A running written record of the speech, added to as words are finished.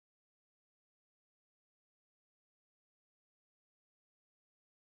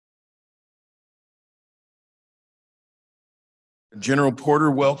General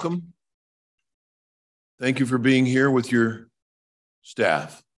Porter, welcome. Thank you for being here with your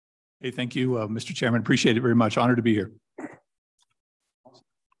staff. Hey, thank you, Mr. Chairman. Appreciate it very much. Honored to be here.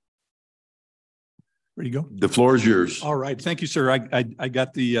 Ready to go? The floor is yours. All right. Thank you, sir. I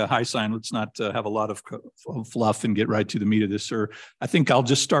got the high sign. Let's not have a lot of fluff and get right to the meat of this, sir. I think I'll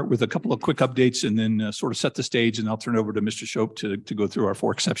just start with a couple of quick updates and then sort of set the stage, and I'll turn it over to Mr. Shope to go through our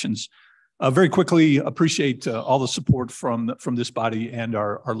 4 exceptions. Very quickly, appreciate all the support from this body and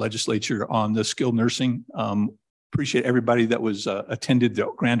our legislature on the skilled nursing. Appreciate everybody that was attended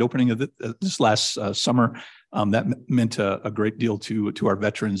the grand opening of this last summer. That meant a great deal to our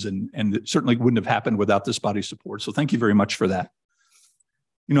veterans, and it certainly wouldn't have happened without this body's support. So thank you very much for that.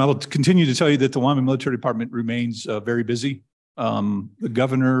 You know, I will continue to tell you that the Wyoming Military Department remains very busy. The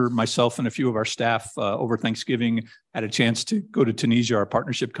governor, myself, and a few of our staff over Thanksgiving had a chance to go to Tunisia, our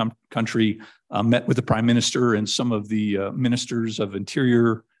partnership country, met with the Prime Minister and some of the ministers of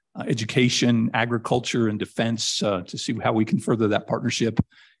Interior, Education, Agriculture, and Defense to see how we can further that partnership.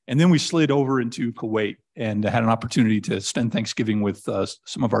 And then we slid over into Kuwait and had an opportunity to spend Thanksgiving with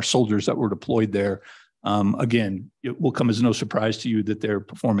some of our soldiers that were deployed there. Again, it will come as no surprise to you that they're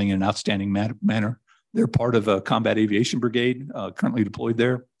performing in an outstanding manner. They're part of a combat aviation brigade currently deployed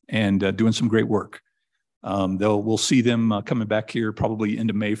there and doing some great work. We'll see them coming back here probably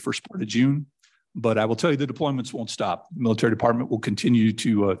into May, first part of June. But I will tell you the deployments won't stop. The military department will continue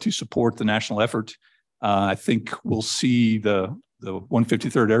to support the national effort. I think we'll see the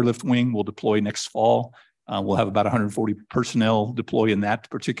 153rd Airlift Wing will deploy next fall. We'll have about 140 personnel deploy in that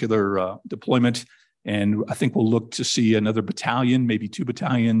particular deployment. And I think we'll look to see another battalion, maybe 2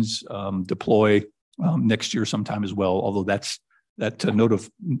 battalions deploy next year sometime as well, although that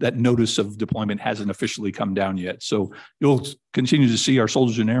notice of deployment hasn't officially come down yet. So you'll continue to see our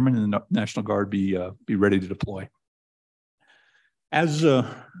soldiers and airmen and the National Guard be ready to deploy. As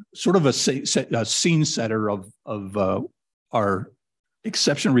sort of a scene setter of our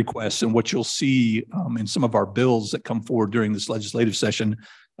exception requests and what you'll see in some of our bills that come forward during this legislative session,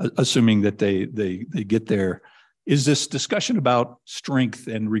 assuming that they get there, is this discussion about strength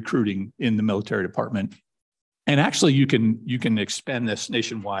and recruiting in the military department. And actually, you can expand this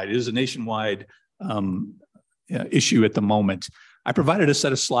nationwide. It is a nationwide issue at the moment. I provided a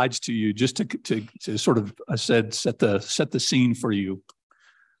set of slides to you just to sort of, I said, set the scene for you.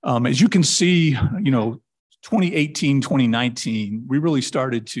 As you can see, 2018, 2019, we really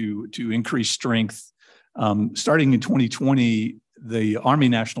started to increase strength. Starting in 2020, the Army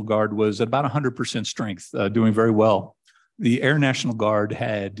National Guard was at about 100% strength, doing very well. The Air National Guard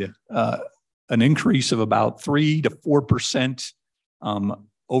had an increase of about 3 to 4%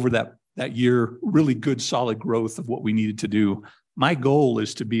 over that year. Really good, solid growth of what we needed to do. My goal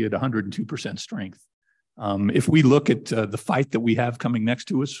is to be at 102% strength. If we look at the fight that we have coming next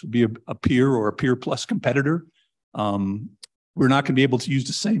to us, be a peer or a peer plus competitor, we're not going to be able to use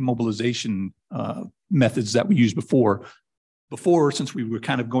the same mobilization methods that we used before. Before, since we were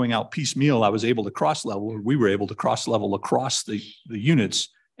kind of going out piecemeal, I was able to cross-level, or we were able to cross-level across the units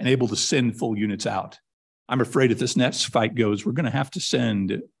and able to send full units out. I'm afraid if this next fight goes, we're going to have to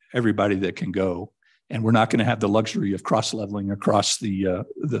send everybody that can go, and we're not going to have the luxury of cross-leveling across the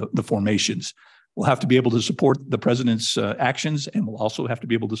formations. We'll have to be able to support the president's actions, and we'll also have to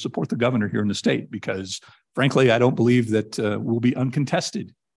be able to support the governor here in the state, because frankly, I don't believe that we'll be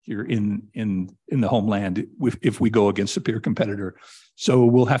uncontested here in the homeland if we go against a peer competitor. So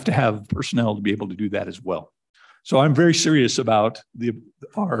we'll have to have personnel to be able to do that as well. So I'm very serious about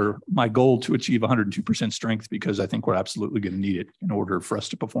my goal to achieve 102% strength, because I think we're absolutely going to need it in order for us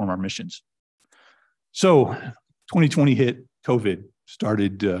to perform our missions. So 2020 hit, COVID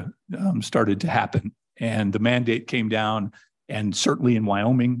started to happen, and the mandate came down. And certainly in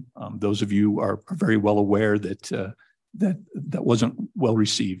Wyoming, those of you are very well aware that that wasn't well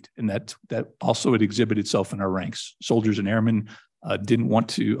received, and that also it exhibited itself in our ranks. Soldiers and airmen didn't want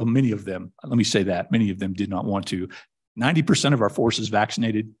to. Many of them, let me say that, many of them did not want to. 90% of our force is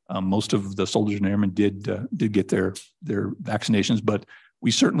vaccinated. Most of the soldiers and airmen did get their vaccinations, but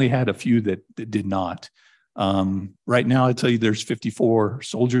we certainly had a few that did not. Right now, I tell you, there's 54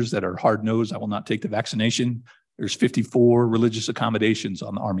 soldiers that are hard-nosed. I will not take the vaccination. There's 54 religious accommodations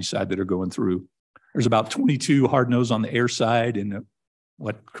on the Army side that are going through. There's about 22 hard-nosed on the air side, and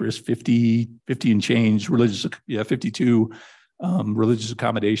 50 and change religious, 52 religious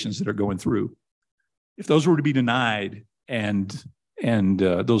accommodations that are going through. If those were to be denied and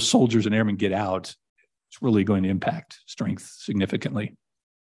those soldiers and airmen get out, it's really going to impact strength significantly.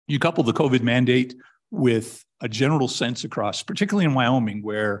 You couple the COVID mandate with a general sense across, particularly in Wyoming,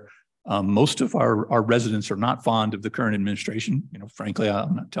 where Most of our residents are not fond of the current administration. You know, frankly,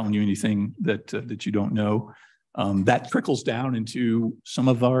 I'm not telling you anything that you don't know. That trickles down into some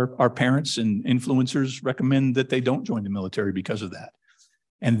of our parents and influencers recommend that they don't join the military because of that.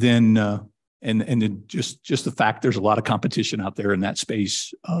 And then and then just the fact there's a lot of competition out there in that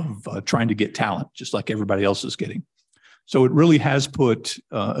space of trying to get talent, just like everybody else is getting. So it really has put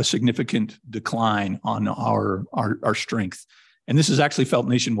a significant decline on our strength. And this is actually felt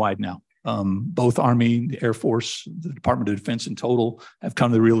nationwide now. Both Army, the Air Force, the Department of Defense in total have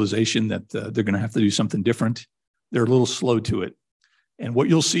come to the realization that they're going to have to do something different. They're a little slow to it. And what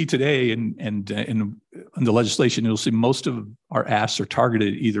you'll see today in the legislation, you'll see most of our asks are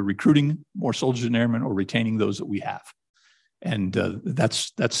targeted either recruiting more soldiers and airmen or retaining those that we have. And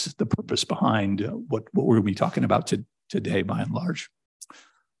that's the purpose behind what we're going to be talking about today, by and large.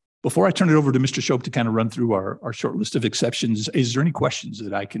 Before I turn it over to Mr. Shope to kind of run through our short list of exceptions, is there any questions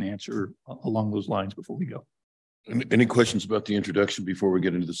that I can answer along those lines before we go? Any questions about the introduction before we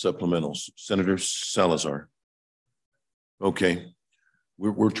get into the supplementals? Senator Salazar. Okay.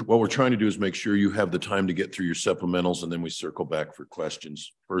 What we're trying to do is make sure you have the time to get through your supplementals, and then we circle back for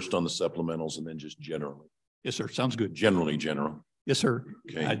questions. First on the supplementals, and then just generally. Yes, sir. Sounds good. Generally general. Yes, sir.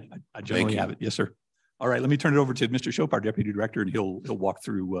 Okay. I generally have it. Yes, sir. All right. Let me turn it over to Mr. Shope, our Deputy Director, and he'll walk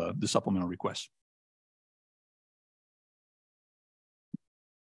through the supplemental requests.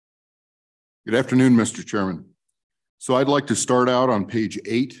 Good afternoon, Mr. Chairman. So I'd like to start out on page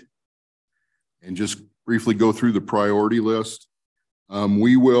 8 and just briefly go through the priority list.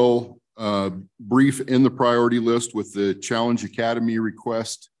 We will brief in the priority list with the Challenge Academy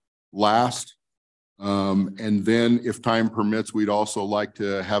request last. And then if time permits, we'd also like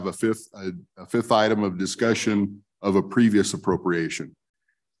to have a fifth item of discussion of a previous appropriation.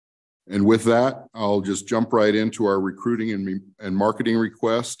 And with that, I'll just jump right into our recruiting and marketing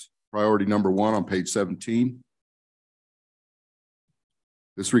request, priority number 1 on page 17.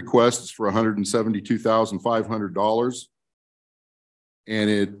 This request is for $172,500.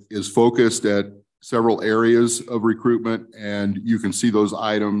 And it is focused at several areas of recruitment, and you can see those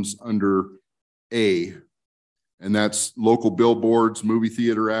items under A, and that's local billboards, movie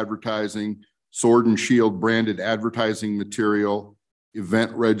theater advertising, Sword and Shield branded advertising material,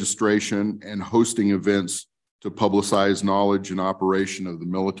 event registration, and hosting events to publicize knowledge and operation of the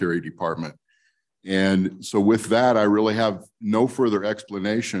military department. And so with that, I really have no further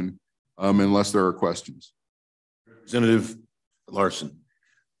explanation unless there are questions. Representative Larson.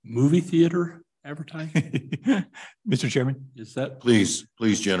 Movie theater advertising? Mr. Chairman. Is that? Please,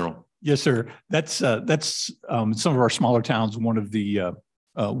 General. Yes, sir. That's some of our smaller towns. One of the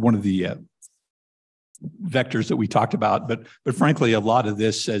vectors that we talked about, but frankly, a lot of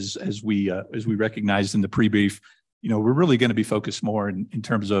this, as we recognized in the pre-brief, we're really going to be focused more in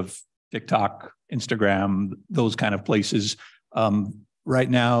terms of TikTok, Instagram, those kind of places.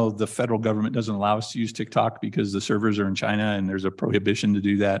 Right now, the federal government doesn't allow us to use TikTok because the servers are in China and there's a prohibition to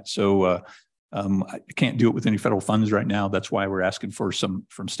do that. So I can't do it with any federal funds right now. That's why we're asking for some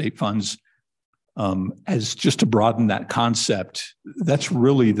from state funds. As just to broaden that concept, that's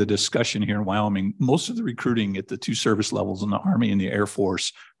really the discussion here in Wyoming. Most of the recruiting at the 2 service levels in the Army and the Air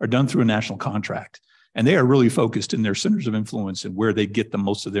Force are done through a national contract. And they are really focused in their centers of influence and where they get the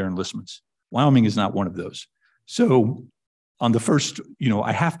most of their enlistments. Wyoming is not one of those. So on the first,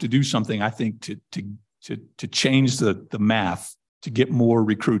 I have to do something, I think, to change the math to get more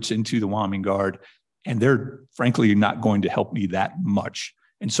recruits into the Wyoming Guard. And they're frankly not going to help me that much.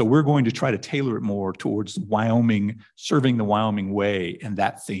 And so we're going to try to tailor it more towards Wyoming, serving the Wyoming way and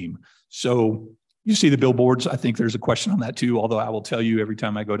that theme. So you see the billboards. I think there's a question on that too. Although I will tell you, every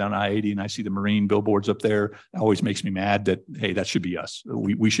time I go down I-80 and I see the Marine billboards up there, it always makes me mad that, hey, that should be us.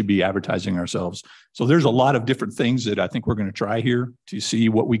 We should be advertising ourselves. So there's a lot of different things that I think we're going to try here to see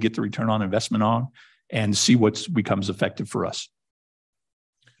what we get the return on investment on and see what becomes effective for us.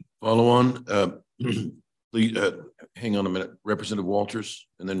 Follow on. Please hang on a minute. Representative Walters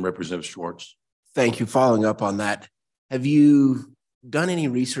and then Representative Schwartz. Thank you. Following up on that, have you done any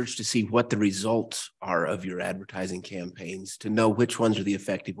research to see what the results are of your advertising campaigns to know which ones are the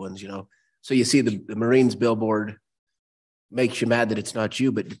effective ones? So you see the Marines billboard makes you mad that it's not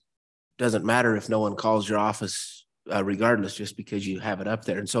you, but it doesn't matter if no one calls your office regardless, just because you have it up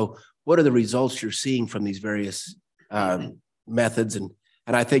there. And so what are the results you're seeing from these various methods?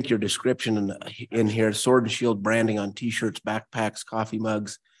 And I think your description in here, Sword and Shield branding on T-shirts, backpacks, coffee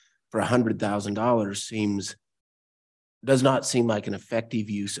mugs for $100,000 does not seem like an effective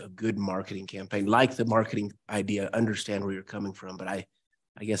use of good marketing campaign. Like the marketing idea, understand where you're coming from, but I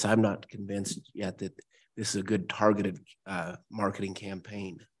guess I'm not convinced yet that this is a good targeted marketing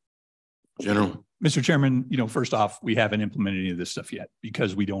campaign. General. Mr. Chairman, first off, we haven't implemented any of this stuff yet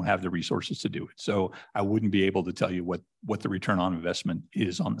because we don't have the resources to do it. So I wouldn't be able to tell you what the return on investment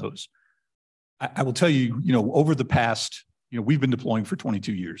is on those. I will tell you, over the past, we've been deploying for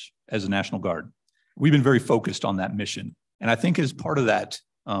 22 years as a National Guard. We've been very focused on that mission. And I think as part of that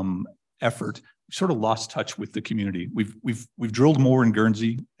effort, we sort of lost touch with the community. We've drilled more in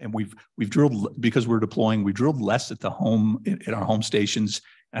Guernsey, and we've drilled, because we're deploying, we drilled less at our home stations.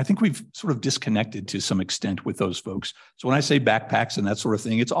 And I think we've sort of disconnected to some extent with those folks. So when I say backpacks and that sort of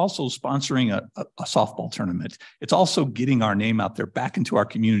thing, it's also sponsoring a softball tournament. It's also getting our name out there back into our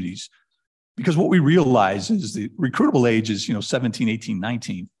communities. Because what we realize is the recruitable age is, 17, 18,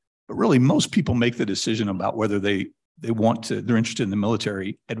 19. But really, most people make the decision about whether they're interested in the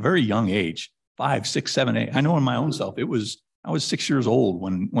military at a very young age, 5, 6, 7, 8. I know in my own self, I was 6 years old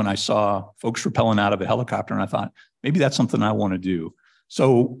when I saw folks rappelling out of a helicopter, and I thought, maybe that's something I want to do.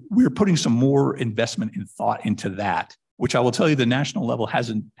 So we're putting some more investment and thought into that, which I will tell you the national level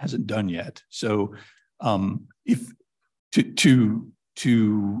hasn't done yet. So if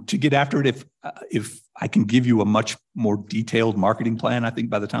to get after it, if I can give you a much more detailed marketing plan, I think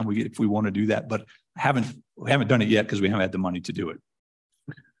by the time if we want to do that, but we haven't done it yet because we haven't had the money to do it.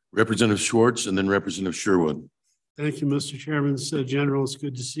 Representative Schwartz and then Representative Sherwood. Thank you, Mr. Chairman. So, General, it's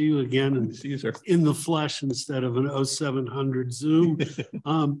good to see you again and See you, sir. in the flesh instead of an 0700 Zoom.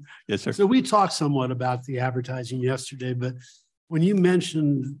 Yes, sir. So we talked somewhat about the advertising yesterday, but when you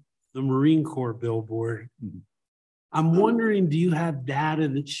mentioned the Marine Corps billboard, I'm wondering, do you have data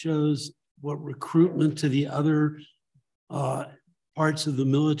that shows what recruitment to the other parts of the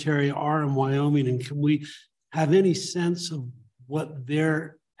military are in Wyoming? And can we have any sense of what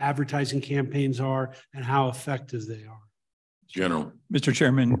their advertising campaigns are and how effective they are? General. Mr.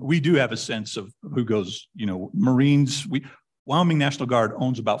 Chairman, we do have a sense of who goes, Marines. Wyoming National Guard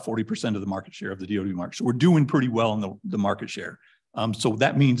owns about 40% of the market share of the DoD market. So we're doing pretty well in the market share. So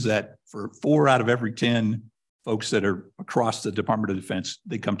that means that for 4 out of every 10 folks that are across the Department of Defense,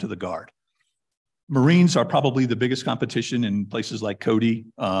 they come to the Guard. Marines are probably the biggest competition in places like Cody,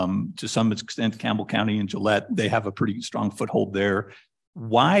 to some extent, Campbell County and Gillette. They have a pretty strong foothold there.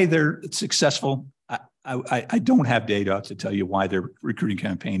 Why they're successful, I don't have data to tell you why their recruiting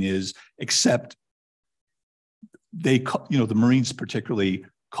campaign is, except the Marines particularly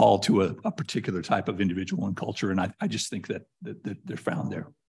call to a particular type of individual and culture. And I just think that they're found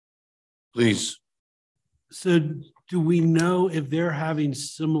there. Please. So do we know if they're having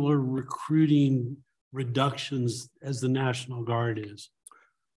similar recruiting reductions as the National Guard is?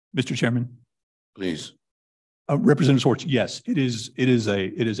 Mr. Chairman. Please. Representative Schwartz, yes, it is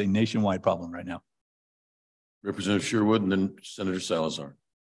a nationwide problem right now. Representative Sherwood and then Senator Salazar.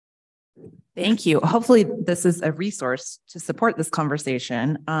 Thank you. Hopefully this is a resource to support this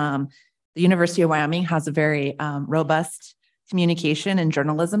conversation. The University of Wyoming has a very robust communication and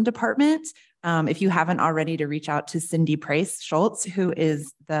journalism department. If you haven't already, to reach out to Cindy Price Schultz, who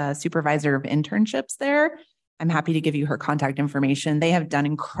is the supervisor of internships there. I'm happy to give you her contact information. They have done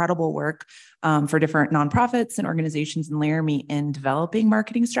incredible work for different nonprofits and organizations in Laramie in developing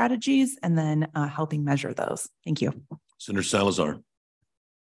marketing strategies and then helping measure those. Thank you. Senator Salazar.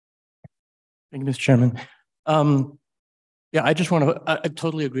 Thank you, Mr. Chairman. Yeah, I just want to, I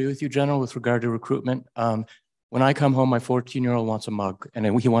totally agree with you, General, with regard to recruitment. When I come home, my 14-year-old wants a mug,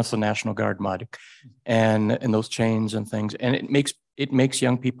 and he wants the National Guard mug, and those chains and things, and it makes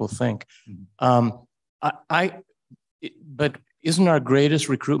young people think. But isn't our greatest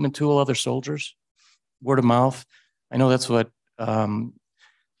recruitment tool other soldiers? Word of mouth. I know that's what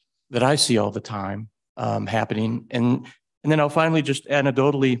that I see all the time happening. And then I'll finally just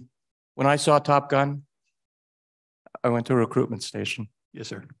anecdotally, when I saw Top Gun, I went to a recruitment station. Yes,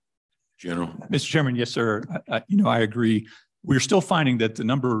 sir. General. Mr. Chairman, yes, sir. I agree. We're still finding that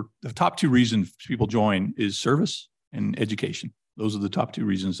the top 2 reasons people join is service and education. Those are the top 2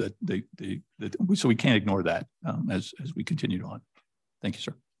 reasons that so we can't ignore that as we continue on. Thank you,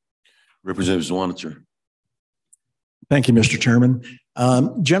 sir. Representative Zwanitzer. Thank you, Mr. Chairman.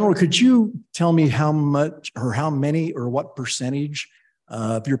 General, could you tell me how much or how many or what percentage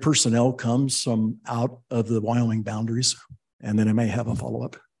of your personnel comes from out of the Wyoming boundaries? And then I may have a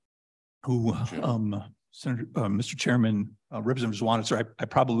follow-up. Senator, Mr. Chairman, Representative Zwanitzer, I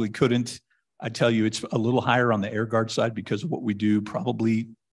probably couldn't. I tell you, it's a little higher on the Air Guard side because of what we do. Probably,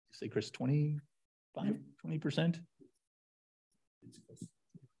 say, Chris, 20%.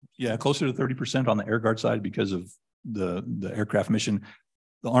 Yeah, closer to 30% on the Air Guard side because of the aircraft mission.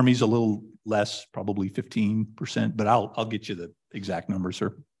 The Army's a little less, probably 15%, but I'll get you the exact number,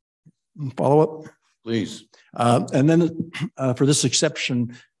 sir. Follow up, please. And then for this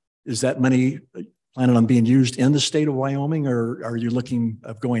exception, is that money planning on being used in the state of Wyoming, or are you looking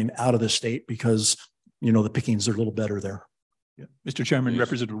of going out of the state because, you know, the pickings are a little better there? Yeah. Mr. Chairman, Please.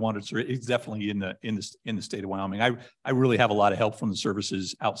 Representative Wanted, it's definitely in the state of Wyoming. I really have a lot of help from the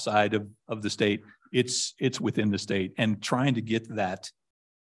services outside of the state. It's within the state, and trying to get that,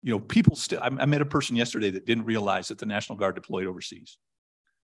 you know, people still, I met a person yesterday that didn't realize that the National Guard deployed overseas.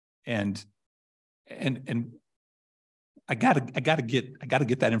 And I gotta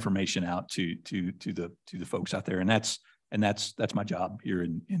get that information out to the folks out there. And that's my job here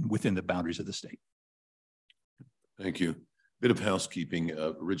within the boundaries of the state. Thank you. Bit of housekeeping.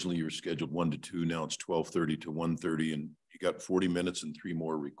 Originally you were scheduled 1 to 2. Now it's 12:30 to 1:30, and you got 40 minutes and 3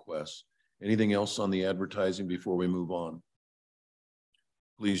 more requests. Anything else on the advertising before we move on?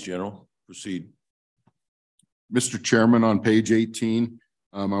 Please, General, proceed. Mr. Chairman, on page 18,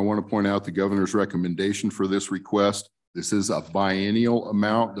 I want to point out the governor's recommendation for this request. This is a biennial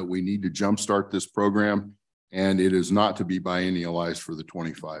amount that we need to jumpstart this program, and it is not to be biennialized for the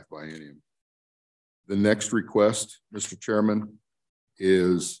 25 biennium. The next request, Mr. Chairman,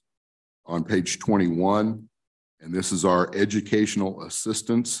 is on page 21, and this is our educational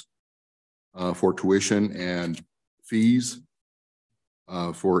assistance for tuition and fees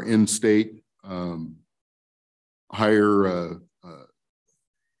for in-state higher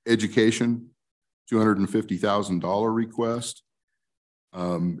education, $250,000 request.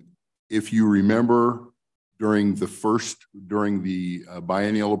 If you remember, during the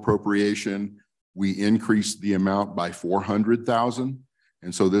biennial appropriation, we increased the amount by 400,000.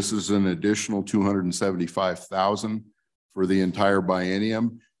 And so this is an additional 275,000 for the entire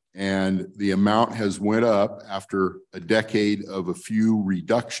biennium. And the amount has went up after a decade of a few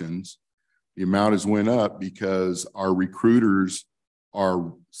reductions. The amount has went up because our recruiters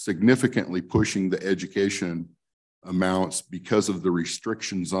are significantly pushing the education amounts because of the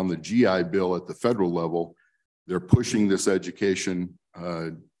restrictions on the GI Bill at the federal level. They're pushing this education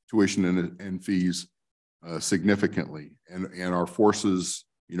tuition and fees significantly, and our forces,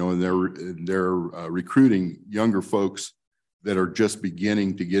 you know, and they're recruiting younger folks that are just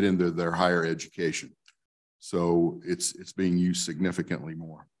beginning to get into their higher education. So it's being used significantly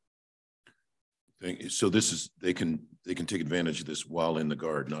more. So this is, they can take advantage of this while in the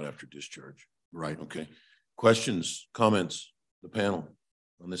Guard, not after discharge. Right. Okay. Questions, comments, the panel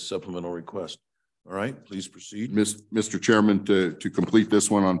on this supplemental request? All right, please proceed. Mr. Chairman, to complete this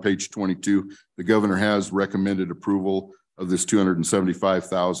one on page 22, the governor has recommended approval of this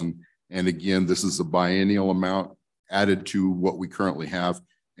 275,000. And again, this is a biennial amount added to what we currently have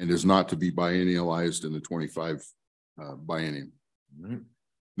and is not to be biennialized in the 25 biennium. Right.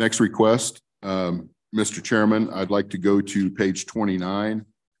 Next request, Mr. Chairman, I'd like to go to page 29.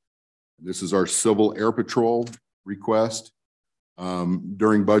 This is our Civil Air Patrol request.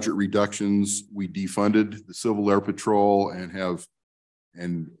 During budget reductions, we defunded the Civil Air Patrol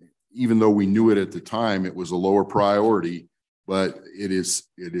and even though we knew it at the time, it was a lower priority, but it is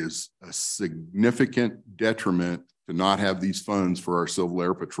a significant detriment to not have these funds for our Civil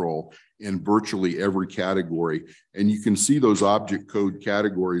Air Patrol in virtually every category. And you can see those object code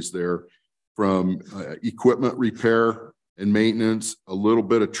categories there, from equipment repair and maintenance, a little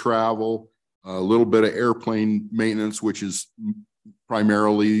bit of travel, a little bit of airplane maintenance, which is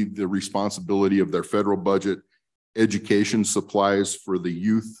primarily the responsibility of their federal budget, education supplies for the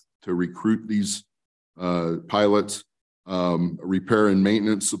youth to recruit these pilots, repair and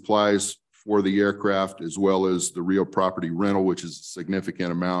maintenance supplies for the aircraft, as well as the real property rental, which is a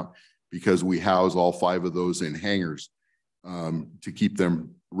significant amount because we house all 5 of those in hangars to keep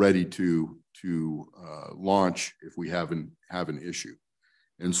them ready to launch if we have an issue.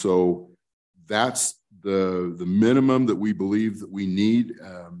 And so that's the minimum that we believe that we need.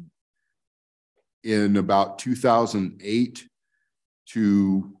 In about 2008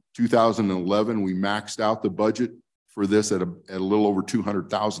 to 2011, we maxed out the budget for this at a little over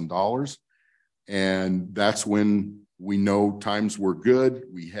 $200,000. And that's when we know times were good.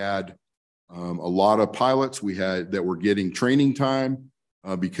 We had a lot of pilots that were getting training time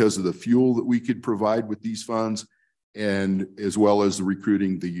because of the fuel that we could provide with these funds, and as well as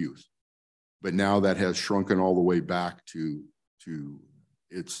recruiting the youth. But now that has shrunken all the way back to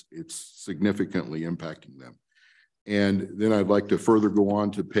it's significantly impacting them. And then I'd like to further go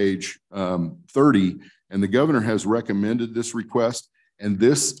on to page 30, and the governor has recommended this request, and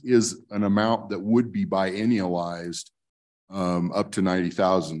this is an amount that would be biennialized up to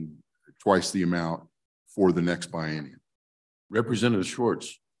 90,000, twice the amount for the next biennium. Representative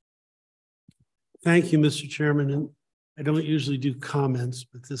Schwartz. Thank you, Mr. Chairman. And I don't usually do comments,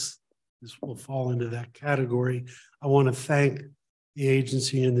 but this will fall into that category. I want to thank the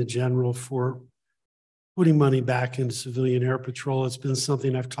agency and the general for putting money back into civilian air patrol. It's been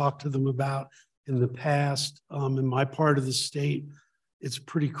something I've talked to them about in the past. In my part of the state, it's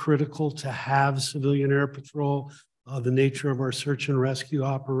pretty critical to have civilian air patrol. The nature of our search and rescue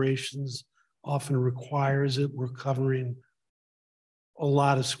operations often requires it. We're covering a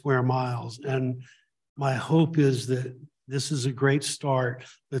lot of square miles. And my hope is that this is a great start,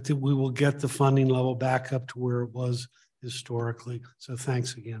 but that we will get the funding level back up to where it was historically. So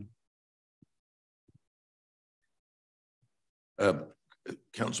thanks again.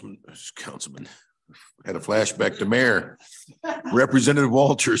 Councilman had a flashback to Mayor. Representative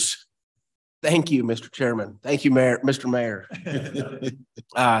Walters. Thank you, Mr. Chairman. Thank you, Mayor, Mr. Mayor.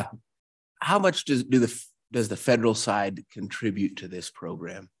 How much does the federal side contribute to this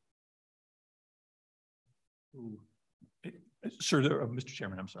program? Sir, Mr.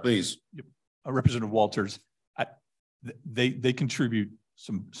 Chairman, I'm sorry. Please. Representative Walters, they contribute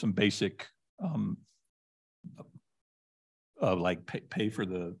some basic like pay for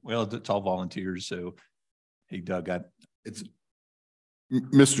the, well, it's all volunteers. So, hey, Doug, it's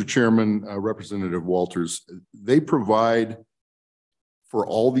Mr. Chairman, Representative Walters, they provide for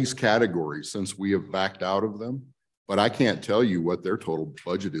all these categories since we have backed out of them, but I can't tell you what their total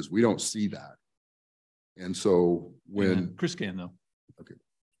budget is. We don't see that. And so when Chris can though. Okay.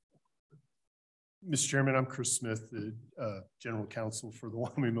 Mr. Chairman, I'm Chris Smith, the General Counsel for the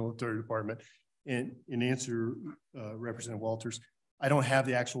Wyoming Military Department. And in answer, Representative Walters, I don't have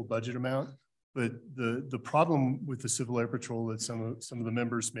the actual budget amount, but the problem with the Civil Air Patrol that some of the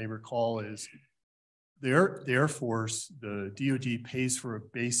members may recall is the Air Force, the DoD pays for a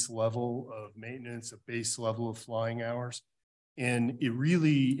base level of maintenance, a base level of flying hours. And it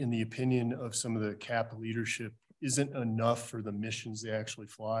really, in the opinion of some of the CAP leadership, isn't enough for the missions they actually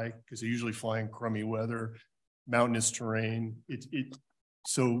fly, because they're usually flying crummy weather, mountainous terrain.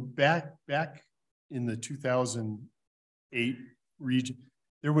 So back in the 2008 region,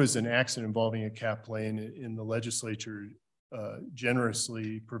 there was an accident involving a CAP plane, and the legislature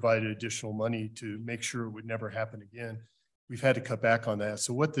generously provided additional money to make sure it would never happen again. We've had to cut back on that.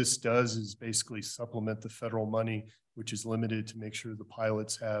 So what this does is basically supplement the federal money, which is limited, to make sure the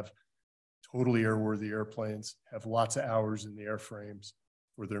pilots have totally airworthy airplanes, have lots of hours in the airframes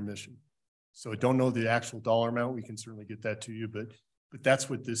for their mission. So I don't know the actual dollar amount. We can certainly get that to you, but that's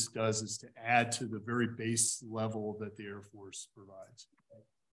what this does, is to add to the very base level that the Air Force provides.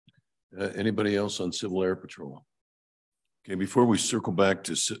 Anybody else on Civil Air Patrol? Okay, before we circle back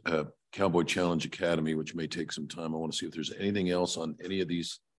to Cowboy Challenge Academy, which may take some time, I want to see if there's anything else on any of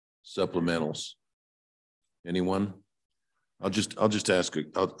these supplementals. Anyone? I'll just ask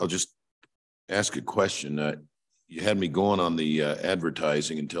a question. You had me going on the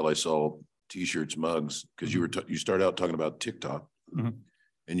advertising until I saw T-shirts, mugs, because you started out talking about TikTok,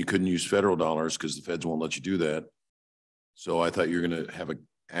 and you couldn't use federal dollars because the feds won't let you do that. So I thought you were going to have an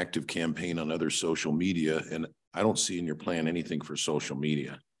active campaign on other social media, and I don't see in your plan anything for social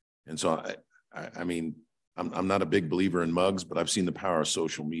media. And so I mean, I'm not a big believer in mugs, but I've seen the power of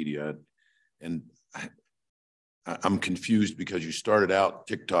social media, and I'm confused because you started out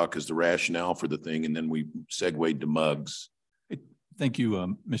TikTok as the rationale for the thing, and then we segued to mugs. Thank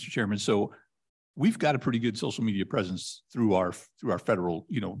you, Mr. Chairman. So we've got a pretty good social media presence through our federal,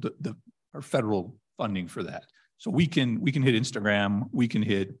 our federal funding for that. So we can hit Instagram, we can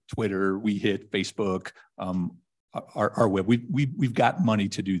hit Twitter, we hit Facebook, our web. We've got money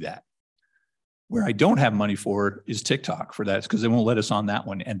to do that. Where I don't have money for is TikTok for that, because they won't let us on that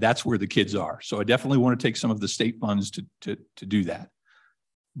one, and that's where the kids are. So I definitely want to take some of the state funds to do that.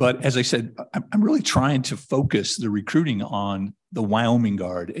 But as I said, I'm really trying to focus the recruiting on the Wyoming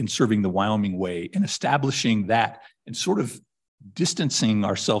Guard and serving the Wyoming way and establishing that and sort of distancing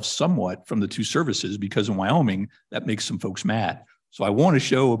ourselves somewhat from the two services, because in Wyoming, that makes some folks mad. So I want to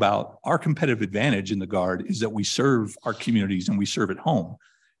show about our competitive advantage in the Guard is that we serve our communities and we serve at home.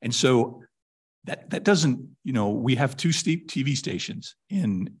 And so that doesn't, we have two TV stations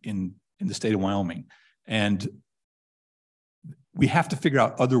in the state of Wyoming, and we have to figure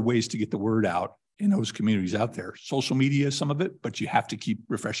out other ways to get the word out in those communities out there. Social media is some of it, but you have to keep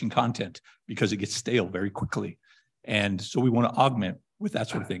refreshing content because it gets stale very quickly. And so we want to augment with that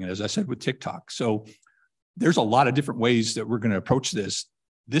sort of thing. And as I said, with TikTok. So there's a lot of different ways that we're going to approach this.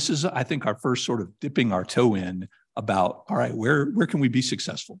 This is, I think, our first sort of dipping our toe in about, all right, where can we be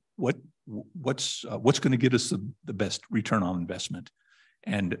successful? What's going to get us the best return on investment?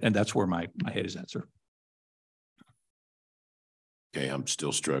 And that's where my head is at, sir. Okay, I'm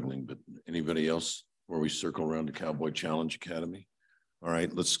still struggling, but anybody else before we circle around to Cowboy Challenge Academy? All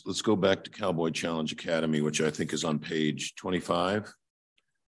right, let's go back to Cowboy Challenge Academy, which I think is on page 25.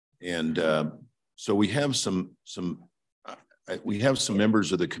 And so we have some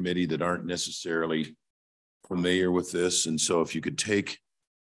members of the committee that aren't necessarily familiar with this. And so if you could take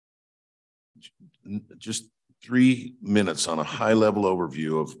just 3 minutes on a high level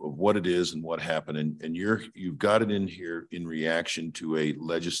overview of what it is and what happened. And you've got it in here in reaction to a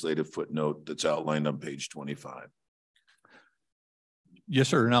legislative footnote that's outlined on page 25. Yes,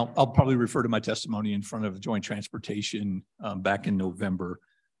 sir. And I'll probably refer to my testimony in front of Joint Transportation back in November.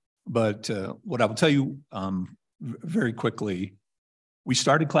 But what I will tell you very quickly, we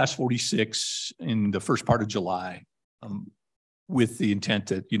started class 46 in the first part of July with the intent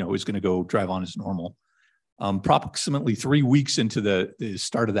that, you know, it's going to go drive on as normal. Approximately 3 weeks into the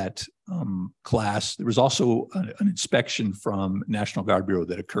start of that class, there was also an inspection from National Guard Bureau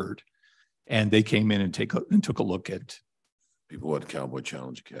that occurred. And they came in and took a look at people what Cowboy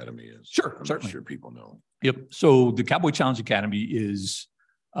Challenge Academy is. Sure, I'm certainly. sure people know. Yep. So the Cowboy Challenge Academy is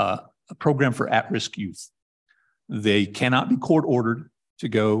a program for at-risk youth. They cannot be court ordered to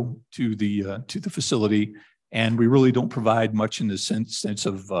go to the facility, and we really don't provide much in the sense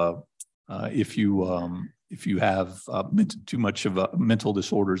of if you have too much of mental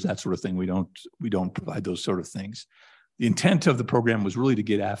disorders, that sort of thing. We don't provide those sort of things. The intent of the program was really to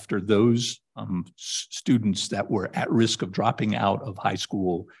get after those students that were at risk of dropping out of high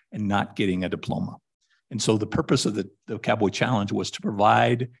school and not getting a diploma. And so the purpose of the Cowboy Challenge was to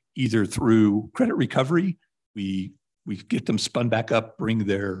provide either through credit recovery, we get them spun back up, bring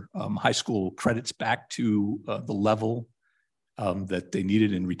their high school credits back to the level that they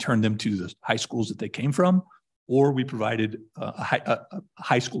needed and return them to the high schools that they came from, or we provided a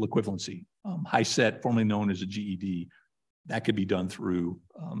high school equivalency, high set, formerly known as a GED. That could be done through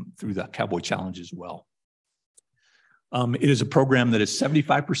the Cowboy Challenge as well. It is a program that is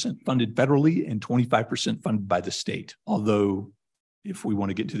 75% funded federally and 25% funded by the state. Although, if we want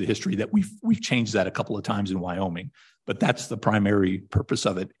to get to the history, that we've changed that a couple of times in Wyoming, but that's the primary purpose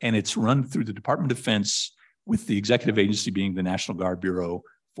of it. And it's run through the Department of Defense, with the executive agency being the National Guard Bureau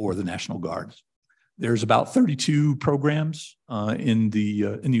for the National Guard. There's about 32 programs in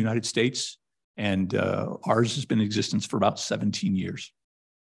the United States, and ours has been in existence for about 17 years.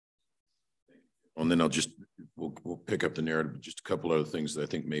 And then we'll pick up the narrative. Just a couple other things that I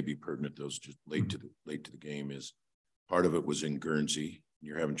think may be pertinent. Those just late to the game is part of it was in Guernsey.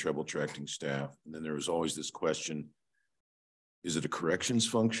 You're having trouble attracting staff, and then there was always this question: is it a corrections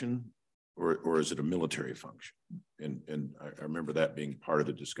function? Or is it a military function? And I remember that being part of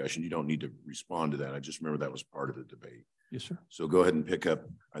the discussion. You don't need to respond to that. I just remember that was part of the debate. Yes, sir. So go ahead and pick up.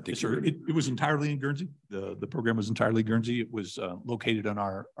 I think yes, sir. It was entirely in Guernsey. The program was entirely Guernsey. It was located on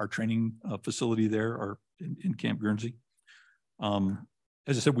our training facility there, or in Camp Guernsey.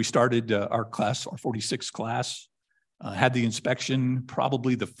 As I said, we started our 46th class, had the inspection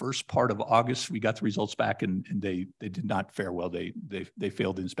probably the first part of August. We got the results back, and they did not fare well. They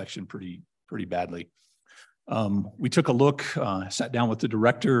failed the inspection pretty badly. We took a look, sat down with the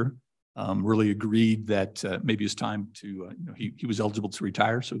director, really agreed that maybe it's time to, he was eligible to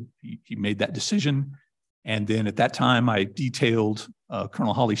retire, so he made that decision. And then at that time, I detailed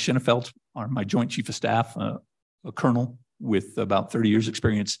Colonel Holly Schenefeld, my Joint Chief of Staff, a colonel with about 30 years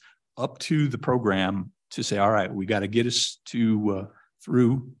experience, up to the program to say, all right, we got to get us to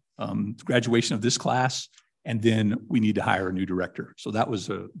through graduation of this class, and then we need to hire a new director. So that was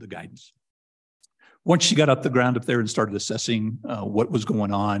the guidance. Once she got up the ground up there and started assessing what was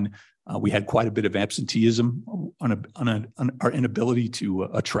going on, we had quite a bit of absenteeism on our inability to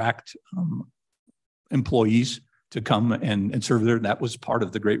attract employees to come and serve there. That was part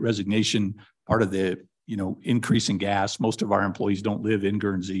of the Great Resignation, part of the increase in gas. Most of our employees don't live in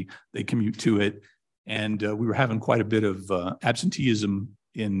Guernsey; they commute to it. And we were having quite a bit of absenteeism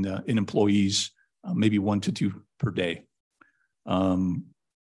in employees, maybe 1 to 2 per day.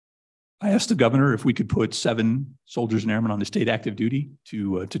 I asked the governor if we could put 7 soldiers and airmen on the state active duty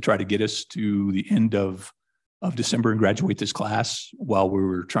to try to get us to the end of December and graduate this class while we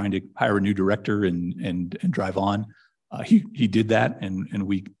were trying to hire a new director and drive on. He did that, and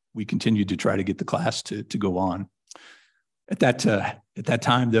we continued to try to get the class to go on. At that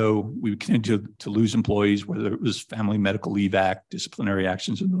time, though, we continued to lose employees, whether it was Family Medical Leave Act, disciplinary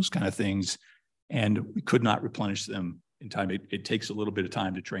actions, and those kind of things, and we could not replenish them in time. It takes a little bit of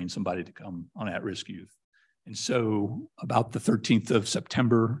time to train somebody to come on at-risk youth. And so about the 13th of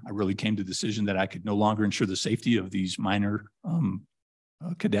September, I really came to the decision that I could no longer ensure the safety of these minor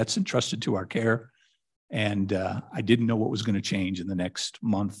cadets entrusted to our care. And I didn't know what was going to change in the next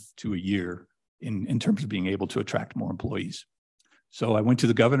month to a year in terms of being able to attract more employees. So I went to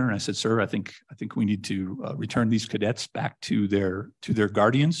the governor and I said, sir, I think we need to return these cadets back to their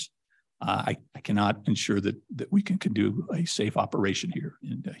guardians. I cannot ensure that we can do a safe operation here.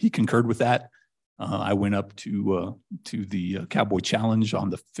 And he concurred with that. I went up to the Cowboy Challenge on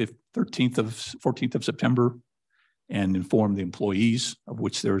the 14th of September and informed the employees, of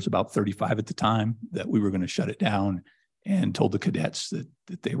which there was about 35 at the time, that we were going to shut it down, and told the cadets that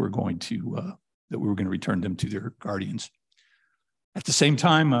they were going to that we were going to return them to their guardians. At the same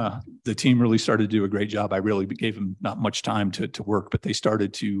time, the team really started to do a great job. I really gave them not much time to work, but they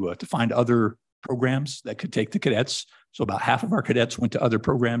started to find other programs that could take the cadets. So about half of our cadets went to other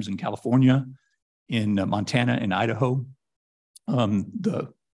programs in California, in Montana and Idaho. The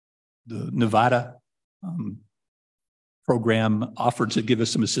Nevada program offered to give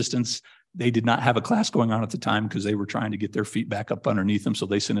us some assistance. They did not have a class going on at the time because they were trying to get their feet back up underneath them. So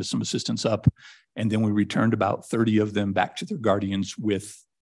they sent us some assistance up. And then we returned about 30 of them back to their guardians with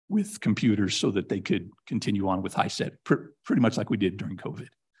computers so that they could continue on with HiSET, pretty much like we did during COVID.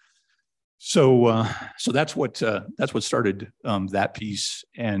 So that's what started that piece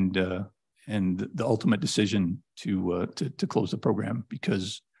and the ultimate decision to close the program,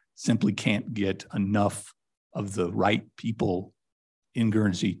 because simply can't get enough of the right people in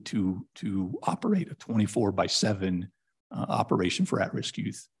Guernsey to operate a 24/7 operation for at-risk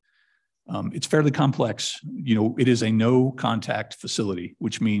youth. It's fairly complex. You know, it is a no contact facility,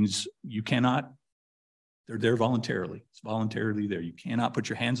 which means you cannot, they're there voluntarily. It's voluntarily there. You cannot put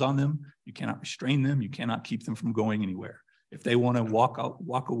your hands on them. You cannot restrain them. You cannot keep them from going anywhere. If they want to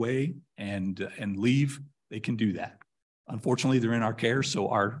walk away and leave, they can do that. Unfortunately, they're in our care. So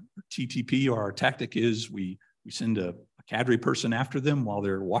our TTP, or our tactic, is we send a cadre person after them while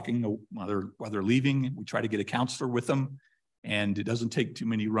they're walking, while they're leaving. We try to get a counselor with them, and it doesn't take too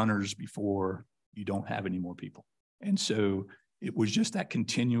many runners before you don't have any more people. And so it was just that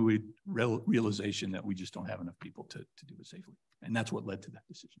continued realization that we just don't have enough people to do it safely. And that's what led to that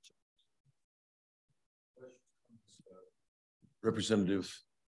decision. Representative,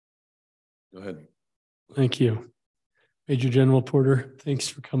 go ahead. Thank you. Major General Porter, thanks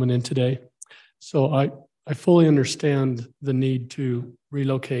for coming in today. So I fully understand the need to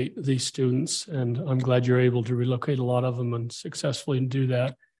relocate these students, and I'm glad you're able to relocate a lot of them and successfully do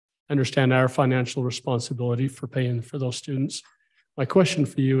that. I understand our financial responsibility for paying for those students. My question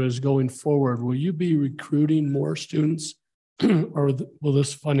for you is, going forward, will you be recruiting more students or will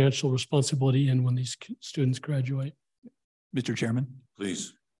this financial responsibility end when these students graduate? Mr. Chairman.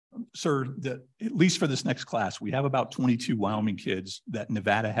 Please. Sir, at least for this next class, we have about 22 Wyoming kids that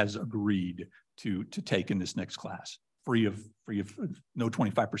Nevada has agreed to take in this next class, free of no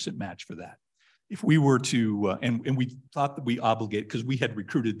 25% match for that. If we were to, and we thought that we obligate, because we had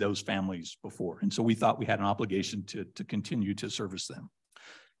recruited those families before, and so we thought we had an obligation to continue to service them.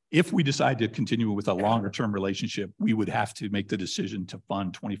 If we decide to continue with a longer term relationship, we would have to make the decision to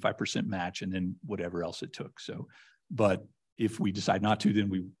fund 25% match and then whatever else it took. So, but if we decide not to, then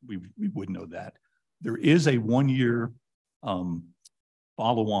we would know that. There is a 1-year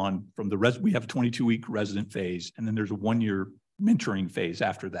follow on from the we have a 22-week resident phase, and then there's a 1-year mentoring phase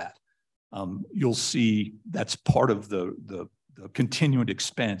after that. You'll see that's part of the continued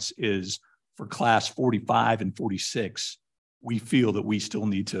expense is for class 45 and 46. We feel that we still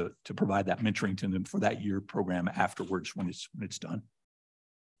need to provide that mentoring to them for that year program afterwards when it's done.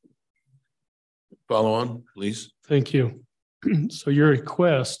 Follow on, please. Thank you. So your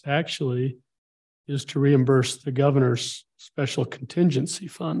request actually is to reimburse the governor's special contingency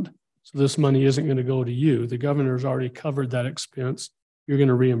fund. So this money isn't going to go to you. The governor's already covered that expense. You're going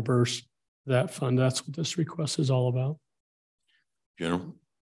to reimburse that fund. That's what this request is all about. General.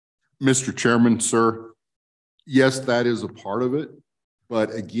 Mr. Chairman, sir, yes, that is a part of it.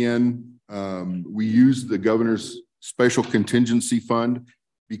 But again, we use the governor's special contingency fund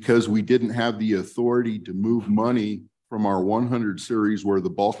because we didn't have the authority to move money from our 100 series, where the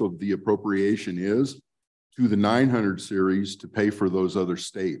bulk of the appropriation is, to the 900 series to pay for those other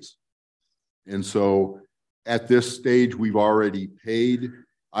states. And so at this stage, we've already paid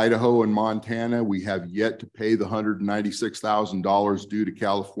Idaho and Montana. We have yet to pay the $196,000 due to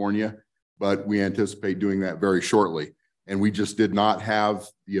California, but we anticipate doing that very shortly. And we just did not have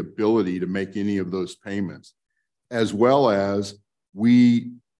the ability to make any of those payments, as well as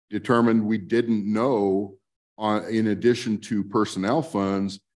we determined we didn't know, in addition to personnel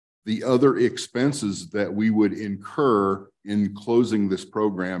funds, the other expenses that we would incur in closing this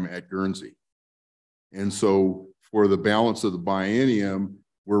program at Guernsey. And so for the balance of the biennium,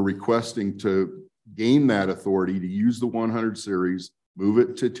 we're requesting to gain that authority to use the 100 series, move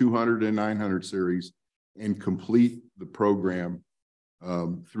it to 200 and 900 series, and complete the program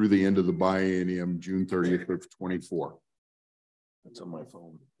through the end of the biennium, June 30th of 24. That's on my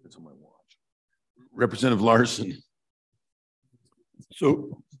phone. It's on my watch. Representative Larson.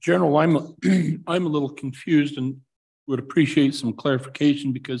 So, General, I'm a little confused and would appreciate some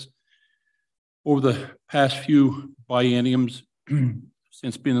clarification, because over the past few bienniums,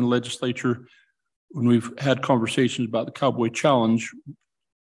 since being in the legislature, when we've had conversations about the Cowboy Challenge,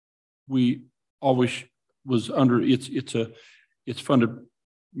 we always was under it's funded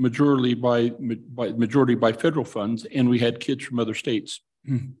majority by federal funds, and we had kids from other states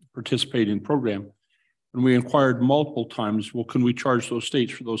participate in the program. And we inquired multiple times, well, can we charge those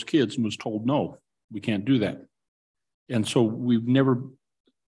states for those kids? And was told, no, we can't do that. And so we've never,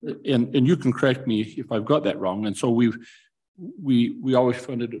 and you can correct me if I've got that wrong. And so we always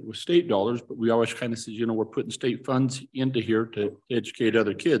funded it with state dollars, but we always kind of said, you know, we're putting state funds into here to educate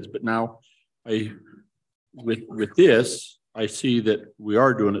other kids. But now with this, I see that we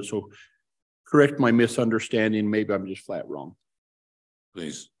are doing it. So correct my misunderstanding. Maybe I'm just flat wrong.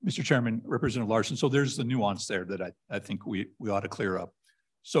 Please. Mr. Chairman, Representative Larson. So there's the nuance there that I think we ought to clear up.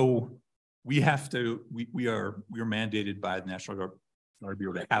 So we have to, we are mandated by the National Guard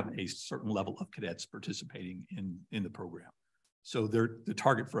Bureau to have a certain level of cadets participating in the program. So the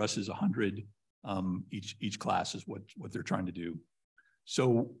target for us is 100. Each class is what they're trying to do.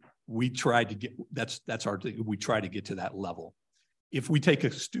 So we try to get, that's our thing. We try to get to that level. If we take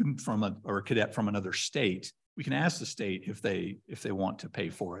a student or a cadet from another state, we can ask the state if they want to pay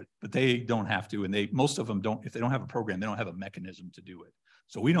for it, but they don't have to. And most of them don't, if they don't have a program, they don't have a mechanism to do it.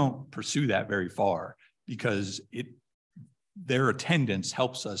 So we don't pursue that very far, because their attendance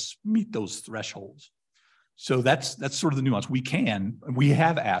helps us meet those thresholds. So that's sort of the nuance. We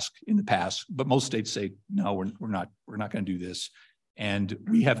have asked in the past, but most states say, no, we're not going to do this. And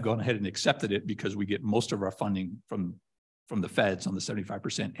we have gone ahead and accepted it because we get most of our funding from the feds on the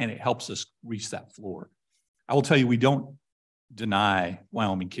 75%, and it helps us reach that floor. I will tell you, we don't deny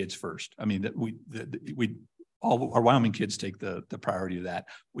Wyoming kids first. I mean, that all our Wyoming kids take the priority of that.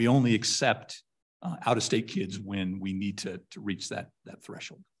 We only accept out-of-state kids when we need to reach that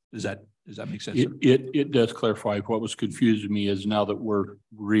threshold. Does that make sense? It does clarify. What was confusing me is now that we're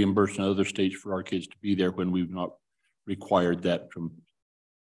reimbursing other states for our kids to be there when we've not required that from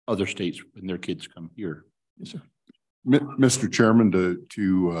other states when their kids come here. Yes, sir. Mr. Chairman,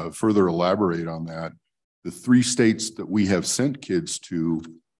 to further elaborate on that, the 3 states that we have sent kids to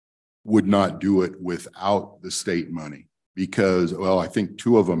would not do it without the state money, because, well, I think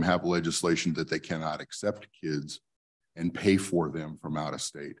 2 of them have legislation that they cannot accept kids and pay for them from out of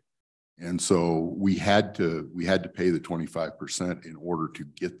state. And so we had to pay the 25% in order to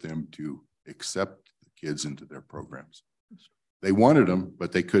get them to accept the kids into their programs. They wanted them,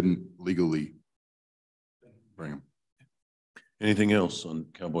 but they couldn't legally bring them. Anything else on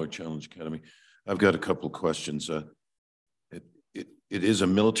Cowboy Challenge Academy? I've got a couple of questions. It is a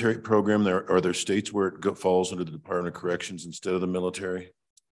military program. Are there states where it falls under the Department of Corrections instead of the military?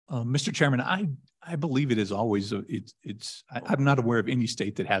 Mr. Chairman, I believe it is always, I'm not aware of any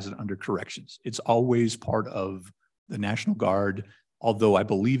state that has it under corrections. It's always part of the National Guard, although I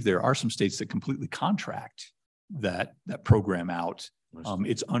believe there are some states that completely contract that program out.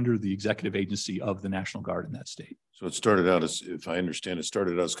 It's under the executive agency of the National Guard in that state. So it started out as, if I understand, it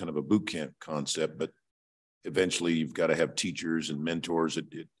started out as kind of a boot camp concept, but eventually you've got to have teachers and mentors.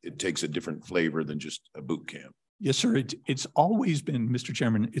 It takes a different flavor than just a boot camp. Yes, sir. It's always been, Mr.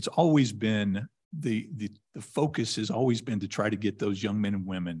 Chairman, it's always been the focus has always been to try to get those young men and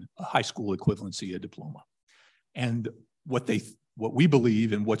women a high school equivalency, a diploma. And what we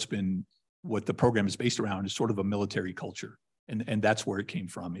believe and what the program is based around is sort of a military culture. And that's where it came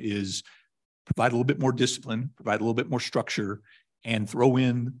from, is provide a little bit more discipline, provide a little bit more structure, and throw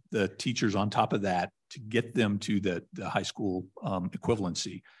in the teachers on top of that to get them to the high school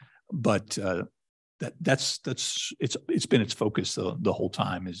equivalency. But it's been its focus the whole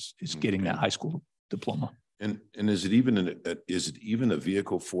time is getting that high school diploma. And is it even a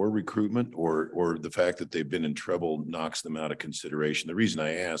vehicle for recruitment, or the fact that they've been in trouble knocks them out of consideration? The reason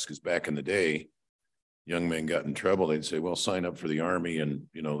I ask is back in the day, young men got in trouble, they'd say, well, sign up for the Army and,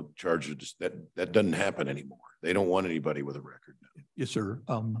 charge it. That doesn't happen anymore. They don't want anybody with a record now. Yes, sir.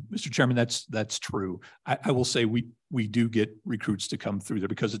 Mr. Chairman, that's true. I will say we do get recruits to come through there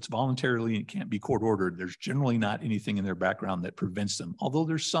because it's voluntarily and it can't be court ordered. There's generally not anything in their background that prevents them, although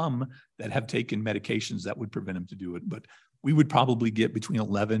there's some that have taken medications that would prevent them to do it. But we would probably get between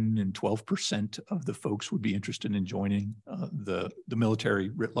 11 and 12% of the folks would be interested in joining the military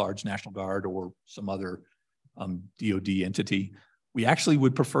writ large, National Guard, or some other DOD entity. We actually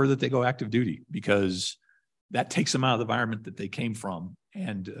would prefer that they go active duty because that takes them out of the environment that they came from.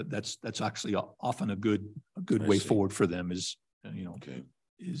 And that's actually often a good way forward for them is, Okay.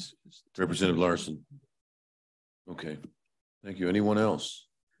 is Representative Larson. Okay. Thank you. Anyone else?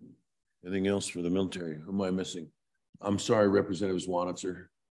 Anything else for the military? Who am I missing? I'm sorry, Representative Zwanitzer.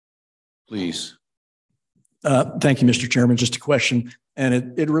 Please. Thank you, Mr. Chairman. Just a question,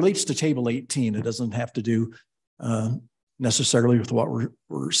 and it relates to table 18. It doesn't have to do necessarily with what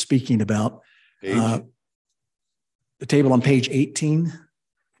we're speaking about. Page? The table on page 18.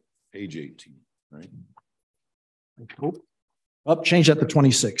 Page 18, right? Oh, change that to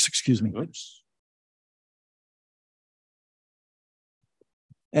 26, excuse me. Oops.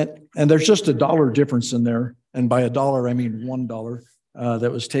 And there's just $1 difference in there. And by $1, I mean $1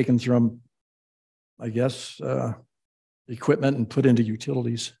 that was taken from, I guess, equipment and put into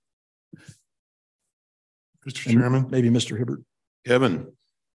utilities. Mr. And Chairman. maybe Mr. Hibbert. Kevin.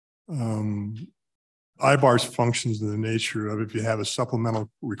 IBARS functions in the nature of if you have a supplemental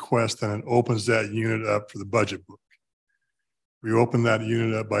request, then it opens that unit up for the budget book. We open that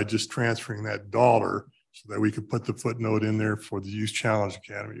unit up by just transferring that $1 so that we could put the footnote in there for the Youth Challenge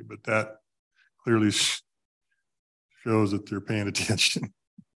Academy. But that clearly shows that they're paying attention.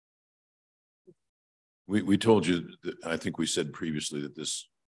 We told you that, I think we said previously that this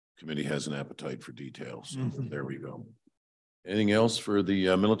committee has an appetite for details. So there we go. Anything else for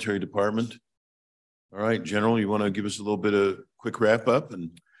the military department? All right, General, you want to give us a little bit of quick wrap up?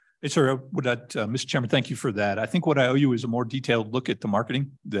 And Yes, sir. Mr. Chairman, thank you for that. I think what I owe you is a more detailed look at the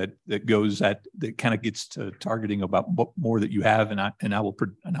marketing that goes at, that kind of gets to targeting about what more that you have, and I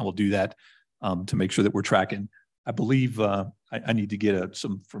will do that to make sure that we're tracking. I believe I need to get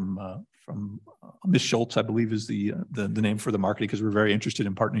some from Ms. Schultz, I believe is the name for the marketing, because we're very interested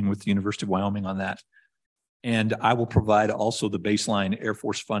in partnering with the University of Wyoming on that. And I will provide also the baseline Air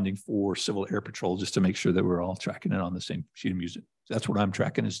Force funding for Civil Air Patrol, just to make sure that we're all tracking it on the same sheet of music. So that's what I'm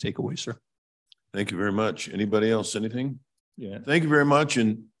tracking as takeaway, sir. thank you very much. Anybody else? Anything? Yeah. Thank you very much,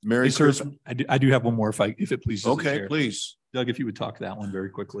 and Merry Hey, sir, Christmas. I do have one more if it pleases. Okay, please. Doug, if you would talk that one very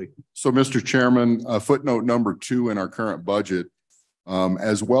quickly. So, Mr. Chairman, footnote number 2 in our current budget,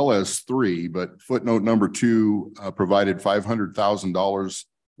 as well as 3, but footnote number 2 provided $500,000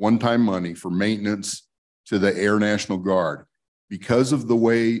 one-time money for maintenance to the Air National Guard. Because of the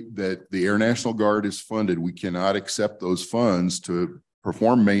way that the Air National Guard is funded, we cannot accept those funds to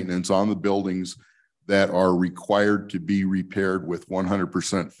perform maintenance on the buildings that are required to be repaired with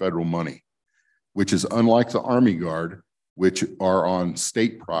 100% federal money, which is unlike the Army Guard, which are on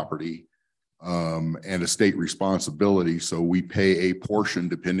state property and a state responsibility. So we pay a portion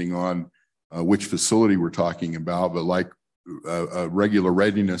depending on which facility we're talking about, but like a regular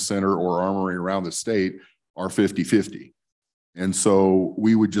readiness center or armory around the state are 50-50. And so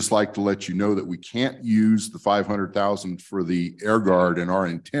we would just like to let you know that we can't use the $500,000 for the Air Guard, and our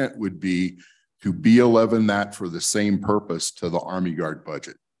intent would be to B11 that for the same purpose to the Army Guard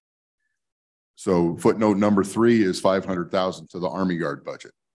budget. So footnote number 3 is $500,000 to the Army Guard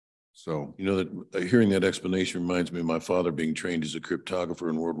budget. So, you know, that hearing that explanation reminds me of my father being trained as a cryptographer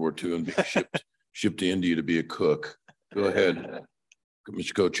in World War II and being shipped to India to be a cook. Go ahead,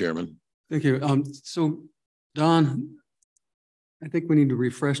 Mr. Co-Chairman. Thank you. So Don, I think we need to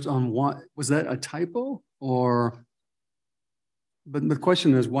refresh on what, was that a typo or, but the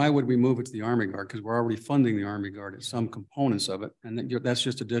question is, why would we move it to the Army Guard? Because we're already funding the Army Guard at some components of it, and that's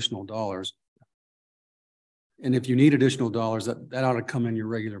just additional dollars. And if you need additional dollars, that ought to come in your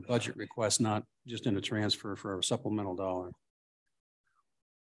regular budget request, not just in a transfer for a supplemental dollar.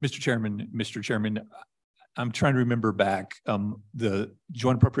 Mr. Chairman, I'm trying to remember back. The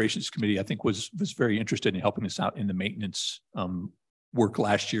Joint Appropriations Committee, I think, was very interested in helping us out in the maintenance work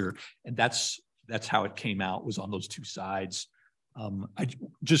last year, and that's how it came out, was on those two sides. I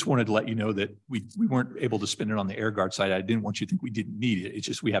just wanted to let you know that we weren't able to spend it on the Air Guard side. I didn't want you to think we didn't need it. It's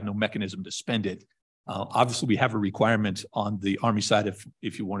just we have no mechanism to spend it. Obviously, we have a requirement on the Army side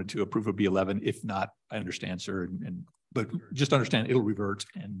if you wanted to approve a B11. If not, I understand, sir. But just understand it'll revert,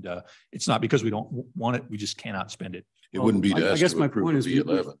 and it's not because we don't want it. We just cannot spend it. It wouldn't be to us. I guess to my approve point a is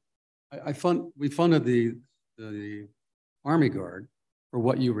B11. we funded the Army Guard for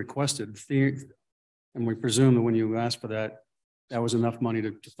what you requested, and we presume that when you asked for that, that was enough money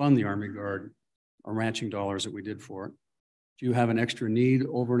to fund the Army Guard, or matching dollars that we did for it. Do you have an extra need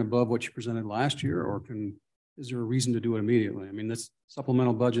over and above what you presented last year, or is there a reason to do it immediately? I mean, this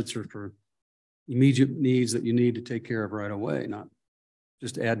supplemental budgets are for immediate needs that you need to take care of right away, not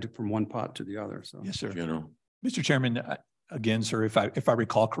just add from one pot to the other. So yes, sir. General. Mr. Chairman, again, sir, if I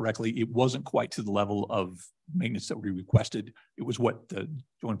recall correctly, it wasn't quite to the level of maintenance that we requested. It was what the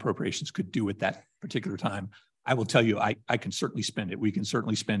joint appropriations could do at that particular time. I will tell you, I can certainly spend it. We can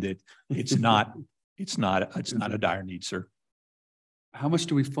certainly spend it. It's not a dire need, sir. How much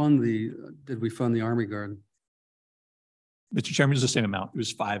do we fund did we fund the Army Guard? Mr. Chairman, it's the same amount. It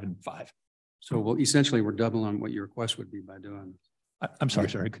was 5 and 5. So, well, essentially we're doubling on what your request would be by doing. I'm sorry,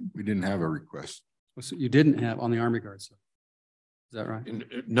 sir. We didn't have a request. So you didn't have on the Army Guard side. Is that right?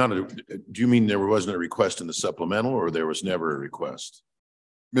 Do you mean there wasn't a request in the supplemental, or there was never a request?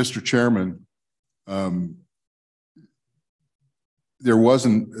 Mr. Chairman, there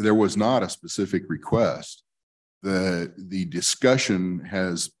was not a specific request. The discussion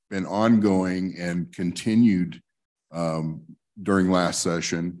has been ongoing and continued during last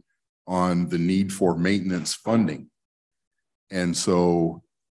session on the need for maintenance funding. And so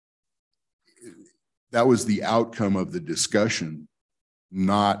that was the outcome of the discussion,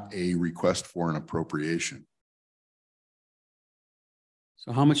 not a request for an appropriation.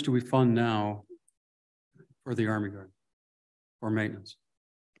 So how much do we fund now for the Army Guard for maintenance?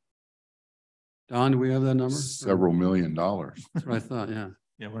 Don, do we have that number? Several $1 million. That's what I thought, yeah.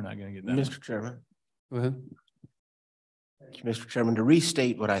 Yeah, we're not going to get that. Mr. Chairman. Go ahead. Thank you, Mr. Chairman. To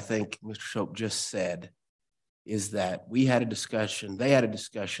restate what I think Mr. Shope just said is that we had a discussion, they had a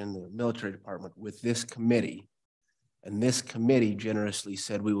discussion, the military department with this committee, and this committee generously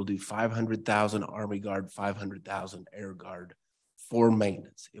said we will do 500,000 Army Guard, 500,000 Air Guard for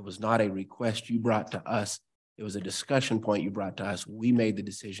maintenance. It was not a request you brought to us. It was a discussion point you brought to us. We made the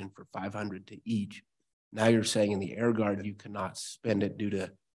decision for 500 to each. Now you're saying in the Air Guard, you cannot spend it due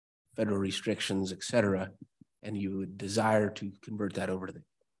to federal restrictions, et cetera, and you would desire to convert that over to the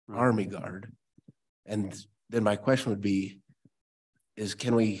Army Guard. And then my question would be,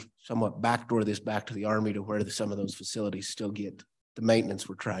 can we somewhat backdoor this back to the Army to where some of those facilities still get the maintenance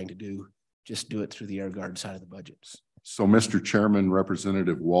we're trying to do, just do it through the Air Guard side of the budgets? So, Mr. Chairman,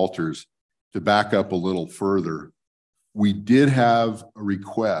 Representative Walters, to back up a little further, we did have a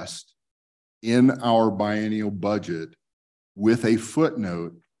request in our biennial budget with a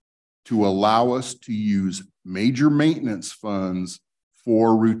footnote to allow us to use major maintenance funds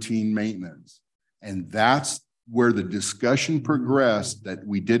for routine maintenance. And that's where the discussion progressed, that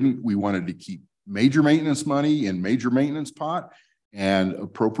we wanted to keep major maintenance money in major maintenance pot and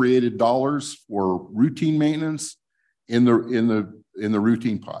appropriated dollars for routine maintenance in the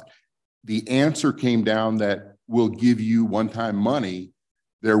routine pot. The answer came down that we'll give you one-time money.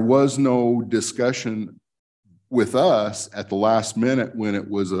 There was no discussion with us at the last minute when it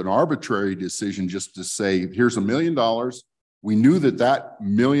was an arbitrary decision just to say, here's $1 million. We knew that $1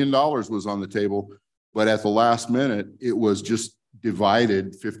 million was on the table, but at the last minute, it was just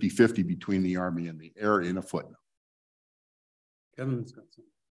divided 50-50 between the Army and the Air in a footnote.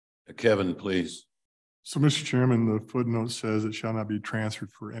 Kevin, please. So, Mr. Chairman, the footnote says it shall not be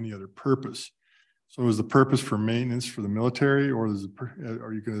transferred for any other purpose. So is the purpose for maintenance for the military, or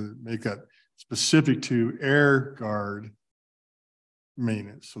are you going to make that specific to Air Guard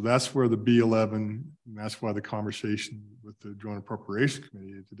maintenance? So that's where the B11, and that's why the conversation with the Joint Appropriations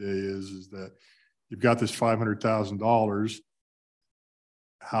Committee today is that you've got this $500,000.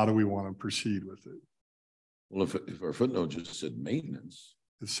 How do we want to proceed with it? Well, if our footnote just said maintenance.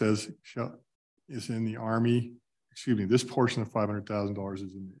 It says is in the Army, excuse me, this portion of $500,000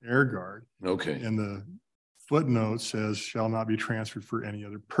 is in the Air Guard. Okay. And the footnote says shall not be transferred for any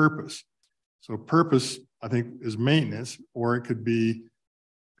other purpose. So purpose, I think, is maintenance, or it could be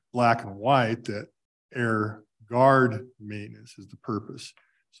black and white that Air Guard maintenance is the purpose.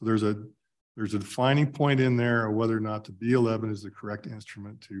 So there's a defining point in there of whether or not the B11 is the correct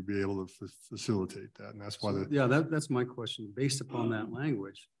instrument to be able to facilitate that. And that's why that's my question. Based upon that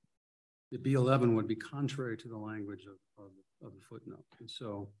language, the B11 would be contrary to the language of the footnote. And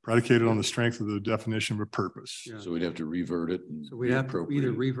so predicated on the strength of the definition of a purpose. Yeah. So we'd have to revert it. So we'd have to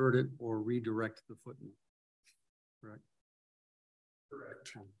either revert it or redirect the footnote. Correct.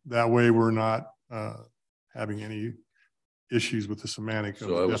 Correct. That way we're not having any issues with the semantic of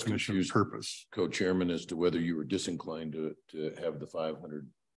the definition of purpose. Co-chairman, as to whether you were disinclined to have the 500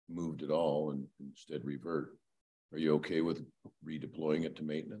 moved at all and instead revert. Are you okay with redeploying it to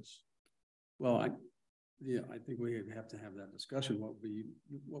maintenance? Well, I think we have to have that discussion.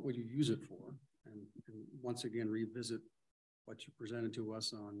 What would you use it for? And once again, revisit what you presented to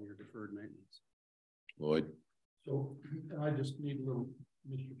us on your deferred maintenance. Lloyd? So I just need a little,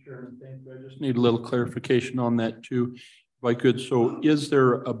 Mr. Chairman, thank you. I just need a little clarification on that too, if I could. So is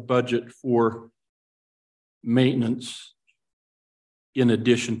there a budget for maintenance in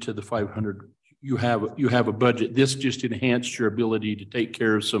addition to the 500 you have a budget. This just enhanced your ability to take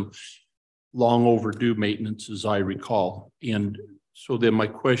care of some long overdue maintenance, as I recall. And so then my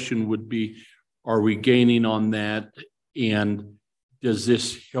question would be, are we gaining on that? And does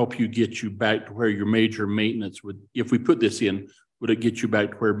this help you get you back to where your major maintenance would, if we put this in, would it get you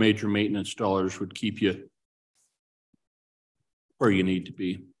back to where major maintenance dollars would keep you where you need to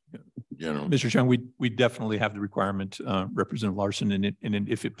be? Mr. Chairman, we definitely have the requirement, Representative Larson, and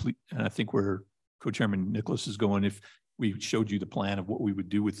if it, and I think where Co-Chairman Nicholas is going, if we showed you the plan of what we would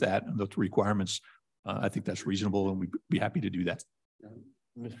do with that and those requirements, I think that's reasonable, and we'd be happy to do that.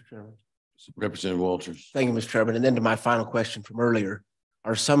 Mr. Chairman. Representative Walters. Thank you, Mr. Chairman. And then to my final question from earlier,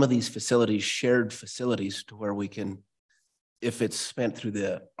 are some of these facilities shared facilities to where we can, if it's spent through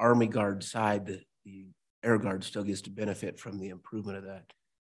the Army Guard side, the Air Guard still gets to benefit from the improvement of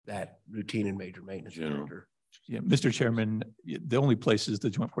that routine and major maintenance director? Yeah, Mr. Chairman, the only place is the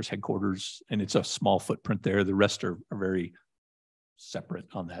Joint Force Headquarters, and it's a small footprint there. The rest are very separate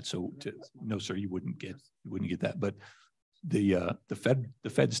on that. So no, sir, you wouldn't get that. But the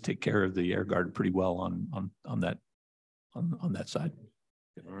feds take care of the Air Guard pretty well on that side.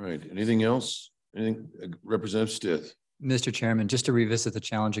 All right. Anything else? Anything, Representative Stith? Mr. Chairman, just to revisit the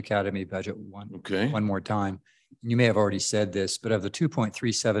Challenge Academy budget one more time. You may have already said this, but of the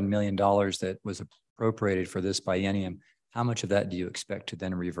 $2.37 million that was appropriated for this biennium, how much of that do you expect to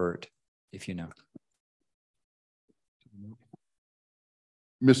then revert, if you know?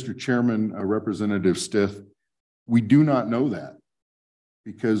 Mr. Chairman, Representative Stith, we do not know that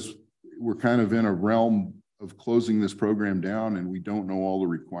because we're kind of in a realm of closing this program down and we don't know all the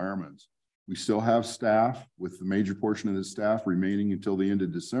requirements. We still have staff with the major portion of the staff remaining until the end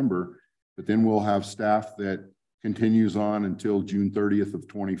of December, but then we'll have staff that continues on until June 30th of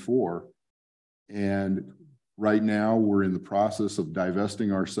 24. And right now we're in the process of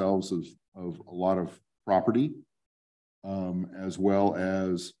divesting ourselves of a lot of property, as well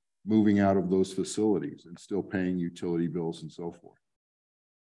as moving out of those facilities and still paying utility bills and so forth.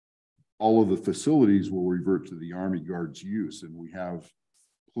 All of the facilities will revert to the Army Guard's use, and we have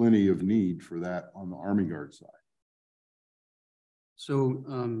plenty of need for that on the Army Guard side. So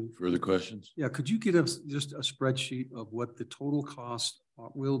further questions? Yeah, could you get us just a spreadsheet of what the total cost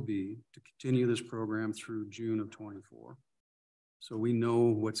will be to continue this program through June of 24? So we know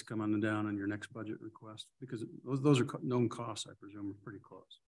what's coming down on your next budget request, because those are known costs, I presume, are pretty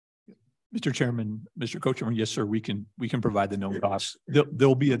close. Mr. Chairman, Mr. Co-Chairman, yes, sir. We can provide the known costs.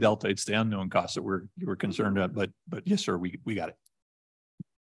 There'll be a delta. It's the unknown costs that we're concerned about, but yes, sir, we got it.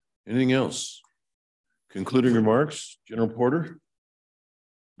 Anything else? Concluding remarks, General Porter?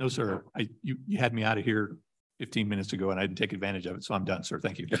 No, sir. You had me out of here 15 minutes ago and I didn't take advantage of it. So I'm done, sir.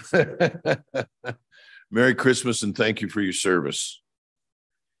 Thank you. Merry Christmas and thank you for your service.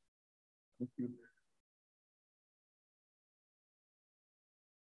 Thank you.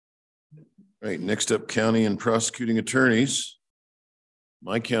 All right, next up, county and prosecuting attorneys.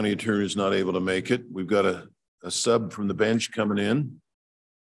 My county attorney is not able to make it. We've got a sub from the bench coming in.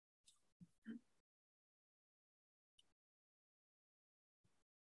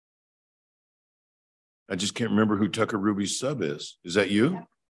 I just can't remember who Tucker Ruby's sub is. Is that you?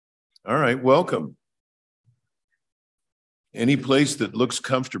 All right, welcome. Any place that looks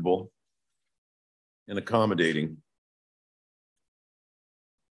comfortable and accommodating.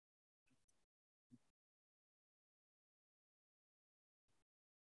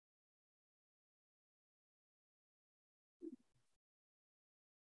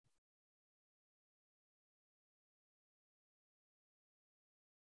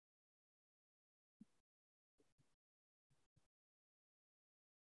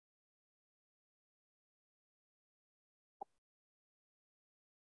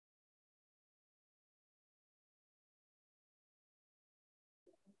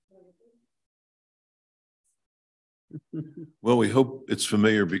 Well, we hope it's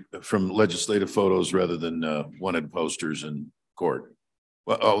familiar from legislative photos rather than wanted posters in court.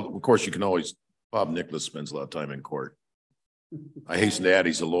 Well, oh, of course, you can always, Bob Nicholas spends a lot of time in court. I hasten to add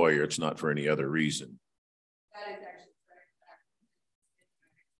he's a lawyer. It's not for any other reason. That is actually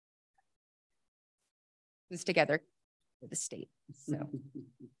this together with the state. So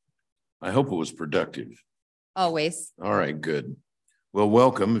I hope it was productive. Always. All right, good. Well,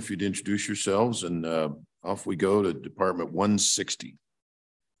 welcome. If you'd introduce yourselves and off we go to Department 160.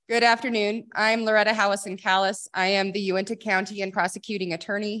 Good afternoon. I'm Loretta Howison-Callis. I am the Uinta County and Prosecuting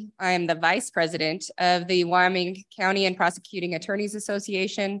Attorney. I am the Vice President of the Wyoming County and Prosecuting Attorneys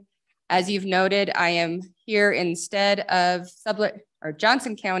Association. As you've noted, I am here instead of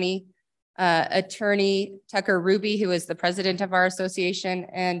Johnson County Attorney Tucker Ruby, who is the president of our association.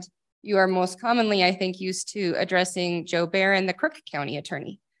 And you are most commonly, I think, used to addressing Joe Barron, the Crook County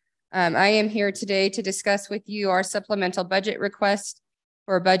Attorney. I am here today to discuss with you our supplemental budget request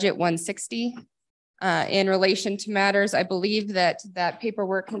for budget 160. In relation to matters, I believe that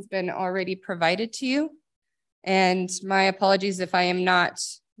paperwork has been already provided to you. And my apologies if I am not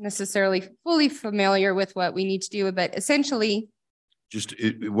necessarily fully familiar with what we need to do, but essentially,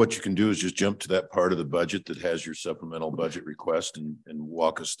 what you can do is just jump to that part of the budget that has your supplemental budget request and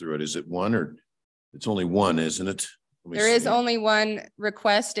walk us through it. Is it one, or it's only one, isn't it? There is only one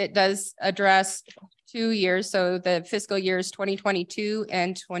request. It does address 2 years. So the fiscal years 2022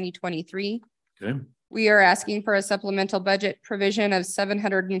 and 2023. Okay. We are asking for a supplemental budget provision of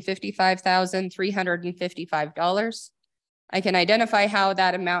 $755,355. I can identify how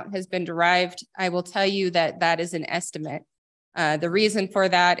that amount has been derived. I will tell you that that is an estimate. The reason for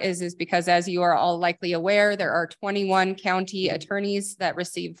that is because, as you are all likely aware, there are 21 county attorneys that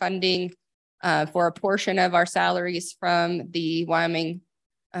receive funding for a portion of our salaries from the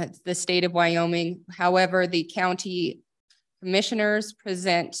state of Wyoming. However, the county commissioners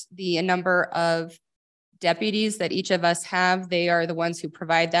present the number of deputies that each of us have. They are the ones who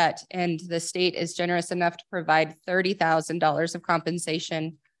provide that. And the state is generous enough to provide $30,000 of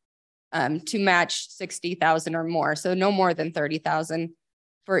compensation to match 60,000 or more. So no more than 30,000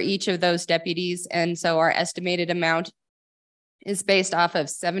 for each of those deputies. And so our estimated amount is based off of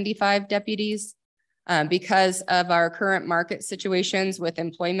 75 deputies. Because of our current market situations with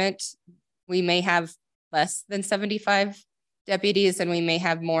employment, we may have less than 75 deputies, and we may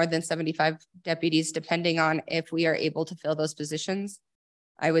have more than 75 deputies, depending on if we are able to fill those positions.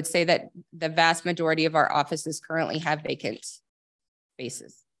 I would say that the vast majority of our offices currently have vacant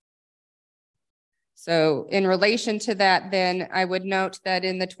spaces. So in relation to that, then I would note that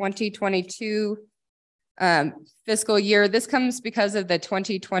in the 2022 fiscal year, this comes because of the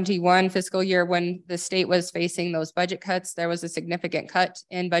 2021 fiscal year when the state was facing those budget cuts. There was a significant cut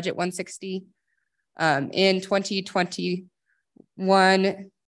in budget 160. In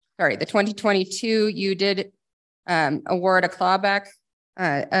 2022, you did award a clawback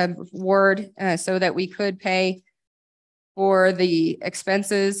award so that we could pay for the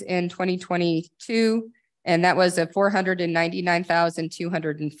expenses in 2022, and that was a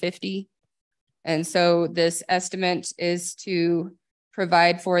 $499,250. And so this estimate is to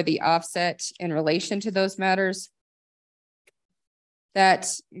provide for the offset in relation to those matters. That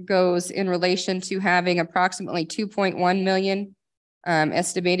goes in relation to having approximately 2.1 million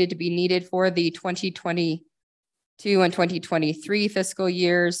estimated to be needed for the 2022 and 2023 fiscal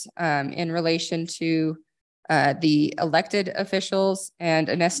years in relation to the elected officials, and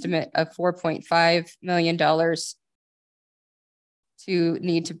an estimate of $4.5 million to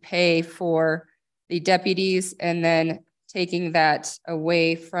need to pay for the deputies, and then taking that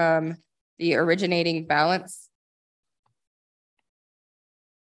away from the originating balance.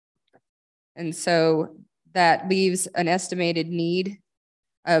 And so that leaves an estimated need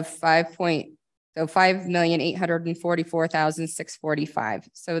of $5,844,645.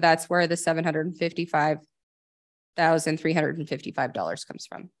 So that's where the $755,355 comes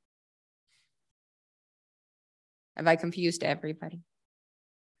from. Have I confused everybody?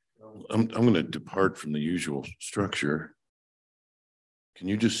 I'm going to depart from the usual structure. Can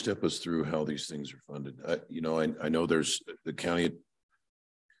you just step us through how these things are funded? I know there's the county.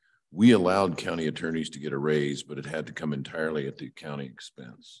 We allowed county attorneys to get a raise, but it had to come entirely at the county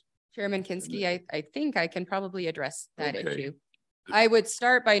expense. Chairman Kinski, I think I can probably address that issue. I would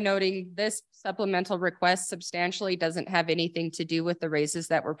start by noting this supplemental request substantially doesn't have anything to do with the raises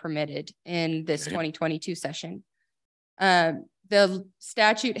that were permitted in this 2022 session. The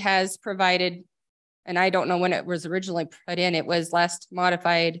statute has provided, and I don't know when it was originally put in, it was last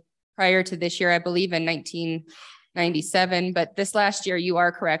modified prior to this year, I believe in 1997, but this last year, you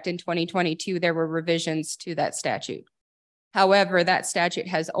are correct, in 2022, there were revisions to that statute. However, that statute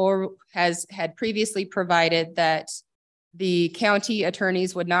had previously provided that the county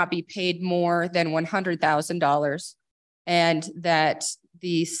attorneys would not be paid more than $100,000, and that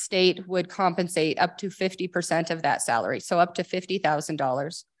the state would compensate up to 50% of that salary, so up to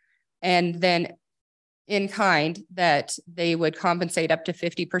 $50,000. And then in kind, that they would compensate up to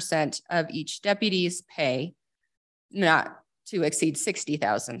 50% of each deputy's pay, not to exceed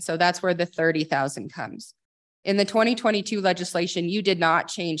 60,000. So that's where the 30,000 comes. In the 2022 legislation, you did not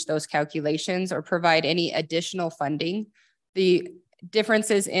change those calculations or provide any additional funding. The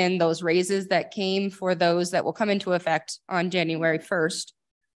differences in those raises that came for those that will come into effect on January 1st,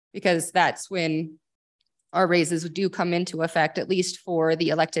 because that's when our raises do come into effect, at least for the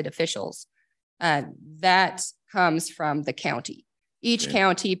elected officials. That comes from the county. Each Okay.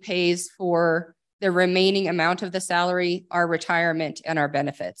 county pays for the remaining amount of the salary, our retirement, and our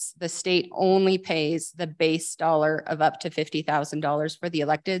benefits. The state only pays the base dollar of up to $50,000 for the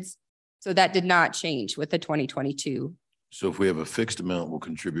electeds. So that did not change with the 2022. So if we have a fixed amount, we'll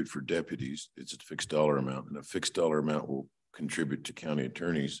contribute for deputies. It's a fixed dollar amount, and a fixed dollar amount will contribute to county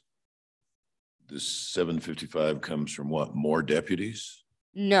attorneys. This 755 comes from what? More deputies?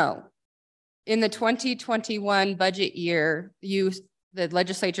 No. In the 2021 budget year, the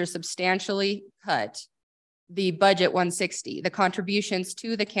legislature substantially cut the budget 160, the contributions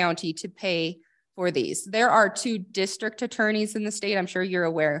to the county to pay for these. There are 2 district attorneys in the state. I'm sure you're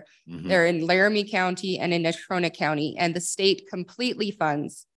aware. They're in Laramie County and in Natrona County, and the state completely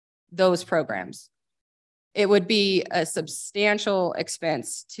funds those programs. It would be a substantial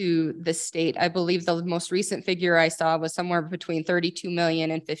expense to the state. I believe the most recent figure I saw was somewhere between $32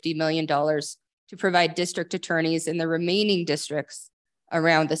 million and $50 million to provide district attorneys in the remaining districts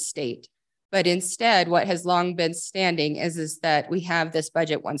around the state. But instead, what has long been standing is that we have this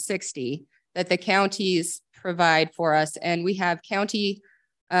budget 160 that the counties provide for us, and we have county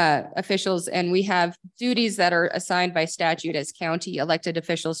officials, and we have duties that are assigned by statute as county elected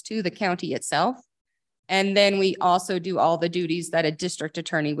officials to the county itself. And then we also do all the duties that a district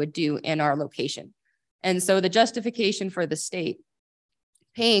attorney would do in our location. And so the justification for the state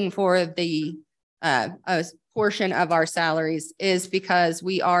paying for the a portion of our salaries is because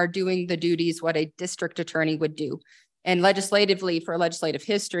we are doing the duties what a district attorney would do. And legislatively, for legislative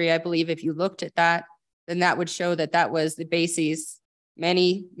history, I believe if you looked at that, then that would show that that was the basis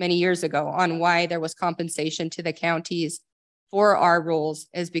many, many years ago on why there was compensation to the counties for our roles,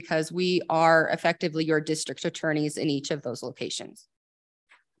 is because we are effectively your district attorneys in each of those locations.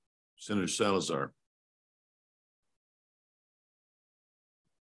 Senator Salazar.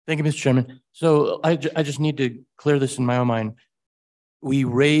 Thank you, Mr. Chairman. So I just need to clear this in my own mind. We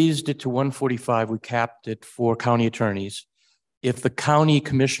raised it to 145. We capped it for county attorneys. If the county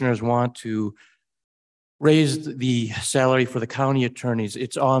commissioners want to raise the salary for the county attorneys,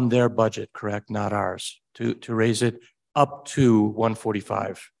 it's on their budget, correct? Not ours, to raise it up to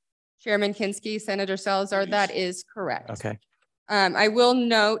 145. Chairman Kinski, Senator Salazar, that is correct. Okay. I will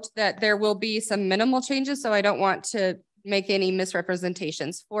note that there will be some minimal changes, so I don't want to make any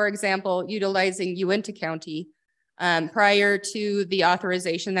misrepresentations. For example, utilizing Uinta County, prior to the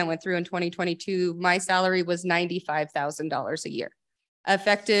authorization that went through in 2022, my salary was $95,000 a year.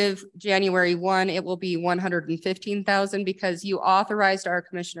 Effective January 1, it will be $115,000 because you authorized our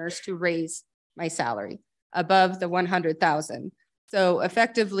commissioners to raise my salary above the $100,000. So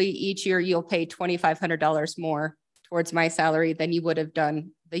effectively each year you'll pay $2,500 more towards my salary than you would have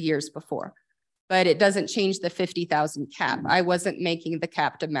done the years before. But it doesn't change the 50,000 cap. I wasn't making the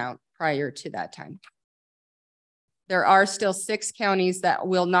capped amount prior to that time. There are still 6 counties that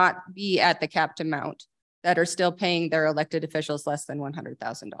will not be at the capped amount that are still paying their elected officials less than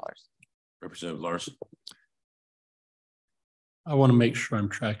 $100,000. Representative Larson. I want to make sure I'm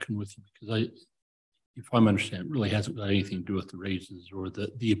tracking with you because if I'm understanding, it really hasn't got anything to do with the raises or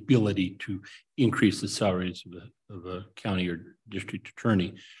the ability to increase the salaries of a county or district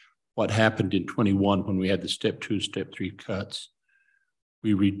attorney. What happened in 21 when we had the step 2, step 3 cuts,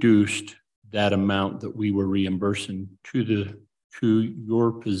 we reduced that amount that we were reimbursing to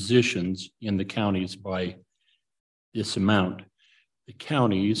your positions in the counties by this amount. The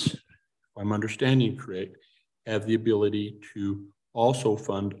counties, if I'm understanding correct, have the ability to also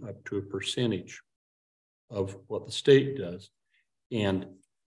fund up to a percentage of what the state does. And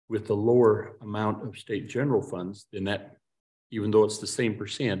with the lower amount of state general funds, then that, even though it's the same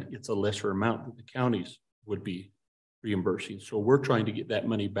percent, it's a lesser amount that the counties would be reimbursing. So we're trying to get that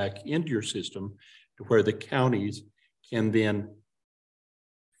money back into your system to where the counties can then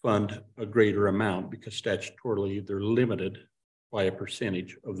fund a greater amount because statutorily they're limited by a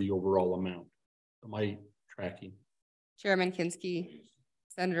percentage of the overall amount. Am I tracking? Chairman Kinski,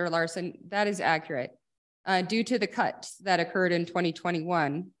 Senator Larson, that is accurate. Due to the cuts that occurred in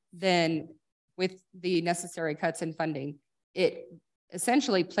 2021, then with the necessary cuts in funding, it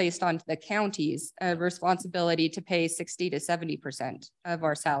essentially placed on the counties a responsibility to pay 60 to 70% of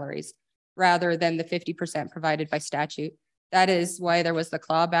our salaries rather than the 50% provided by statute. That is why there was the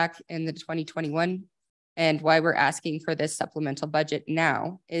clawback in the 2021 and why we're asking for this supplemental budget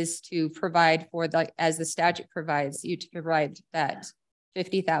now is to provide for as the statute provides you to provide that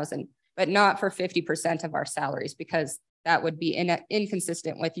 50,000, but not for 50% of our salaries because that would be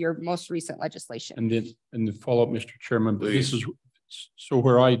inconsistent with your most recent legislation. And then follow up, Mr. Chairman, but this is so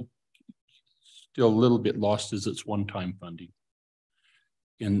where I still a little bit lost is it's one-time funding.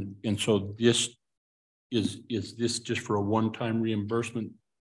 And so this is this just for a one-time reimbursement?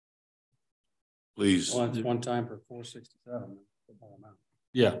 Please. Well, it's one time for 467.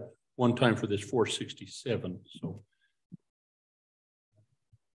 Yeah, one time for this 467. So,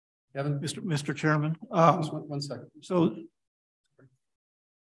 Kevin, Mr. Chairman. one second. So,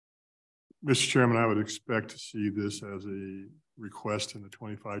 Mr. Chairman, I would expect to see this as a request in the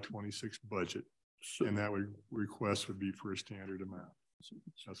 25-26 budget. And that request would be for a standard amount.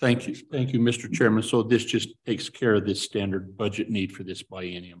 thank you, Mr. Chairman. So this just takes care of this standard budget need for this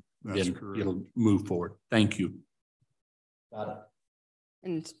biennium. That's then correct. It'll move forward. Thank you. Got it.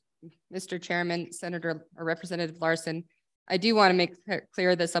 And Mr. Chairman, Senator or Representative Larson, I do want to make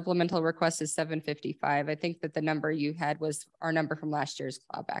clear the supplemental request is 755. I think that the number you had was our number from last year's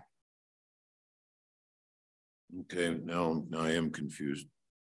clawback. Okay, now I am confused.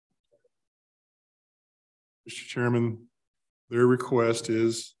 Mr. Chairman, their request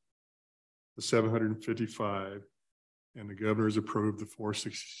is the 755 and the governor's approved the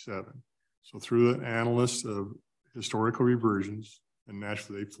 467. So through the analysts of historical reversions, and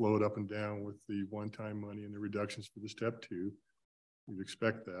naturally they float up and down with the one-time money and the reductions for the step 2. You'd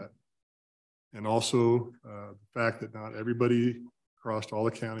expect that. And also the fact that not everybody across all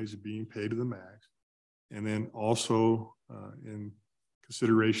the counties is being paid to the max. And then also in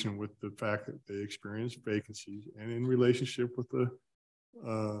consideration with the fact that they experience vacancies and in relationship with the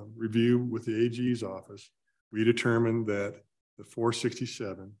review with the AG's office, we determined that the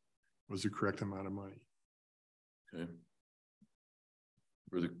 467 was the correct amount of money. Okay.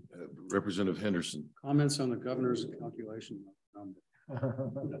 For the Representative Henderson. Comments on the governor's calculation number.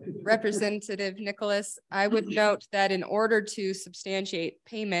 Representative Nicholas, I would note that in order to substantiate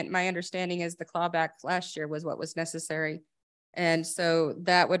payment, my understanding is the clawback last year was what was necessary. And so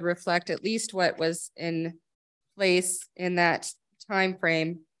that would reflect at least what was in place in that time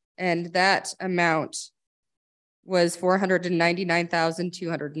frame. And that amount was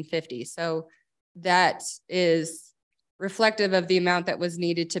 499,250. So that is reflective of the amount that was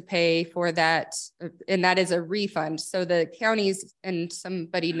needed to pay for that. And that is a refund. So the counties, and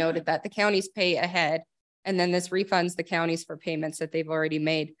somebody noted that the counties pay ahead, and then this refunds the counties for payments that they've already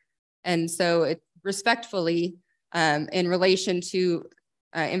made. And so it respectfully, in relation to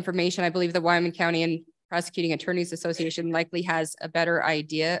information, I believe the Wyoming County and Prosecuting Attorneys Association likely has a better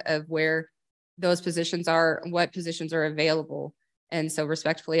idea of where those positions are, what positions are available. And so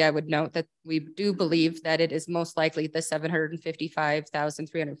respectfully, I would note that we do believe that it is most likely the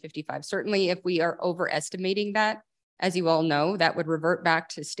 755,355. Certainly if we are overestimating that, as you all know, that would revert back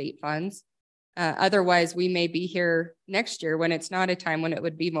to state funds. Otherwise, we may be here next year when it's not a time when it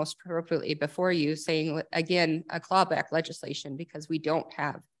would be most appropriately before you saying, again, a clawback legislation, because we don't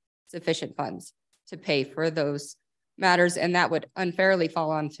have sufficient funds to pay for those matters. And that would unfairly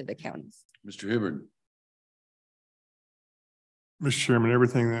fall onto the counties. Mr. Hibbard. Mr. Chairman,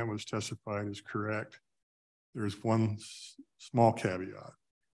 everything that was testified is correct. There's one small caveat.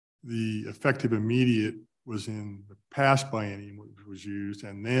 The effective immediate was in the past biennium, which was used,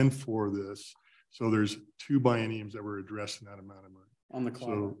 and then for this. So there's 2 bienniums that were addressed in that amount of money. On the clock.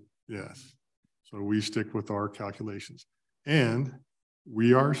 So yes. So we stick with our calculations. And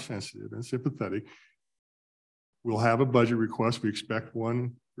we are sensitive and sympathetic. We'll have a budget request. We expect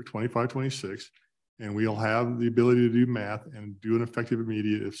one for 25-26. And we'll have the ability to do math and do an effective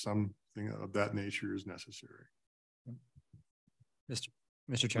immediate if something of that nature is necessary. Mr.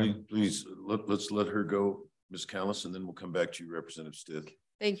 Chairman. Please let's let her go, Ms. Callis, and then we'll come back to you, Representative Stith.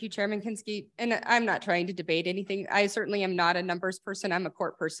 Thank you, Chairman Kinski. And I'm not trying to debate anything. I certainly am not a numbers person. I'm a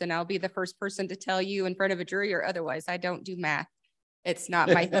court person. I'll be the first person to tell you in front of a jury or otherwise. I don't do math. It's not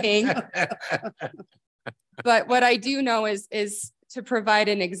my thing. But what I do know is to provide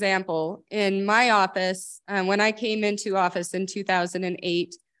an example. In my office, when I came into office in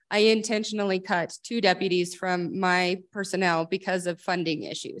 2008, I intentionally cut 2 deputies from my personnel because of funding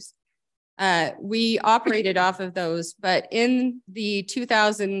issues. We operated off of those, but in the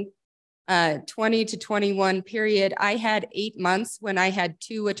 2020 to 21 period, I had 8 months when I had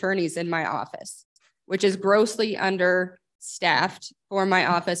 2 attorneys in my office, which is grossly understaffed for my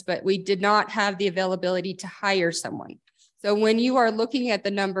office, but we did not have the availability to hire someone. So when you are looking at the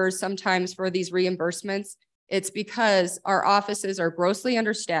numbers sometimes for these reimbursements, it's because our offices are grossly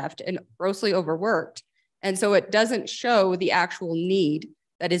understaffed and grossly overworked. And so it doesn't show the actual need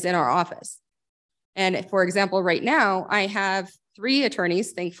that is in our office. And for example, right now, I have 3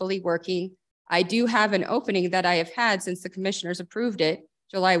 attorneys, thankfully, working. I do have an opening that I have had since the commissioners approved it,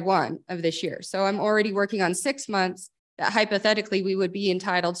 July 1 of this year. So I'm already working on 6 months that hypothetically we would be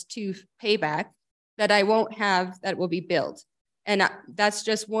entitled to payback that I won't have that will be billed. And that's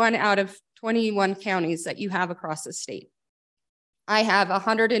just 1 out of 21 counties that you have across the state. I have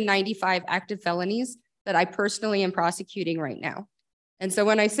 195 active felonies that I personally am prosecuting right now. And so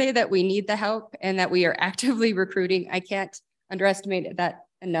when I say that we need the help and that we are actively recruiting, I can't underestimate that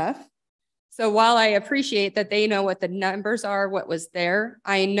enough. So while I appreciate that they know what the numbers are, what was there,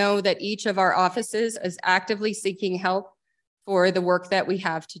 I know that each of our offices is actively seeking help for the work that we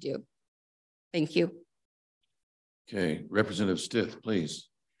have to do. Thank you. Okay, Representative Stith, please.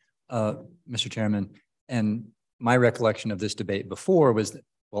 Mr. Chairman, and my recollection of this debate before was that,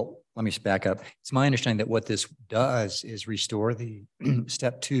 well, let me back up. It's my understanding that what this does is restore the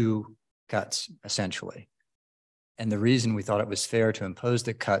step 2 cuts, essentially. And the reason we thought it was fair to impose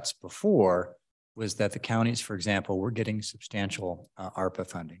the cuts before was that the counties, for example, were getting substantial ARPA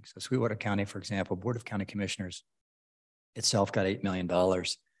funding. So Sweetwater County, for example, Board of County Commissioners itself got $8 million.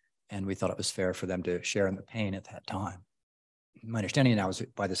 And we thought it was fair for them to share in the pain at that time. My understanding now is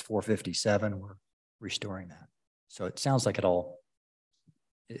by this 457, we're restoring that. So it sounds like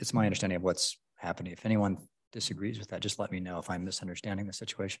it's my understanding of what's happening. If anyone disagrees with that, just let me know if I'm misunderstanding the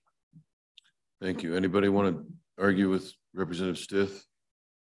situation. Thank you. Anybody want to argue with Representative Stith?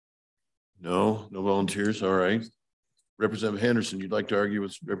 No volunteers. All right. Representative Henderson, you'd like to argue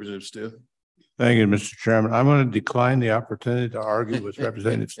with Representative Stith? Thank you, Mr. Chairman. I'm going to decline the opportunity to argue with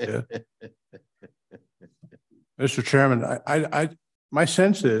Representative Stith. Mr. Chairman, my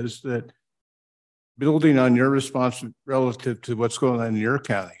sense is that building on your response relative to what's going on in your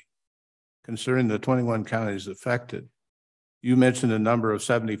county, considering the 21 counties affected, you mentioned a number of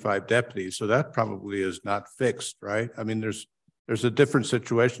 75 deputies, so that probably is not fixed, right? I mean, there's a different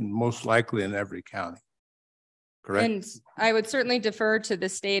situation most likely in every county, correct? And I would certainly defer to the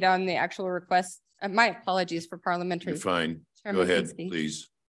state on the actual request. My apologies for parliamentary. You're fine. Chairman Go ahead, Kinsky. please.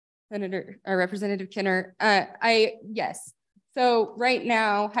 Senator or Representative Kinner. Yes. So right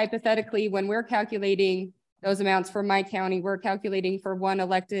now, hypothetically, when we're calculating those amounts for my county, we're calculating for 1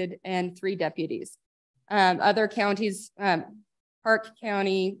 elected and 3 deputies. Other counties, Park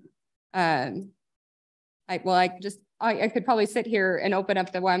County, I could probably sit here and open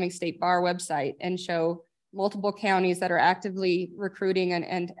up the Wyoming State Bar website and show multiple counties that are actively recruiting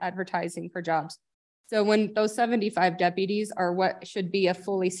and advertising for jobs. So when those 75 deputies are what should be a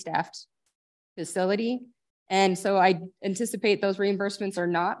fully staffed facility. And so I anticipate those reimbursements are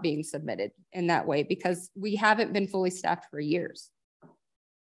not being submitted in that way because we haven't been fully staffed for years.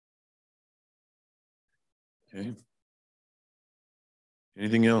 Okay.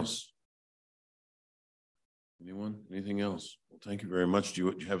 Anything else? Anyone? Anything else? Well, thank you very much.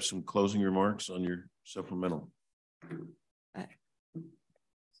 Do you have some closing remarks on your supplemental?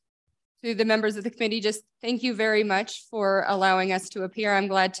 To the members of the committee, just thank you very much for allowing us to appear. I'm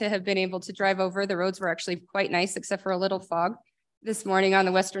glad to have been able to drive over. The roads were actually quite nice, except for a little fog this morning on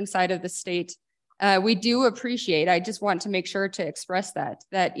the western side of the state. We do appreciate, I just want to make sure to express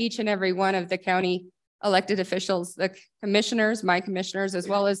that each and every one of the county elected officials, the commissioners, my commissioners, as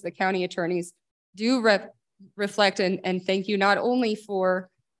well as the county attorneys do reflect and thank you not only for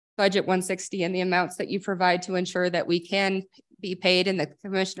Budget 160 and the amounts that you provide to ensure that we can be paid and the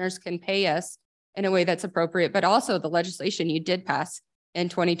commissioners can pay us in a way that's appropriate, but also the legislation you did pass in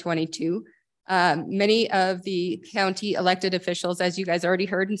 2022. Many of the county elected officials, as you guys already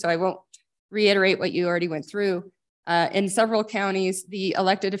heard, and so I won't reiterate what you already went through, in several counties, the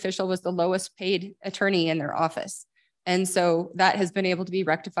elected official was the lowest paid attorney in their office. And so that has been able to be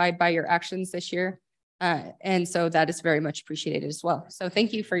rectified by your actions this year. And so that is very much appreciated as well. So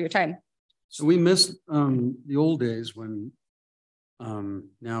thank you for your time. So we missed the old days when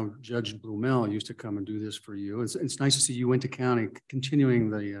now Judge Blumel used to come and do this for you. It's nice to see you into county continuing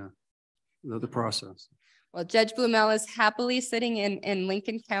the process. Well, Judge Blumel is happily sitting in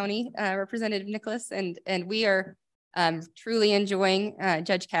Lincoln County, Representative Nicholas, and we are truly enjoying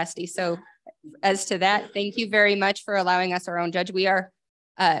Judge Cassidy. So as to that, thank you very much for allowing us our own judge. We are,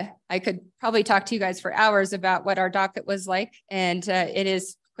 I could probably talk to you guys for hours about what our docket was like, and it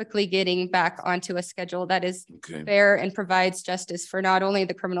is quickly getting back onto a schedule that is fair and provides justice for not only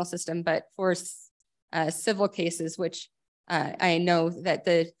the criminal system, but for civil cases, which I know that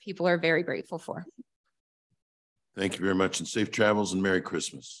the people are very grateful for. Thank you very much, and safe travels and Merry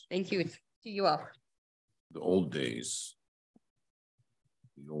Christmas. Thank you to you all. The old days.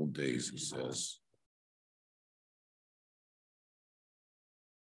 The old days, he says. Is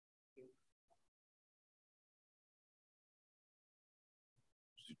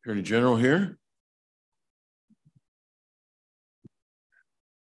the Attorney General here?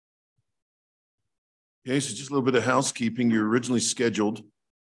 Okay, so just a little bit of housekeeping. You're originally scheduled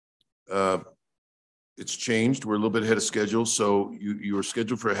it's changed. We're a little bit ahead of schedule. So you were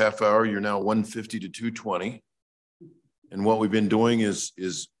scheduled for a half hour. You're now 150 to 220. And what we've been doing is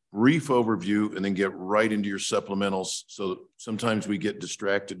brief overview and then get right into your supplementals. So sometimes we get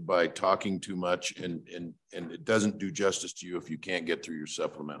distracted by talking too much and it doesn't do justice to you if you can't get through your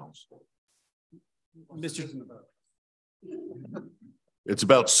supplementals. It's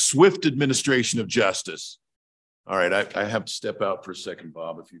about swift administration of justice. All right, I have to step out for a second,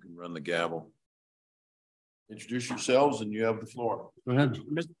 Bob, if you can run the gavel. Introduce yourselves and you have the floor. Go ahead.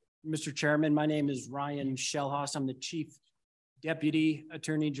 Mr. Chairman, my name is Ryan Shellhaus. I'm the Chief Deputy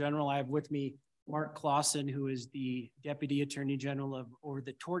Attorney General. I have with me Mark Clausen, who is the Deputy Attorney General over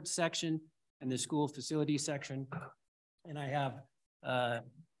the tort section and the school facility section. And I have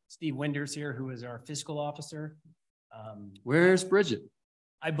Steve Winders here, who is our fiscal officer. Where's Bridget?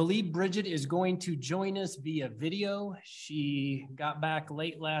 I believe Bridget is going to join us via video. She got back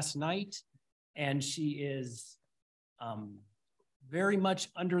late last night and she is very much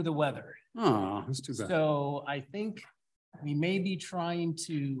under the weather. Oh, that's too bad. So I think we may be trying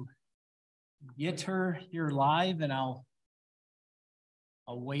to get her here live, and I'll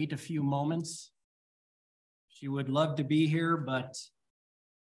wait a few moments. She would love to be here, but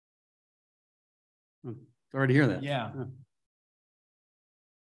sorry to hear that. Yeah.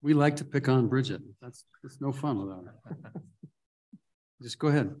 We like to pick on Bridget. It's no fun without her. Just go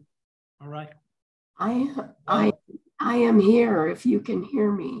ahead. All right. I am here if you can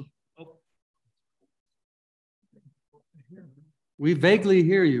hear me. We vaguely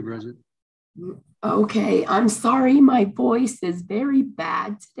hear you, Bridget. Okay, I'm sorry. My voice is very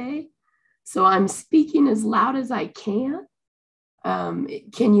bad today, so I'm speaking as loud as I can.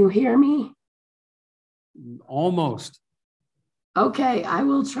 Can you hear me? Almost. Okay, I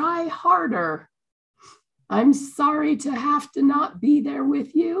will try harder. I'm sorry to have to not be there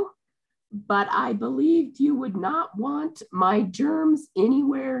with you, but I believed you would not want my germs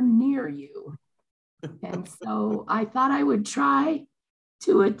anywhere near you. And so I thought I would try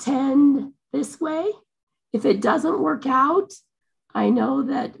to attend this way. If it doesn't work out, I know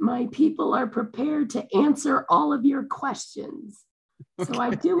that my people are prepared to answer all of your questions. Okay. So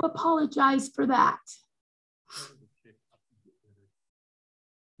I do apologize for that.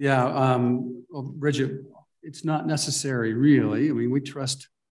 Yeah, well, Bridget, it's not necessary really. I mean, we trust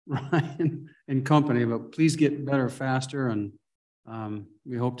Ryan and company, but please get better faster, and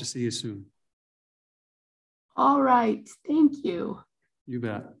we hope to see you soon. All right, thank you. You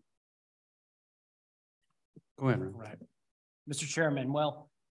bet. Go ahead. Right. Mr. Chairman, well,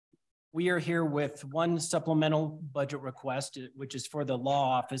 we are here with one supplemental budget request, which is for the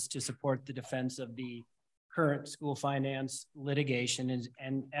law office to support the defense of the current school finance litigation.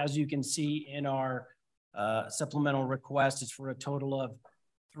 And as you can see in our supplemental request, it's for a total of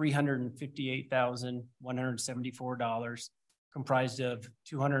 $358,174, comprised of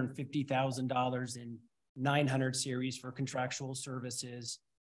 $250,000 in 900 series for contractual services,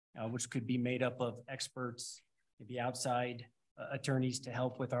 which could be made up of experts, maybe outside attorneys to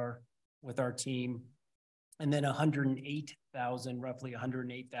help with our team, and then 108,000, roughly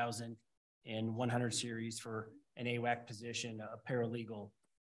 108,000 in 100 series for an AWAC position, a paralegal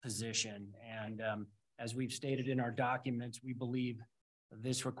position. And as we've stated in our documents, we believe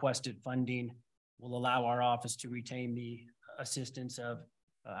this requested funding will allow our office to retain the assistance of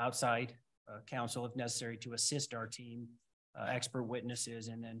outside counsel if necessary to assist our team, expert witnesses,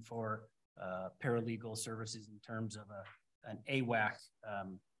 and then for paralegal services in terms of an AWAC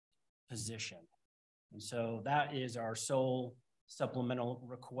position. And so that is our sole supplemental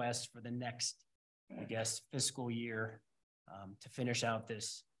request for the next, I guess, fiscal year to finish out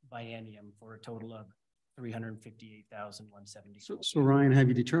this biennium for a total of $358,170. So Ryan, have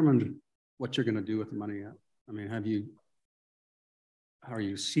you determined what you're going to do with the money yet? I mean, are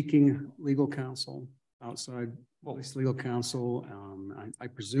you seeking legal counsel outside legal counsel? I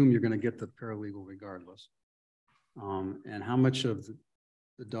presume you're going to get the paralegal regardless. And how much of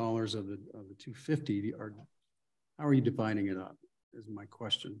the dollars of the 250 how are you dividing it up is my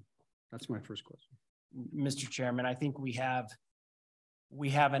question. That's my first question. Mr. Chairman, I think we have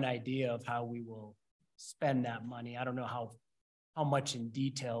an idea of how we will spend that money. I don't know how much in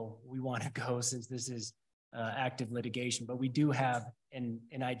detail we want to go since this is active litigation, but we do have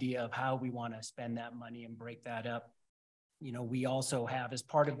an idea of how we want to spend that money and break that up. You know, we also have, as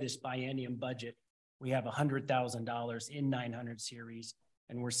part of this biennium budget, we have $100,000 in 900 series,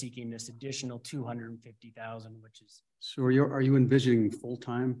 and we're seeking this additional $250,000, which is. So are you envisioning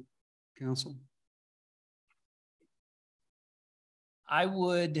full-time counsel?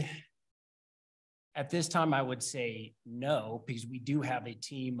 At this time, I would say no, because we do have a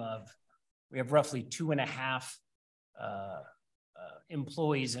team of We have roughly 2.5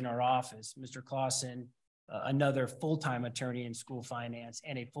 employees in our office. Mr. Clausen, another full-time attorney in school finance,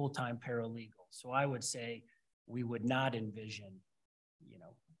 and a full-time paralegal. So I would say we would not envision,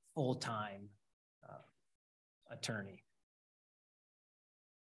 full-time attorney.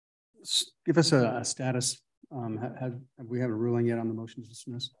 Give us a status. Have we have a ruling yet on the motion to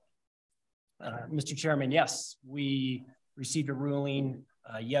dismiss? Mr. Chairman, yes, we received a ruling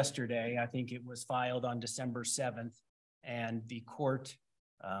yesterday. I think it was filed on December 7th, and the court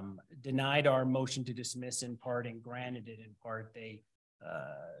denied our motion to dismiss in part and granted it in part. They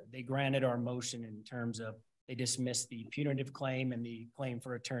granted our motion in terms of they dismissed the punitive claim and the claim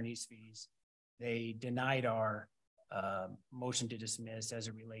for attorney's fees. They denied our motion to dismiss as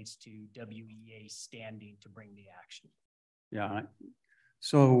it relates to WEA standing to bring the action. Yeah.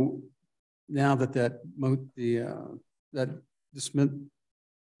 So now that they've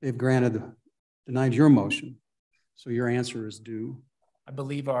denied your motion, so your answer is due. I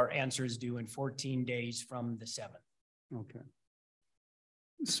believe our answer is due in 14 days from the 7th. Okay.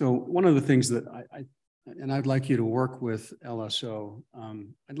 So one of the things that I'd like you to work with LSO.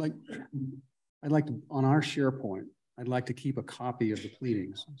 I'd like to, on our SharePoint, I'd like to keep a copy of the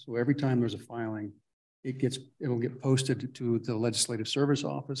pleadings. So every time there's a filing, it'll get posted to the Legislative Service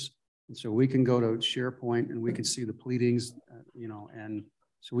Office. And so we can go to SharePoint and we can see the pleadings, and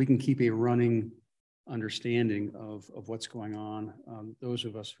so we can keep a running understanding of what's going on, those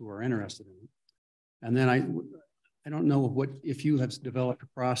of us who are interested in it. And then I don't know if you have developed a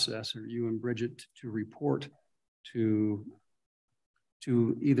process, or you and Bridget, to report to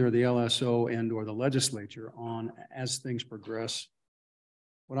either the LSO and or the legislature on as things progress.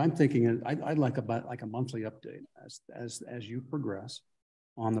 What I'm thinking is I'd like a monthly update as you progress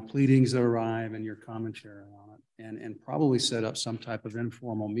on the pleadings that arrive and your commentary on it, and probably set up some type of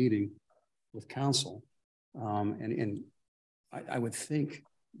informal meeting with council. And I would think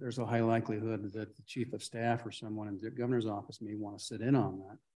there's a high likelihood that the chief of staff or someone in the governor's office may want to sit in on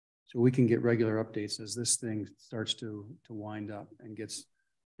that, so we can get regular updates as this thing starts to wind up and gets,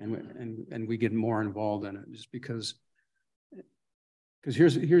 and we get more involved in it. Just because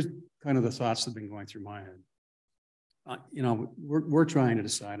here's kind of the thoughts that have been going through my head. We're trying to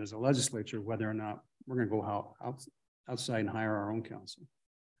decide as a legislature whether or not we're going to go outside and hire our own counsel.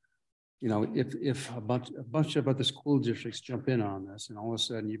 If a bunch of other school districts jump in on this, and all of a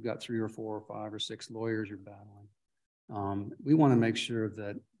sudden you've got 3 or 4 or 5 or 6 lawyers you're battling, we want to make sure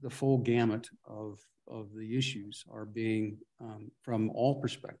that the full gamut of the issues are being from all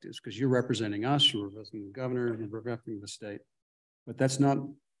perspectives, because you're representing us, you're representing the governor, you're representing the state. But that's not,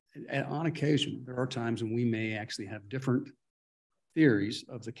 on occasion, there are times when we may actually have different theories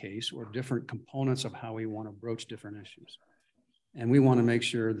of the case or different components of how we want to broach different issues. And we want to make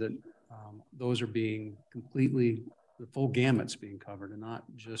sure that those are being completely, the full gamut's being covered, and not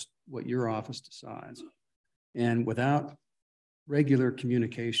just what your office decides. And without regular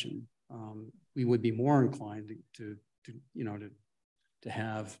communication, we would be more inclined to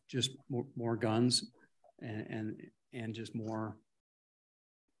have just more guns and just more.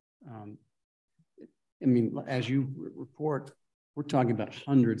 I mean, as you report, we're talking about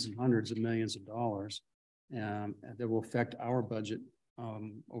hundreds and hundreds of millions of dollars that will affect our budget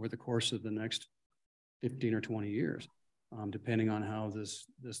over the course of the next 15 or 20 years, depending on how this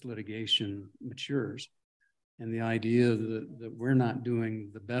litigation matures. And the idea that we're not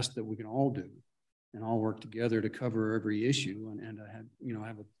doing the best that we can all do and all work together to cover every issue and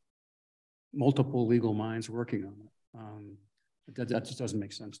have multiple legal minds working on it. That just doesn't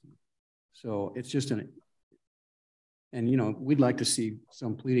make sense to me. So it's just we'd like to see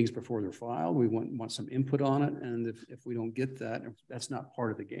some pleadings before they're filed. We want some input on it. And if we don't get that, if that's not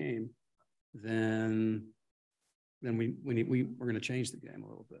part of the game, then we're going to change the game a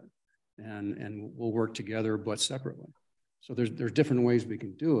little bit, and we'll work together, but separately. So there's different ways we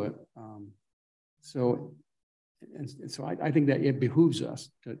can do it. So I think that it behooves us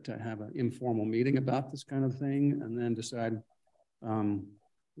to have an informal meeting about this kind of thing, and then decide,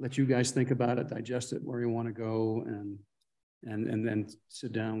 let you guys think about it, digest it, where you want to go, and then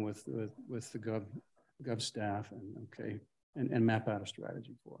sit down with the gov staff and map out a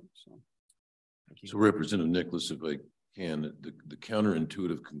strategy for it. So Representative Nicholas, if I can, the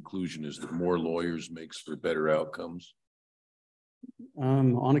counterintuitive conclusion is that more lawyers makes for better outcomes.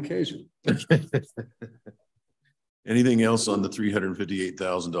 On occasion. Anything else on the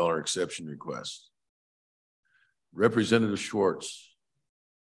 $358,000 exception request? Representative Schwartz.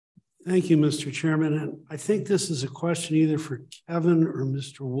 Thank you, Mr. Chairman. And I think this is a question either for Kevin or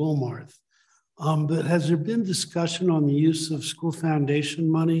Mr. Wilmarth. But has there been discussion on the use of school foundation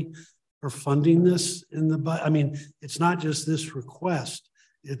money for funding this in the I mean, it's not just this request,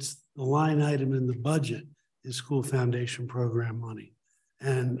 it's the line item in the budget is school foundation program money.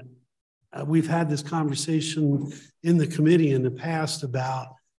 And we've had this conversation in the committee in the past about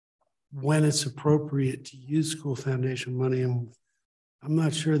when it's appropriate to use school foundation money. And I'm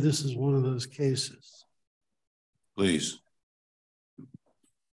not sure this is one of those cases. Please.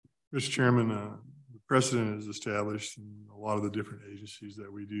 Mr. Chairman, the precedent is established in a lot of the different agencies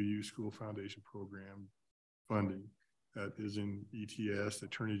that we do use school foundation program funding. That is in ETS, the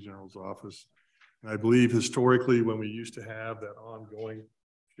Attorney General's office. And I believe historically when we used to have that ongoing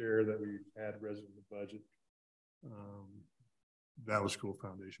share that we had resident in the budget, that was school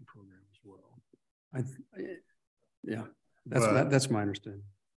foundation program as well. Yeah, that's my understanding.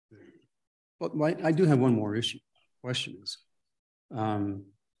 But I do have one more question is,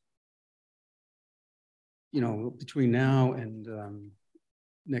 you know, between now and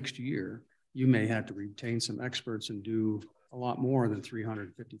next year, you may have to retain some experts and do a lot more than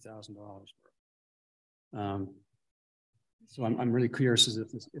 $350,000. So I'm really curious as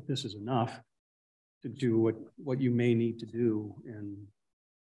if this is enough to do what you may need to do, and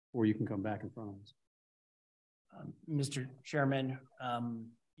or you can come back in front of us. Mr. Chairman,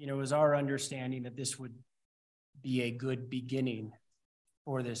 you know, it was our understanding that this would be a good beginning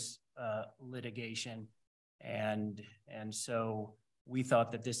for this litigation, and so we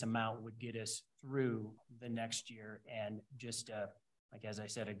thought that this amount would get us through the next year and just like as I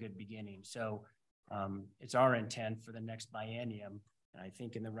said, a good beginning. So it's our intent for the next biennium, and I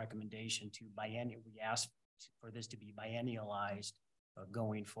think in the recommendation to biennium, we asked for this to be biennialized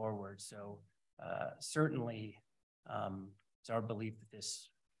going forward. So certainly it's our belief that this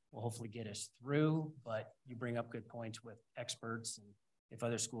will hopefully get us through, but you bring up good points with experts, and if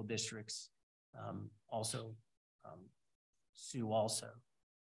other school districts also sue also.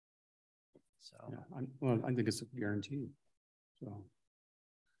 So yeah, well, I think it's guaranteed. So,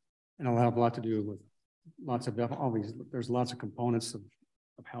 and it'll have a lot to do with lots of all these. There's lots of components of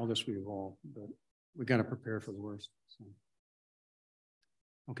how this will evolve, but we got to prepare for the worst. So,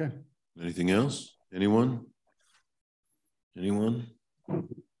 okay. Anything else? Anyone? Anyone?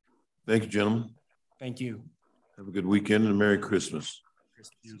 Thank you, gentlemen. Thank you. Have a good weekend and a Merry Christmas.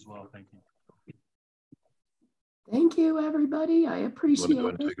 You as well. Thank you. Thank you, everybody. I appreciate Want to go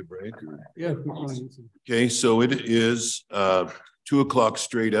and it. take a break? Or? Yeah. Okay, so it is 2 o'clock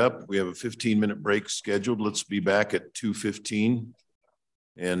straight up. We have a 15-minute break scheduled. Let's be back at 2:15,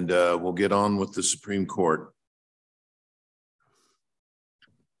 and we'll get on with the Supreme Court.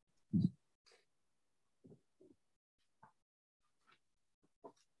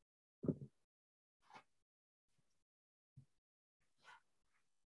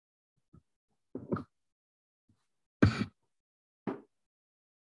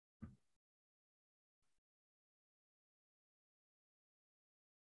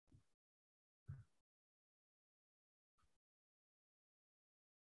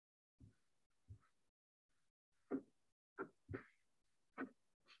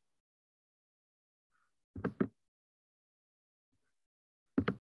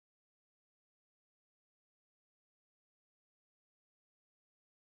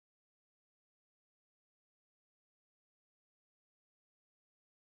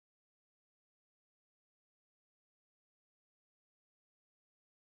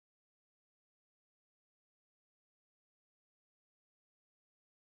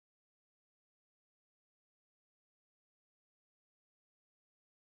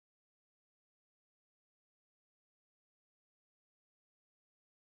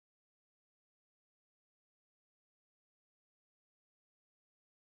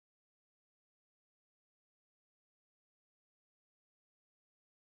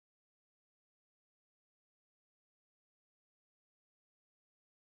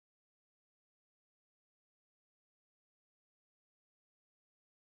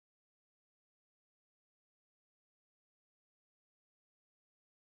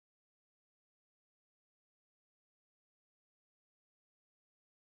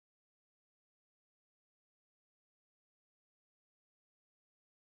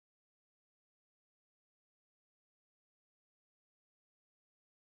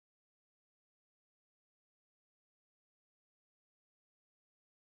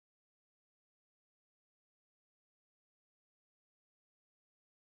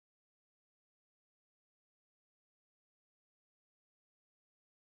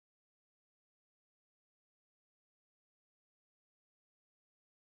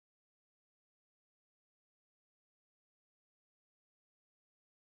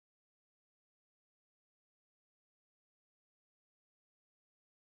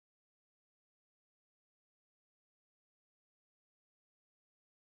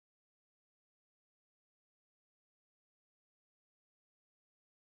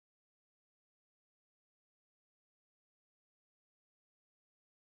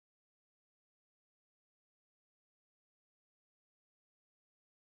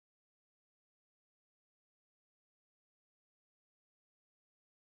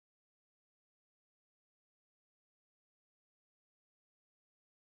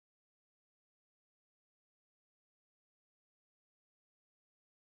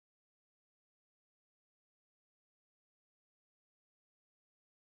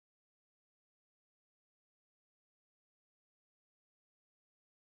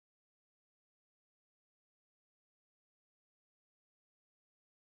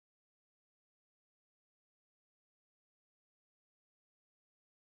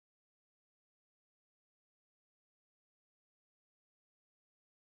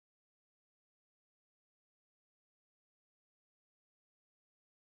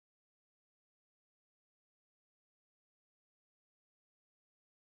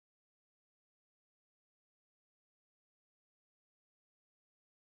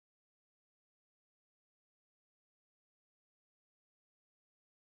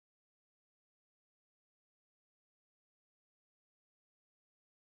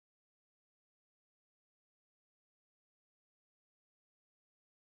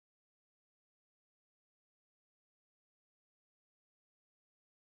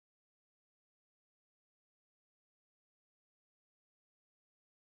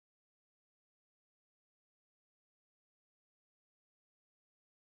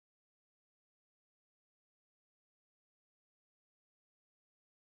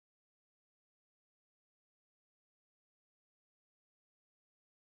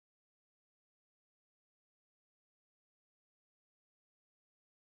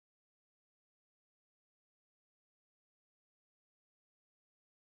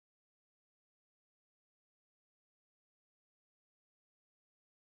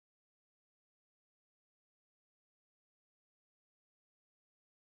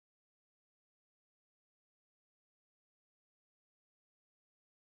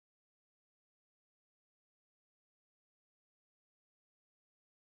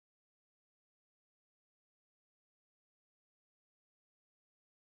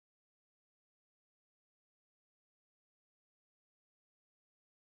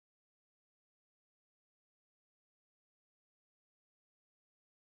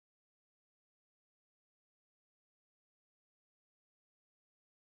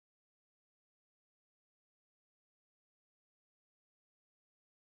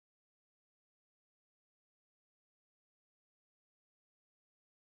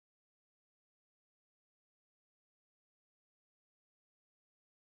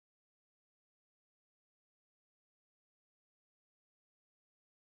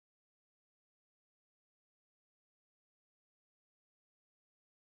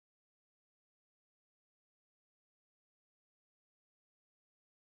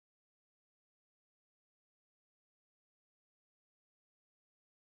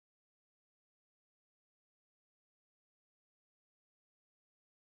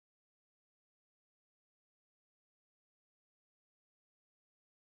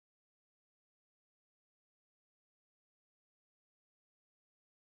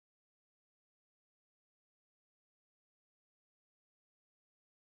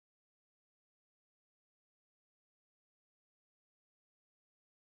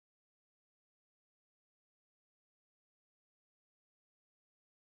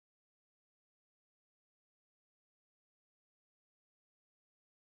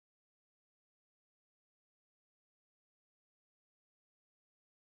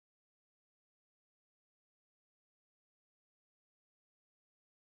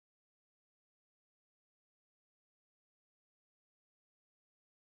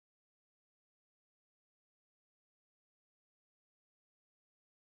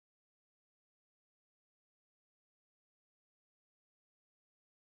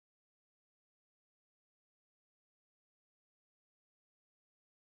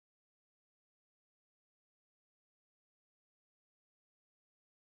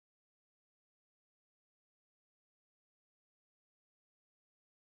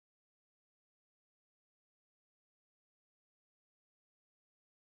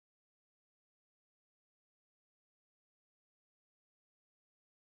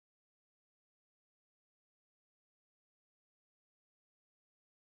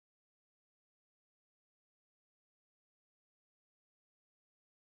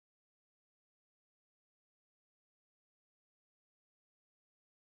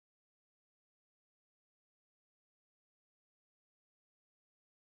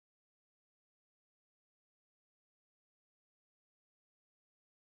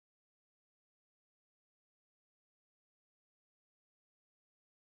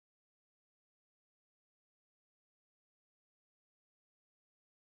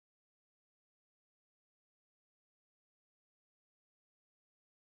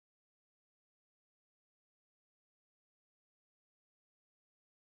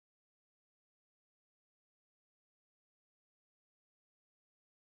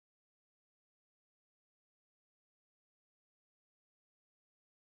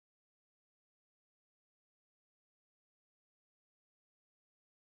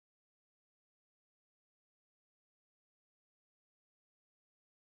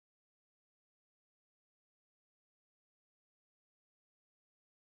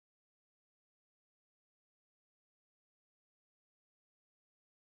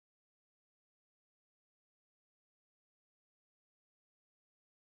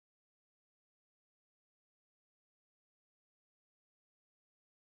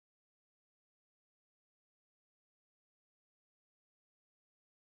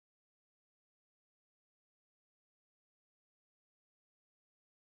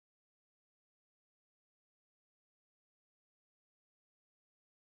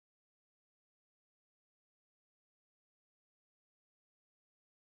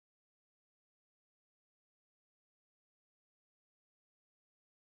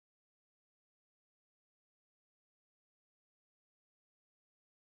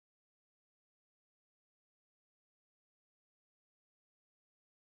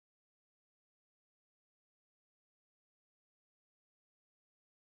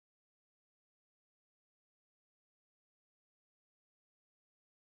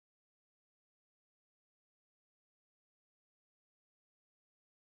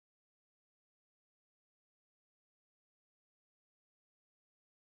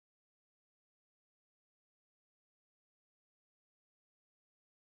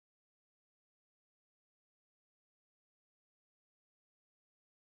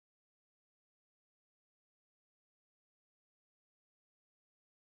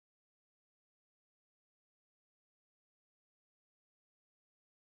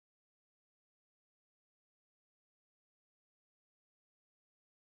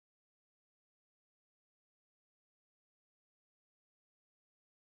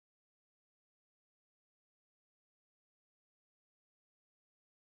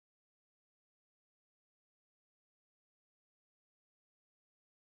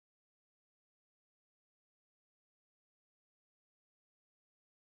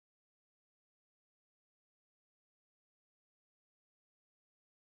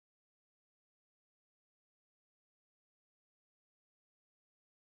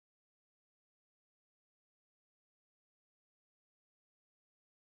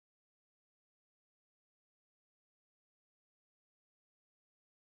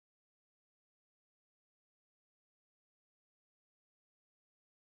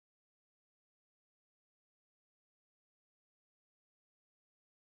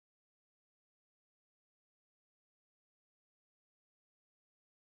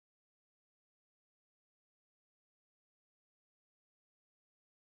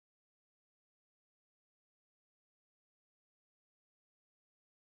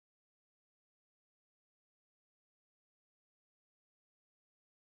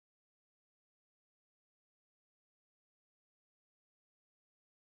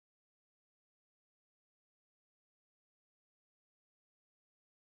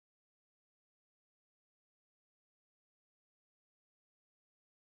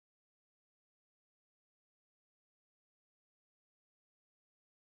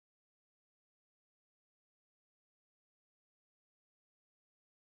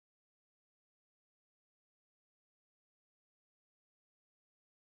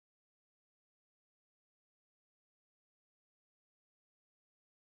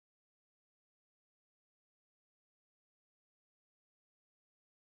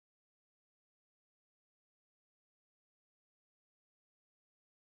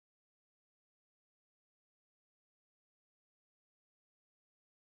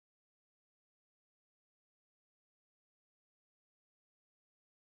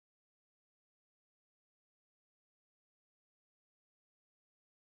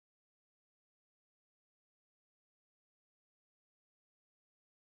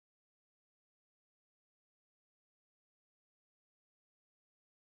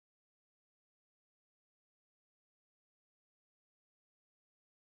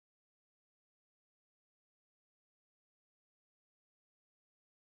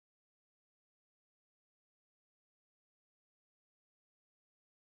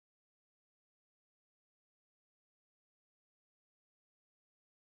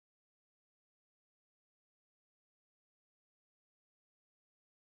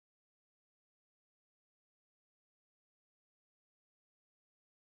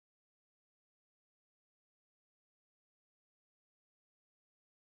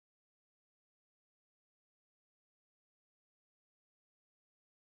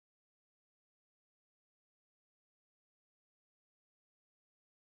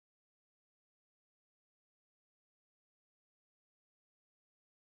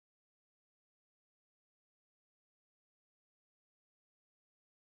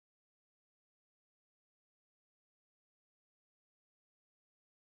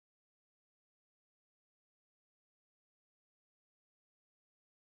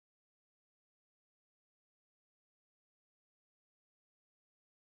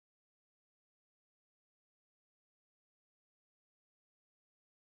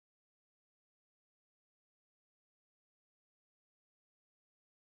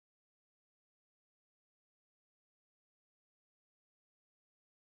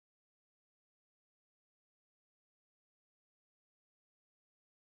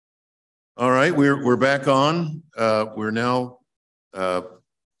 All right, we're back on. We're now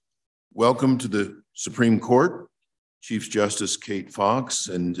welcome to the Supreme Court, Chief Justice Kate Fox,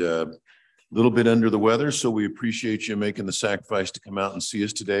 and a little bit under the weather, so we appreciate you making the sacrifice to come out and see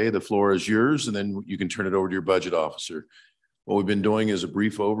us today. The floor is yours, and then you can turn it over to your budget officer. What we've been doing is a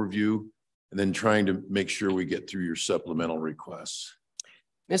brief overview and then trying to make sure we get through your supplemental requests.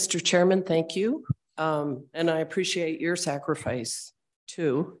 Mr. Chairman, thank you. And I appreciate your sacrifice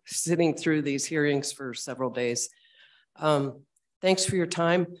too, sitting through these hearings for several days. Thanks for your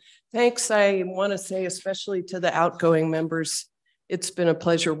time. Thanks, I want to say especially to the outgoing members. It's been a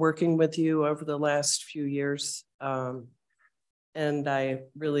pleasure working with you over the last few years. And I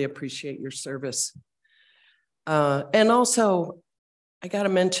really appreciate your service. And also, I got to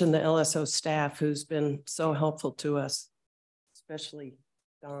mention the LSO staff who's been so helpful to us, especially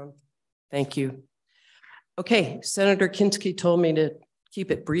Don. Thank you. Okay, Senator Kinski told me to keep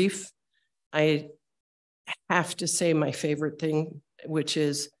it brief. I have to say my favorite thing, which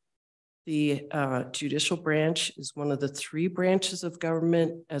is the judicial branch is one of the 3 branches of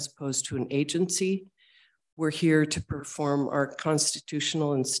government as opposed to an agency. We're here to perform our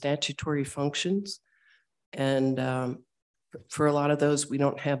constitutional and statutory functions. And for a lot of those, we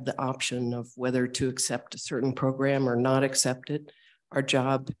don't have the option of whether to accept a certain program or not accept it. Our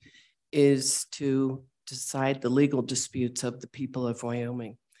job is to decide the legal disputes of the people of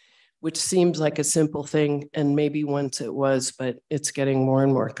Wyoming, which seems like a simple thing, and maybe once it was, but it's getting more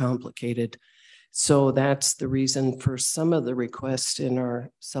and more complicated. So that's the reason for some of the requests in our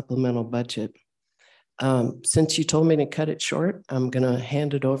supplemental budget. Since you told me to cut it short, I'm going to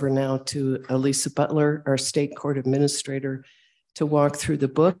hand it over now to Elisa Butler, our state court administrator, to walk through the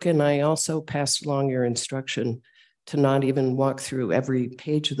book. And I also passed along your instruction to not even walk through every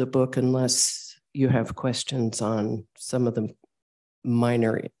page of the book unless you have questions on some of the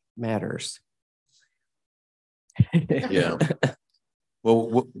minor matters. Yeah.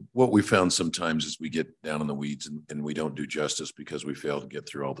 Well, what we found sometimes is we get down in the weeds and we don't do justice because we fail to get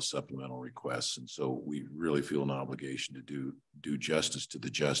through all the supplemental requests. And so we really feel an obligation to do justice to the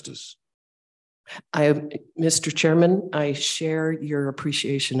justice. Mr. Chairman, I share your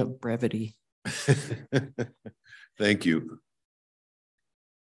appreciation of brevity. Thank you.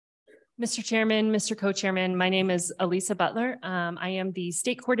 Mr. Chairman, Mr. Co-Chairman, my name is Elisa Butler. I am the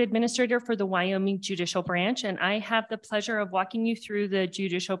State Court Administrator for the Wyoming Judicial Branch, and I have the pleasure of walking you through the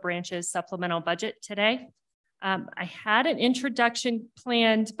Judicial Branch's supplemental budget today. I had an introduction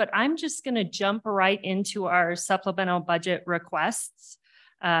planned, but I'm just going to jump right into our supplemental budget requests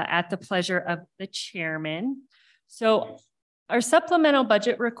at the pleasure of the Chairman. So our supplemental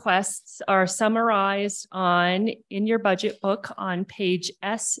budget requests are summarized in your budget book on page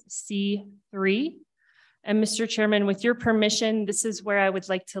SC3. And Mr. Chairman, with your permission, this is where I would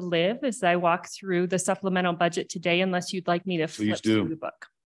like to live as I walk through the supplemental budget today, unless you'd like me to flip through the book.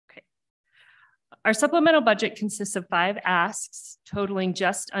 Okay. Our supplemental budget consists of 5 asks totaling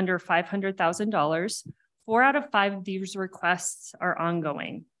just under $500,000. 4 out of 5 of these requests are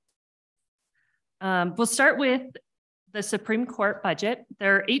ongoing. We'll start with the Supreme Court budget.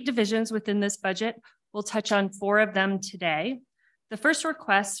 There are 8 divisions within this budget. We'll touch on 4 of them today. The first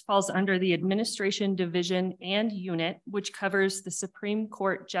request falls under the Administration Division and Unit, which covers the Supreme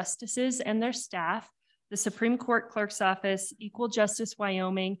Court justices and their staff, the Supreme Court Clerk's Office, Equal Justice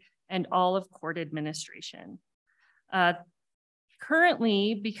Wyoming, and all of court administration.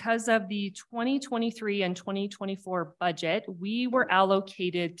 Currently, because of the 2023 and 2024 budget, we were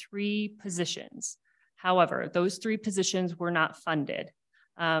allocated 3 positions. However, those 3 positions were not funded.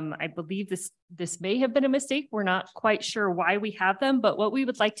 I believe this may have been a mistake. We're not quite sure why we have them, but what we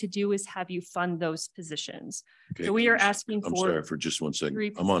would like to do is have you fund those positions. Okay, so we are asking I'm sorry for just one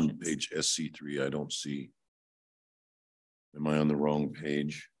second. I'm on page SC3. I don't see. Am I on the wrong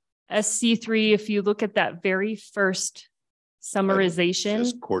page? SC3, if you look at that very first summarization. It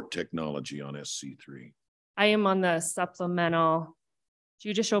says court technology on SC3. I am on the supplemental.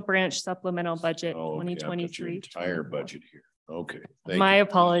 Judicial Branch Supplemental Budget 2023. Entire budget here. Okay. My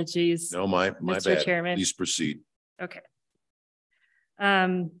apologies. No, my Mr. bad. Chairman. Please proceed. Okay.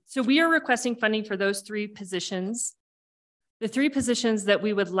 So we are requesting funding for those 3 positions. The 3 positions that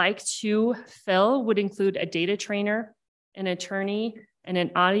we would like to fill would include a data trainer, an attorney, and an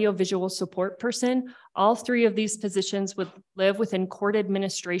audiovisual support person. All 3 of these positions would live within court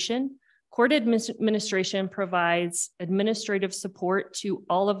administration. Court administration provides administrative support to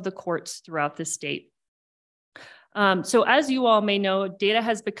all of the courts throughout the state. So as you all may know, data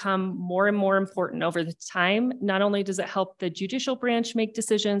has become more and more important over the time. Not only does it help the judicial branch make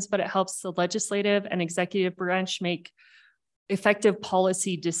decisions, but it helps the legislative and executive branch make effective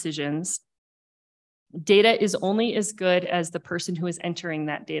policy decisions. Data is only as good as the person who is entering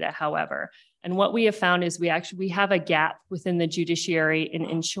that data, however. And what we have found is we have a gap within the judiciary in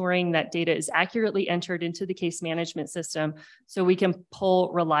ensuring that data is accurately entered into the case management system so we can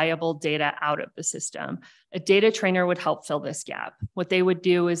pull reliable data out of the system. A data trainer would help fill this gap. What they would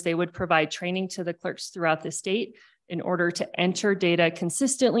do is they would provide training to the clerks throughout the state in order to enter data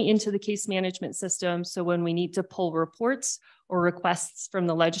consistently into the case management system. So when we need to pull reports or requests from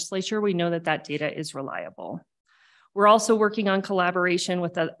the legislature, we know that that data is reliable. We're also working on collaboration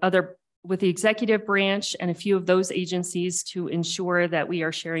with the executive branch and a few of those agencies to ensure that we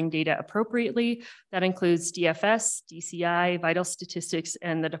are sharing data appropriately. That includes DFS, DCI, Vital Statistics,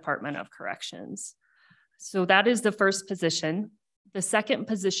 and the Department of Corrections. So that is the first position. The second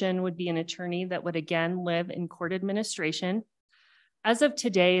position would be an attorney that would again live in court administration. As of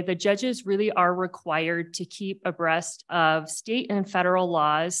today, the judges really are required to keep abreast of state and federal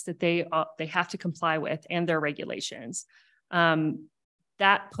laws that they have to comply with and their regulations.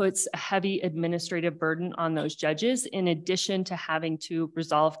 That puts a heavy administrative burden on those judges in addition to having to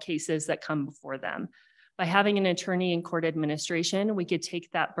resolve cases that come before them. By having an attorney in court administration, we could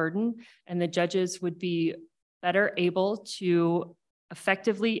take that burden and the judges would be better able to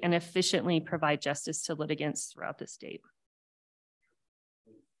effectively and efficiently provide justice to litigants throughout the state.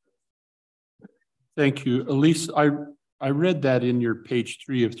 Thank you. Elise, I read that in your page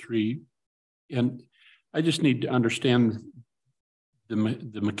 3 of 3, and I just need to understand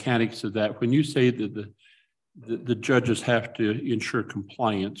the mechanics of that. When you say that the judges have to ensure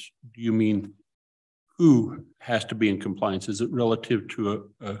compliance, do you mean who has to be in compliance? Is it relative to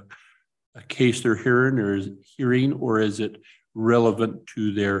a case they're hearing, or is it relevant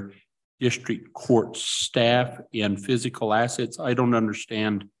to their district court staff and physical assets? I don't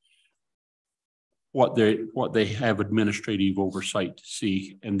understand what they have administrative oversight to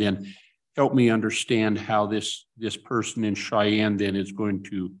see, and then help me understand how this person in Cheyenne then is going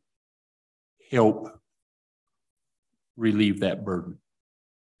to help relieve that burden.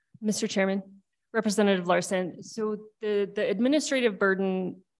 Mr. Chairman, Representative Larson, so the administrative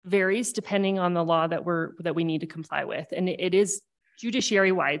burden varies depending on the law that we need to comply with, and it is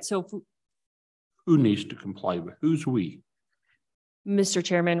judiciary wide. So who needs to comply with? Who's we? Mr.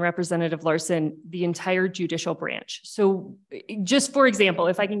 Chairman, Representative Larson, the entire judicial branch. So just for example,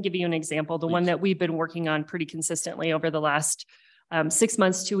 if I can give you an example, the one that we've been working on pretty consistently over the last 6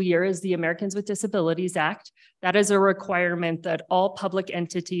 months to a year is the Americans with Disabilities Act. That is a requirement that all public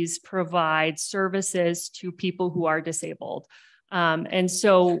entities provide services to people who are disabled. And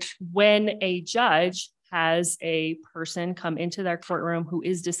so when a judge has a person come into their courtroom who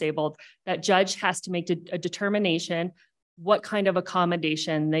is disabled, that judge has to make a determination what kind of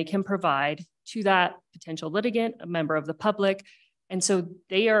accommodation they can provide to that potential litigant, a member of the public. And so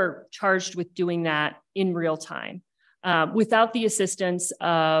they are charged with doing that in real time. Without the assistance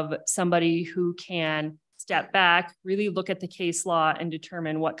of somebody who can step back, really look at the case law and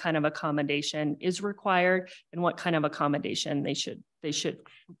determine what kind of accommodation is required and what kind of accommodation they should.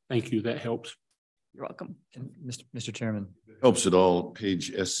 Thank you, that helps. You're welcome. And Mr. Chairman. Helps at all.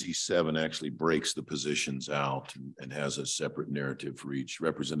 Page SC7 actually breaks the positions out and has a separate narrative for each.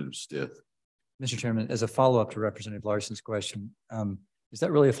 Representative Stith. Mr. Chairman, as a follow-up to Representative Larson's question, is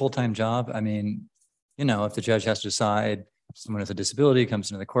that really a full-time job? I mean, you know, if the judge has to decide someone with a disability comes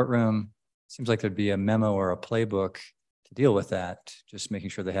into the courtroom, seems like there'd be a memo or a playbook to deal with that, just making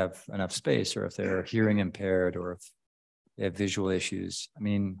sure they have enough space, or if they're hearing impaired, or if they have visual issues. I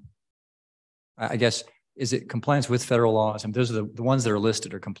mean, I guess, is it compliance with federal laws? I mean, those are the ones that are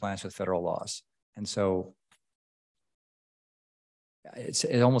listed are compliance with federal laws. And so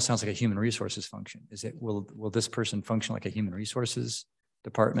it almost sounds like a human resources function. Will this person function like a human resources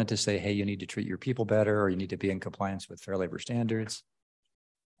department to say, hey, you need to treat your people better, or you need to be in compliance with fair labor standards?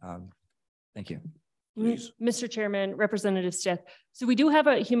 Thank you. Please. Mr. Chairman, Representative Stith. So we do have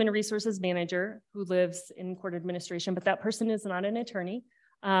a human resources manager who lives in court administration, but that person is not an attorney.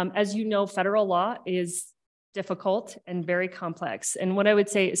 As you know, federal law is difficult and very complex. And what I would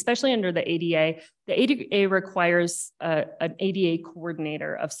say, especially under the ADA requires an ADA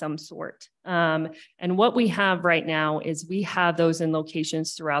coordinator of some sort. And what we have right now is we have those in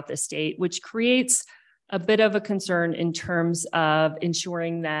locations throughout the state, which creates a bit of a concern in terms of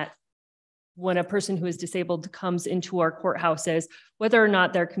ensuring that when a person who is disabled comes into our courthouses, whether or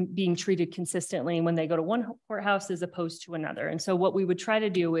not they're being treated consistently when they go to one courthouse as opposed to another. And so what we would try to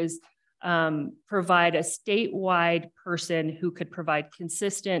do is provide a statewide person who could provide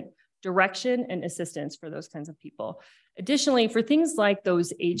consistent direction and assistance for those kinds of people. Additionally, for things like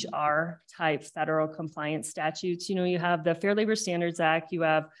those HR type federal compliance statutes, you know, you have the Fair Labor Standards Act, you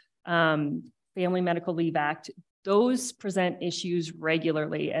have Family Medical Leave Act, those present issues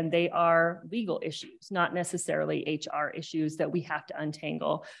regularly, and they are legal issues, not necessarily HR issues that we have to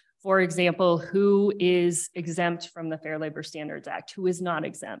untangle. For example, who is exempt from the Fair Labor Standards Act? Who is not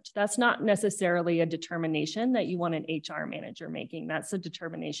exempt? That's not necessarily a determination that you want an HR manager making. That's a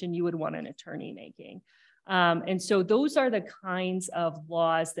determination you would want an attorney making. And so those are the kinds of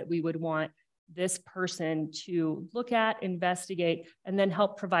laws that we would want this person to look at, investigate, and then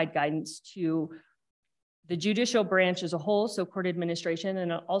help provide guidance to the judicial branch as a whole, so court administration,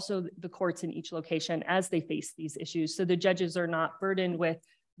 and also the courts in each location as they face these issues. So the judges are not burdened with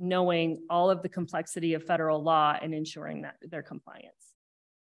knowing all of the complexity of federal law and ensuring that their compliance.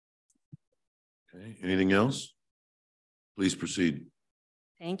 Okay, anything else? Please proceed.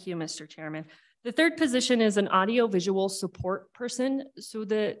 Thank you, Mr. Chairman. The third position is an audiovisual support person. So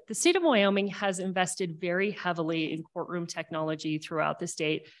the state of Wyoming has invested very heavily in courtroom technology throughout the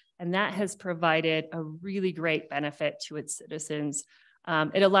state, and that has provided a really great benefit to its citizens.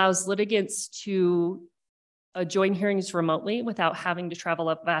 It allows litigants to join hearings remotely without having to travel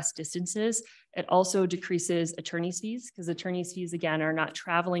up vast distances. It also decreases attorney's fees, because attorney's fees, again, are not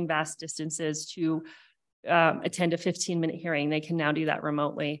traveling vast distances to attend a 15-minute hearing. They can now do that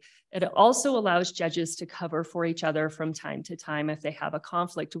remotely. It also allows judges to cover for each other from time to time if they have a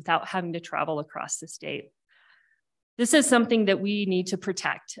conflict without having to travel across the state. This is something that we need to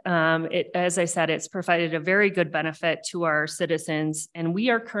protect. As I said, it's provided a very good benefit to our citizens, and we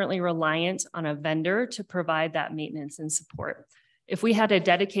are currently reliant on a vendor to provide that maintenance and support. If we had a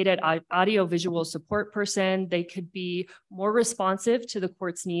dedicated audiovisual support person, they could be more responsive to the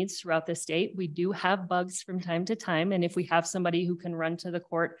court's needs throughout the state. We do have bugs from time to time, and if we have somebody who can run to the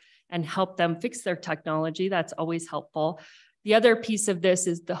court and help them fix their technology, that's always helpful. The other piece of this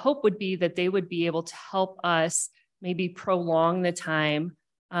is the hope would be that they would be able to help us maybe prolong the time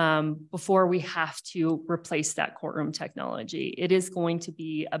before we have to replace that courtroom technology. It is going to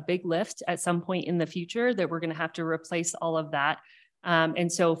be a big lift at some point in the future that we're going to have to replace all of that. And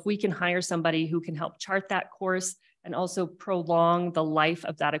so if we can hire somebody who can help chart that course and also prolong the life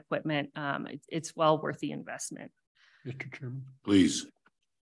of that equipment, it's well worth the investment. Mr. Chairman. Please.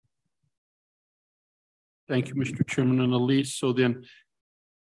 Thank you, Mr. Chairman and Elise. So then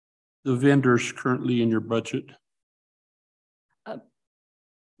the vendors currently in your budget.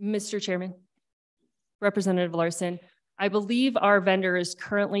 Mr. Chairman, Representative Larson, I believe our vendor is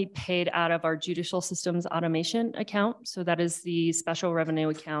currently paid out of our judicial systems automation account. So that is the special revenue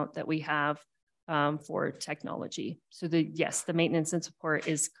account that we have for technology. So yes, the maintenance and support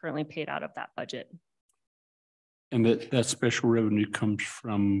is currently paid out of that budget. And that special revenue comes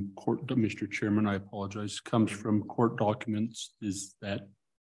from court, Mr. Chairman, I apologize, comes from court documents. Is that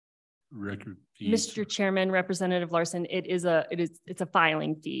record fees? Mr. Chairman, Representative Larson, it's a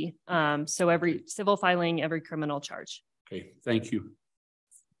filing fee. So every civil filing, every criminal charge. Okay, thank you.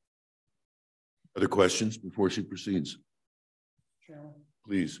 Other questions before she proceeds? Chairman.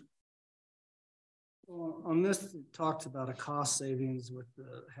 Please. Well, on this, it talks about a cost savings with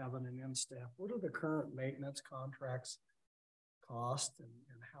having an in staff. What are the current maintenance contracts cost, and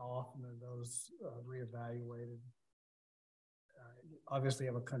how often are those reevaluated? Obviously,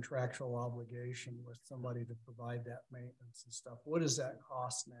 you have a contractual obligation with somebody to provide that maintenance and stuff. What does that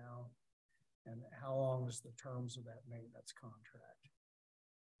cost now? And how long is the terms of that maintenance contract?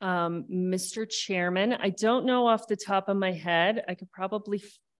 Mr. Chairman, I don't know off the top of my head. I could probably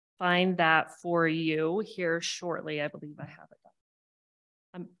find that for you here shortly. I believe I have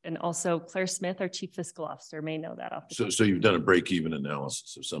it. And also Claire Smith, our Chief Fiscal Officer, may know that off the top. So you've done a break-even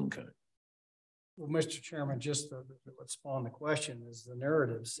analysis of some kind. Well, Mr. Chairman, just what spawned the question is the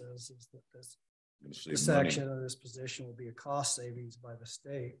narrative says is that this section of this position will be a cost savings by the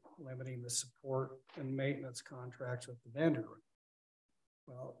state, limiting the support and maintenance contracts with the vendor.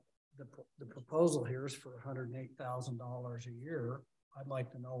 Well, the proposal here is for $108,000 a year. I'd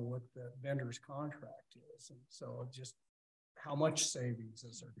like to know what the vendor's contract is. And so just how much savings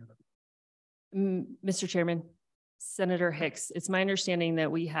is there going to be? Mr. Chairman, Senator Hicks, it's my understanding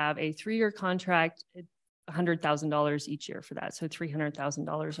that we have a 3-year contract, $100,000 each year for that. So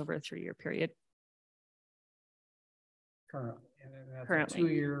 $300,000 over a 3-year period. Currently. And then that's a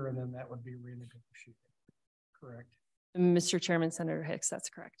 2-year, and then that would be renegotiated. Correct. Mr. Chairman, Senator Hicks, that's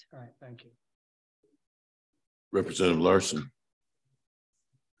correct. All right, thank you. Representative Larson.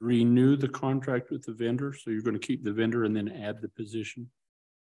 Renew the contract with the vendor. So you're going to keep the vendor and then add the position?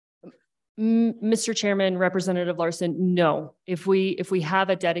 Mr. Chairman, Representative Larson, no. If we have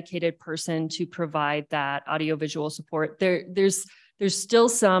a dedicated person to provide that audiovisual support, there's still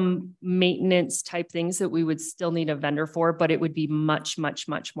some maintenance type things that we would still need a vendor for, but it would be much, much,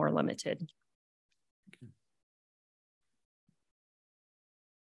 much more limited.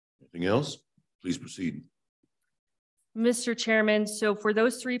 Anything else? Please proceed. Mr. Chairman, so for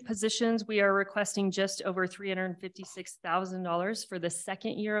those three positions, we are requesting just over $356,000 for the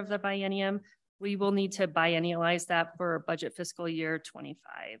second year of the biennium. We will need to biennialize that for budget fiscal year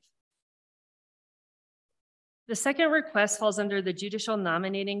 25. The second request falls under the Judicial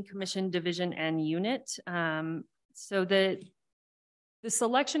Nominating Commission Division and Unit. So the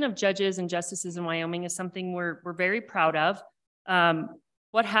selection of judges and justices in Wyoming is something we're very proud of.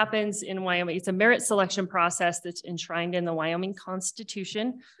 What happens in Wyoming, it's a merit selection process that's enshrined in the Wyoming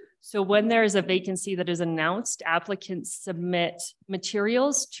Constitution. So when there is a vacancy that is announced, applicants submit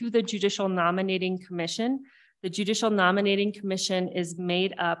materials to the Judicial Nominating Commission. The Judicial Nominating Commission is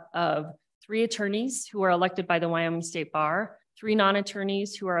made up of 3 attorneys who are elected by the Wyoming State Bar, 3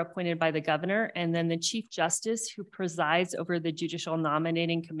 non-attorneys who are appointed by the governor, and then the Chief Justice who presides over the Judicial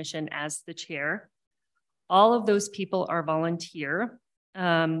Nominating Commission as the chair. All of those people are volunteer.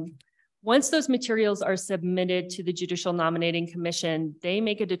 Once those materials are submitted to the Judicial Nominating Commission, they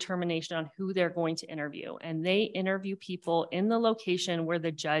make a determination on who they're going to interview, and they interview people in the location where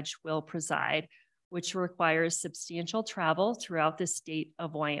the judge will preside, which requires substantial travel throughout the state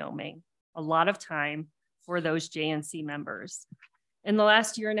of Wyoming. A lot of time for those JNC members. In the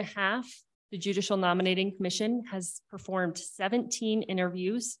last year and a half, the Judicial Nominating Commission has performed 17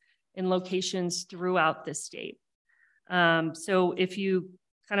 interviews in locations throughout the state. So if you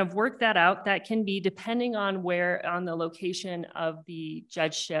kind of work that out, that can be, depending on where on the location of the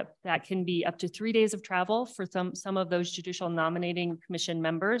judgeship, that can be up to 3 days of travel for some of those Judicial Nominating Commission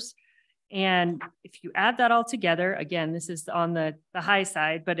members. And if you add that all together, again, this is on the high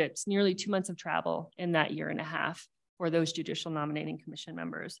side, but it's nearly 2 months of travel in that year and a half for those Judicial Nominating Commission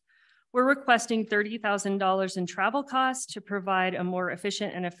members. We're requesting $30,000 in travel costs to provide a more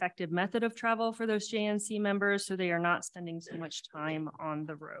efficient and effective method of travel for those JNC members so they are not spending so much time on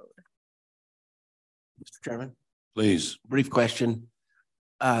the road. Mr. Chairman? Please. Brief question.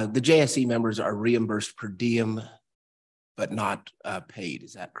 The JSC members are reimbursed per diem, but not paid,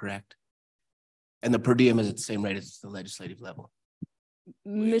 is that correct? And the per diem is at the same rate as the legislative level?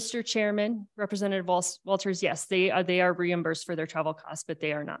 Mr. Chairman, Representative Walters, yes, they are reimbursed for their travel costs, but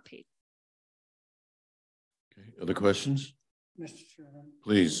they are not paid. Okay. Other questions? Mr. Chairman.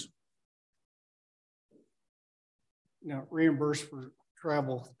 Please. Now, reimbursed for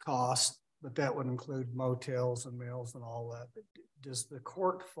travel costs, but that would include motels and meals and all that. But does the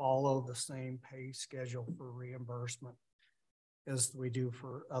court follow the same pay schedule for reimbursement as we do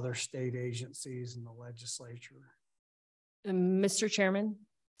for other state agencies in the legislature? Mr. Chairman,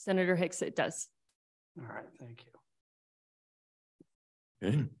 Senator Hicks, it does. All right, thank you.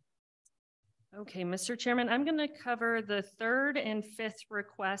 Okay. Okay, Mr. Chairman, I'm going to cover the 3rd and 5th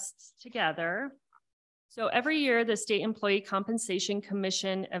requests together. So every year, the State Employee Compensation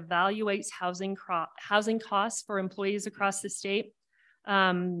Commission evaluates housing costs for employees across the state.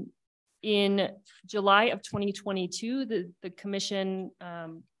 In July of 2022, the commission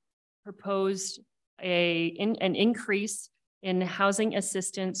proposed an increase in housing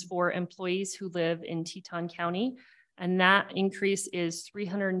assistance for employees who live in Teton County. And that increase is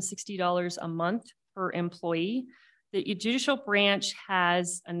 $360 a month per employee. The judicial branch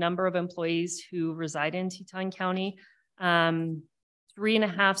has a number of employees who reside in Teton County,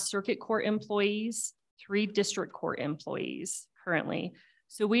 3.5 circuit court employees, 3 district court employees currently.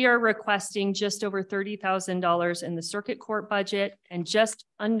 So we are requesting just over $30,000 in the circuit court budget and just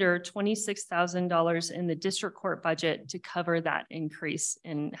under $26,000 in the district court budget to cover that increase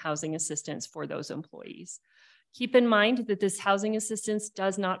in housing assistance for those employees. Keep in mind that this housing assistance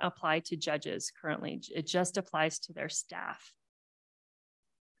does not apply to judges currently. It just applies to their staff.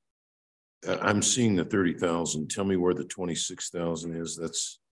 I'm seeing the 30,000. Tell me where the 26,000 is.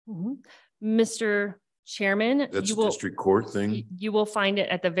 That's Mr. Chairman, that's a district court thing. You will find it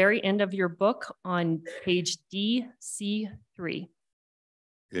at the very end of your book on page DC3.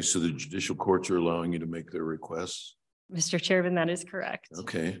 Okay, so the judicial courts are allowing you to make their requests. Mr. Chairman, that is correct.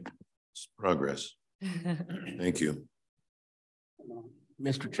 Okay, it's progress. Thank you.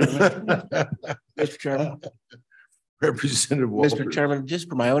 Mr. Chairman. Mr. Chairman. Representative Walters. Mr. Chairman, just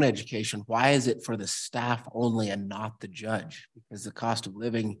for my own education, why is it for the staff only and not the judge? Because the cost of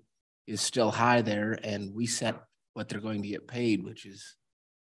living is still high there, and we set what they're going to get paid, which is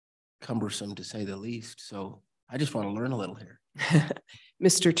cumbersome to say the least. So I just want to learn a little here.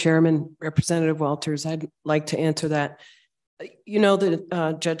 Mr. Chairman, Representative Walters, I'd like to answer that. You know,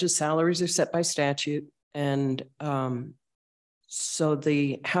 the judges' salaries are set by statute, and so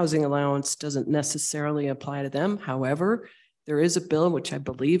the housing allowance doesn't necessarily apply to them. However, there is a bill which I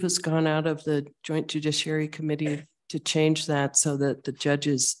believe has gone out of the Joint Judiciary Committee to change that so that the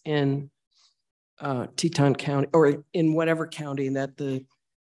judges in Teton County or in whatever county that that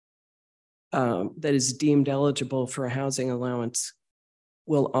is deemed eligible for a housing allowance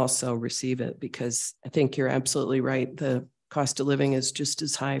will also receive it, because I think you're absolutely right. The cost of living is just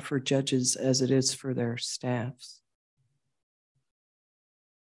as high for judges as it is for their staffs.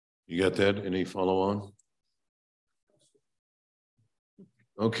 You got that? Any follow on?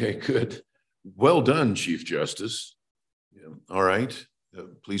 Okay, good. Well done, Chief Justice. Yeah. All right,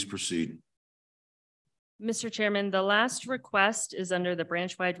 please proceed. Mr. Chairman, the last request is under the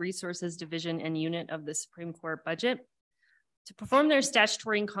branch-wide resources division and unit of the Supreme Court budget. To perform their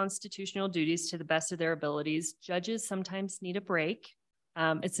statutory and constitutional duties to the best of their abilities, judges sometimes need a break.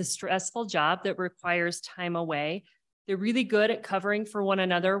 It's a stressful job that requires time away. They're really good at covering for one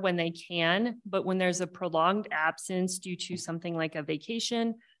another when they can, but when there's a prolonged absence due to something like a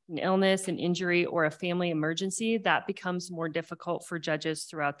vacation, an illness, an injury, or a family emergency, that becomes more difficult for judges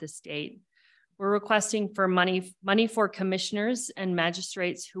throughout the state. We're requesting for money for commissioners and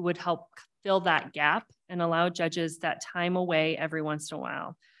magistrates who would help fill that gap and allow judges that time away every once in a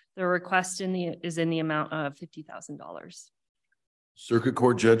while. The request is in the amount of $50,000. Circuit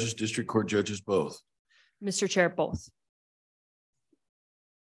court judges, district court judges, both? Mr. Chair, both.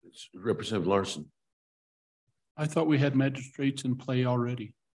 It's Representative Larson. I thought we had magistrates in play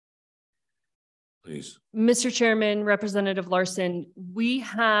already. Please. Mr. Chairman, Representative Larson, we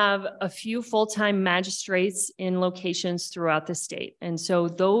have a few full-time magistrates in locations throughout the state. And so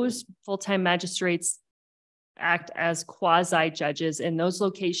those full-time magistrates act as quasi-judges in those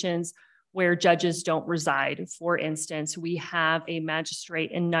locations where judges don't reside. For instance, we have a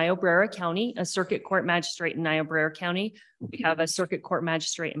magistrate in Niobrara County, a circuit court magistrate in Niobrara County. We have a circuit court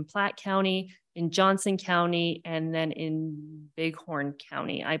magistrate in Platte County, in Johnson County, and then in Bighorn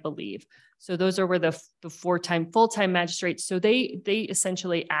County, I believe. So those are where the full-time magistrates. So they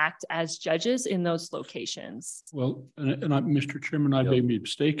essentially act as judges in those locations. Well, Mr. Chairman, I may be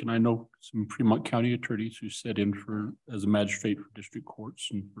mistaken. I know some Fremont County attorneys who sit in as a magistrate for district courts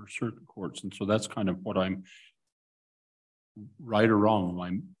and for circuit courts. And so that's kind of what I'm right or wrong.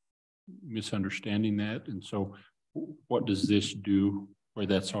 I'm misunderstanding that. And so what does this do where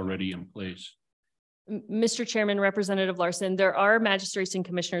that's already in place? Mr. Chairman, Representative Larson, there are magistrates and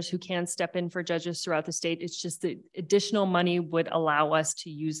commissioners who can step in for judges throughout the state. It's just that additional money would allow us to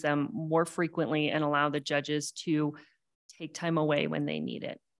use them more frequently and allow the judges to take time away when they need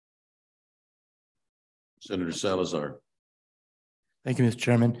it. Senator Salazar. Thank you, Mr.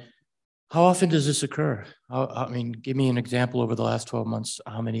 Chairman. How often does this occur? I mean, give me an example over the last 12 months,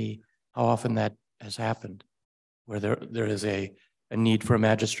 how often that has happened, where there is a need for a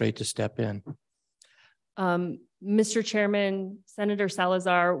magistrate to step in. Mr. Chairman, Senator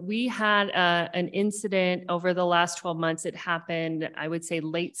Salazar, we had an incident over the last 12 months. It happened, I would say,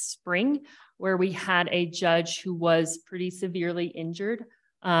 late spring, where we had a judge who was pretty severely injured.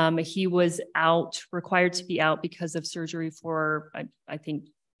 He was required to be out because of surgery for, I think,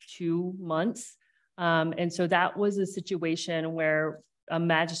 2 months. And so that was a situation where a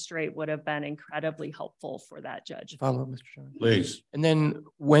magistrate would have been incredibly helpful for that judge. Follow up, Mr. Chairman. Please. And then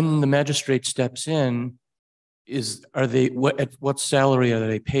when the magistrate steps in, at what salary are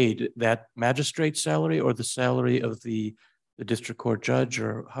they paid? That magistrate salary or the salary of the district court judge,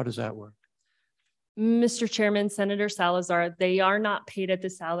 or how does that work? Mr. Chairman, Senator Salazar, they are not paid at the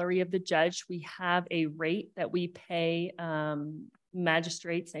salary of the judge. We have a rate that we pay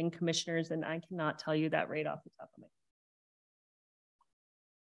magistrates and commissioners, and I cannot tell you that rate off the top of my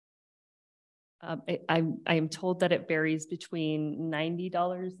I am told that it varies between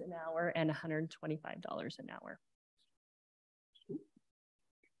 $90 an hour and $125 an hour.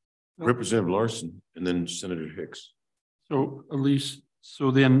 Representative Larson and then Senator Hicks. So Elise,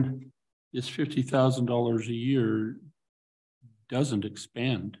 so then this $50,000 a year doesn't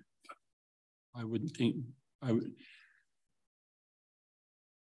expand. I wouldn't think.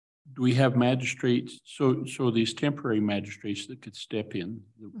 Do we have magistrates? So these temporary magistrates that could step in,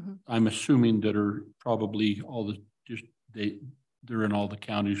 I'm assuming that are probably they're in all the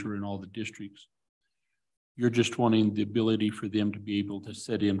counties or in all the districts. You're just wanting the ability for them to be able to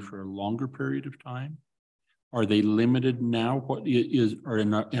sit in for a longer period of time. Are they limited now?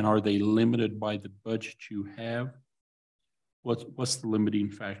 And are they limited by the budget you have? What's the limiting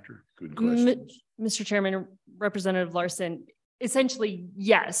factor? Good question. Mr. Chairman, Representative Larson, essentially,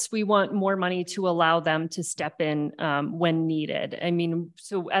 yes, we want more money to allow them to step in when needed. I mean,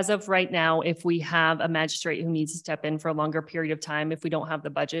 so as of right now, if we have a magistrate who needs to step in for a longer period of time, if we don't have the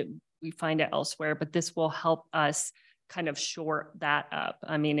budget, we find it elsewhere, but this will help us kind of shore that up.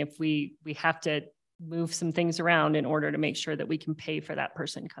 I mean, if we have to move some things around in order to make sure that we can pay for that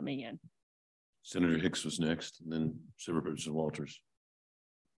person coming in. Senator Hicks was next, and then Representative Walters.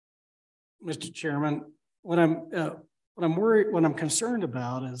 Mr. Chairman, what I'm worried, what I'm concerned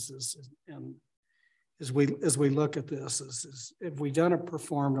about is as we look at this, is if we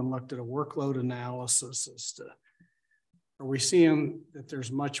performed and looked at a workload analysis as to, are we seeing that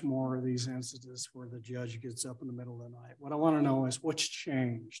there's much more of these instances where the judge gets up in the middle of the night? What I want to know is what's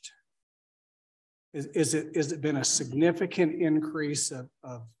changed. Is it been a significant increase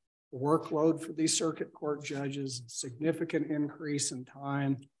of workload for these circuit court judges, significant increase in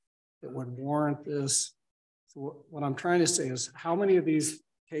time that would warrant this? So what I'm trying to say is, how many of these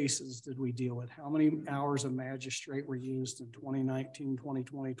cases did we deal with? How many hours of magistrate were used in 2019,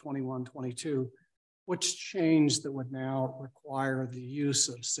 2020, 21, 22? What's changed that would now require the use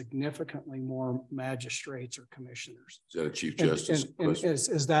of significantly more magistrates or commissioners? Is that a Chief Justice question?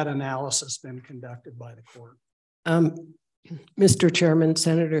 Is that analysis been conducted by the court? Mr. Chairman,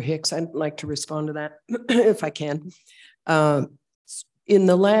 Senator Hicks, I'd like to respond to that if I can. In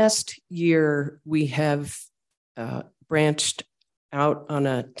the last year, we have branched out on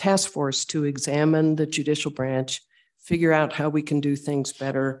a task force to examine the judicial branch, figure out how we can do things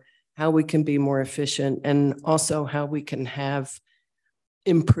better, how we can be more efficient, and also how we can have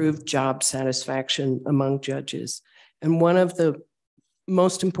improved job satisfaction among judges. And one of the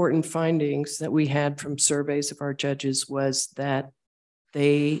most important findings that we had from surveys of our judges was that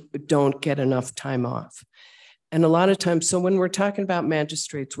they don't get enough time off. And a lot of times, so when we're talking about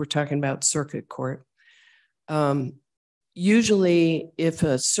magistrates, we're talking about circuit court. Usually, if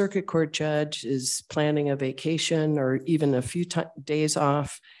a circuit court judge is planning a vacation or even a few days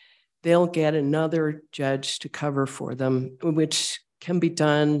off, they'll get another judge to cover for them, which can be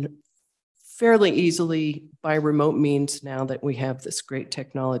done fairly easily by remote means now that we have this great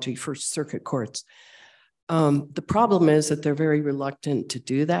technology for circuit courts. The problem is that they're very reluctant to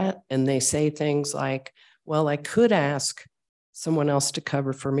do that. And they say things like, well, I could ask someone else to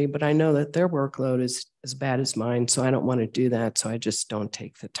cover for me, but I know that their workload is as bad as mine, so I don't want to do that. So I just don't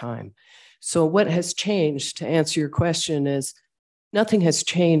take the time. So what has changed, to answer your question, is nothing has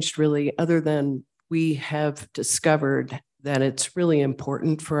changed really, other than we have discovered that it's really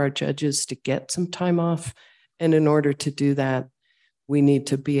important for our judges to get some time off. And in order to do that, we need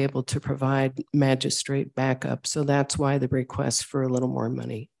to be able to provide magistrate backup. So that's why the request for a little more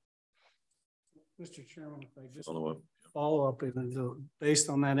money. Mr. Chairman, if I just follow up, based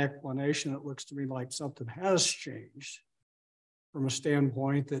on that explanation, it looks to me like something has changed from a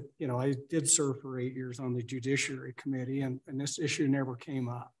standpoint that, you know, I did serve for 8 years on the Judiciary Committee, and this issue never came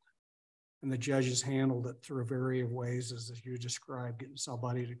up. And the judges handled it through a variety of ways, as you described, getting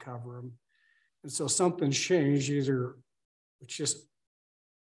somebody to cover them. And so something's changed. Either it's just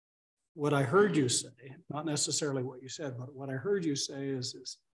what I heard you say, not necessarily what you said, but what I heard you say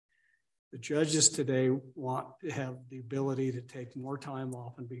is the judges today want to have the ability to take more time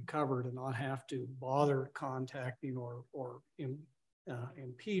off and be covered and not have to bother contacting or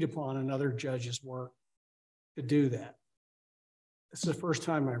impede upon another judge's work to do that. It's the first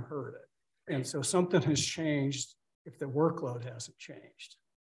time I've heard it. And so something has changed if the workload hasn't changed.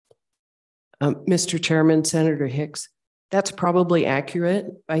 Mr. Chairman, Senator Hicks, that's probably accurate.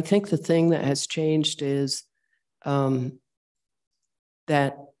 I think the thing that has changed is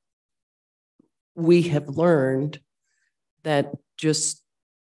that we have learned that just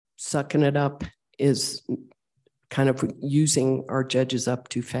sucking it up is kind of using our judges up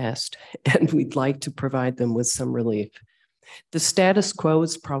too fast, and we'd like to provide them with some relief. The status quo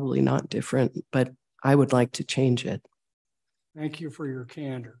is probably not different, but I would like to change it. Thank you for your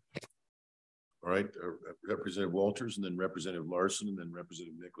candor. All right, Representative Walters, and then Representative Larson, and then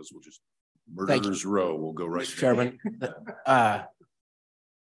Representative Nicholas. We'll just murderers row. We'll go right. Mr. Chairman,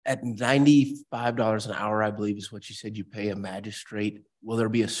 at $95 an hour, I believe is what you said you pay a magistrate. Will there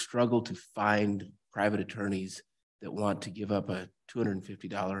be a struggle to find private attorneys that want to give up a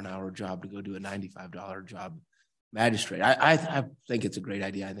 $250 an hour job to go do a $95 job magistrate? I think it's a great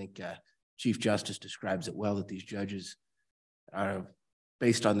idea. I think Chief Justice describes it well, that these judges are,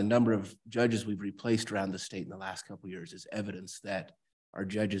 based on the number of judges we've replaced around the state in the last couple of years, is evidence that our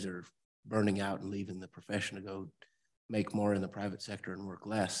judges are burning out and leaving the profession to go make more in the private sector and work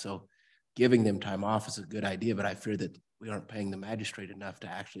less. So giving them time off is a good idea, but I fear that we aren't paying the magistrate enough to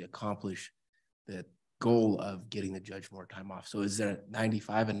actually accomplish the goal of getting the judge more time off. So is there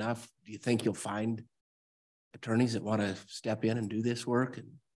 95 enough? Do you think you'll find attorneys that want to step in and do this work? And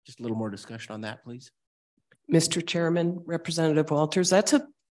just a little more discussion on that, please. Mr. Chairman, Representative Walters, that's a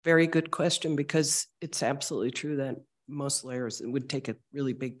very good question, because it's absolutely true that most lawyers would take a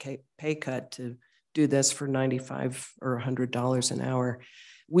really big pay cut to do this for $95 or $100 an hour.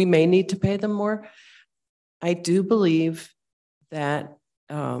 We may need to pay them more. I do believe that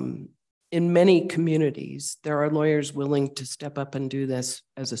in many communities, there are lawyers willing to step up and do this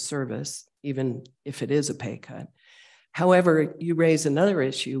as a service, even if it is a pay cut. However, you raise another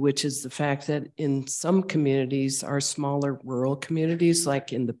issue, which is the fact that in some communities, our smaller rural communities,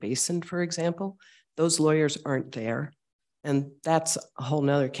 like in the basin, for example, those lawyers aren't there. And that's a whole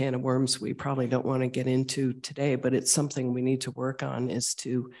nother can of worms we probably don't want to get into today, but it's something we need to work on, is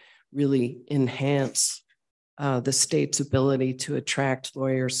to really enhance the state's ability to attract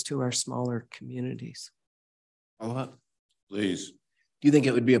lawyers to our smaller communities. Please. Do you think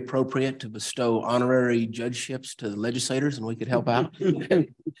it would be appropriate to bestow honorary judgeships to the legislators and we could help out?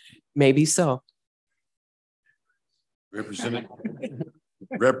 Maybe so. Representative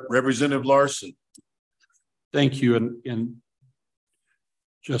Larson. Thank you. And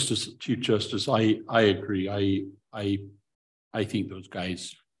Chief Justice, I agree. I think those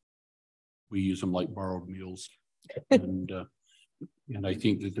guys, we use them like borrowed mules. And I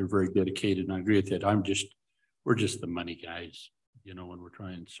think that they're very dedicated, and I agree with that. We're just the money guys, you know, when we're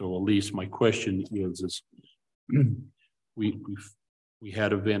trying. So Elise, my question is we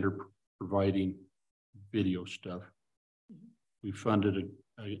had a vendor providing video stuff. We funded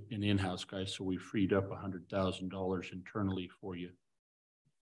an in-house guy, so we freed up $100,000 internally for you.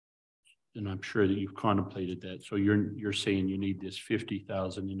 And I'm sure that you've contemplated that. So you're saying you need this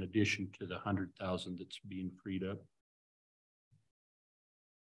 50,000 in addition to the 100,000 that's being freed up.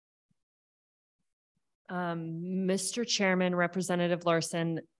 Mr. Chairman, Representative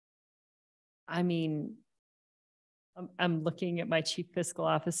Larson, I mean, I'm looking at my Chief Fiscal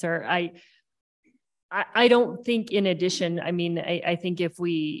Officer. I don't think, in addition, I mean, I think if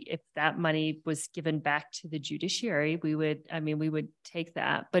that money was given back to the judiciary, we would take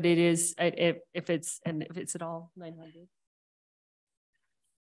that. But it is, if it's at all 900.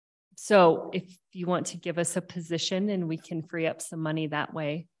 So if you want to give us a position and we can free up some money that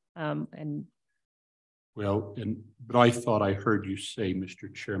way, but I thought I heard you say,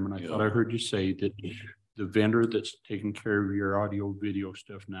 Mr. Chairman, I thought I heard you say that the vendor that's taking care of your audio video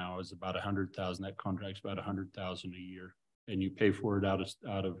stuff now is about 100,000. That contract's about 100,000 a year, and you pay for it out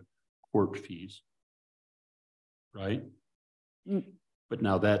of court fees, right? But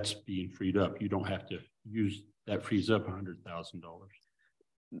now that's being freed up. You don't have to use that. Frees up $100,000.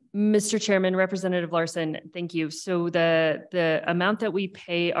 Mr. Chairman, Representative Larson, thank you. So the amount that we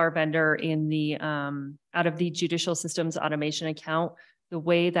pay our vendor in the out of the judicial systems automation account, the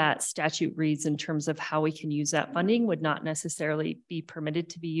way that statute reads in terms of how we can use that funding would not necessarily be permitted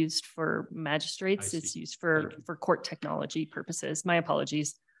to be used for magistrates. It's used for court technology purposes. My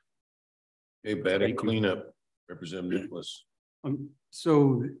apologies. Okay, bad cleanup, Representative Nicholas.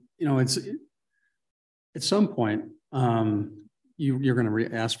 So, you know, it's at some point, you're going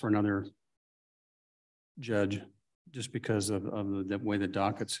to ask for another judge just because of the way the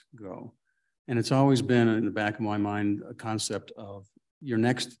dockets go. And it's always been in the back of my mind a concept of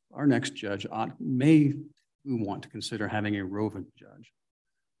our next judge may want to consider having a roving judge,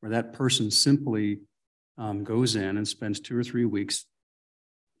 where that person simply goes in and spends 2 or 3 weeks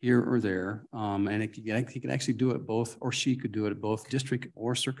here or there, and he can actually do it both, or she could do it at both district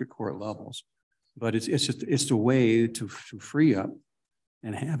or circuit court levels. But it's a way to free up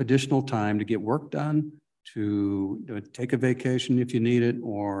and have additional time to get work done, to take a vacation if you need it,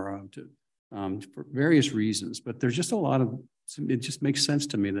 or for various reasons. But there's just it just makes sense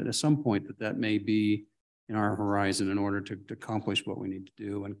to me that at some point that may be in our horizon in order to accomplish what we need to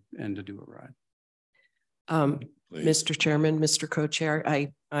do and to do it right. Mr. Chairman, Mr. Co-Chair,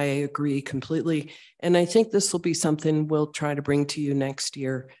 I agree completely. And I think this will be something we'll try to bring to you next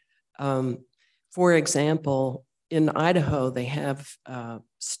year. For example, in Idaho, they have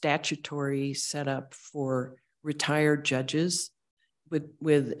statutory setup for retired judges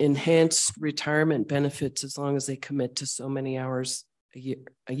with enhanced retirement benefits as long as they commit to so many hours a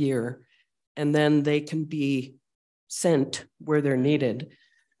year. And then they can be sent where they're needed.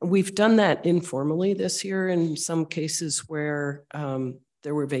 We've done that informally this year in some cases where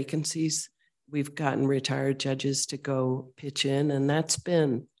there were vacancies. We've gotten retired judges to go pitch in, and that's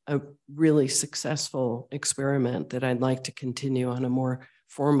been a really successful experiment that I'd like to continue on a more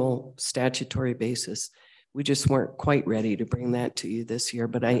formal statutory basis. We just weren't quite ready to bring that to you this year,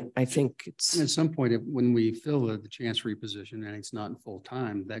 but I think it's... At some point, when we fill the chancery position and it's not in full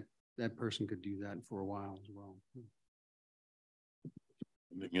time, that person could do that for a while as well.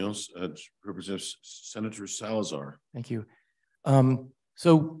 Anything else? Representative Senator Salazar. Thank you.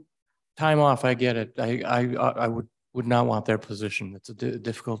 So time off, I get it. I would not want their position. It's a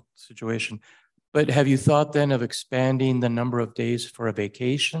difficult situation. But have you thought then of expanding the number of days for a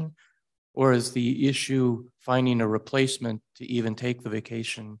vacation? Or is the issue finding a replacement to even take the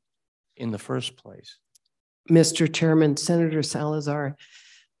vacation in the first place? Mr. Chairman, Senator Salazar,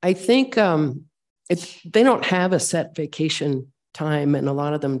 I think they don't have a set vacation time, and a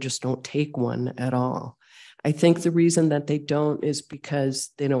lot of them just don't take one at all. I think the reason that they don't is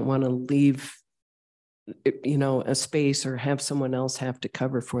because they don't want to leave, you know, a space or have someone else have to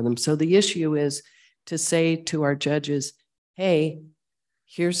cover for them. So the issue is to say to our judges, hey,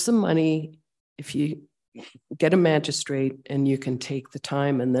 here's some money. If you get a magistrate and you can take the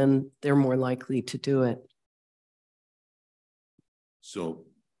time, and then they're more likely to do it. So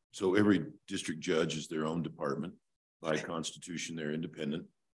every district judge is their own department. By constitution, they're independent.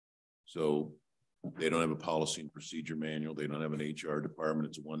 So they don't have a policy and procedure manual. They don't have an HR department.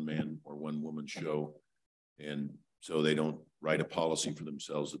 It's a one-man or one-woman show. And so they don't write a policy for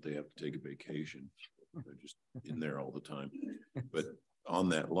themselves that they have to take a vacation. They're just in there all the time. But on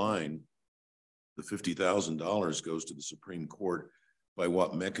that line, the $50,000 goes to the Supreme Court. By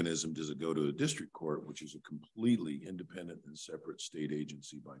what mechanism does it go to a district court, which is a completely independent and separate state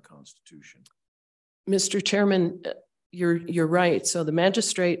agency by constitution? Mr. Chairman, you're right. So the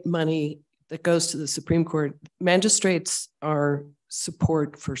magistrate money that goes to the Supreme Court, magistrates are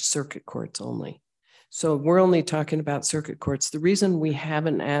support for circuit courts only. So we're only talking about circuit courts. The reason we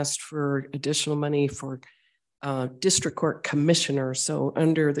haven't asked for additional money for district court commissioners, so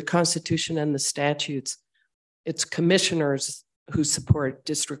under the Constitution and the statutes, it's commissioners who support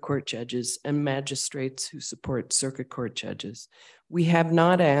district court judges and magistrates who support circuit court judges. We have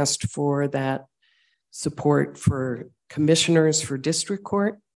not asked for that support for commissioners for district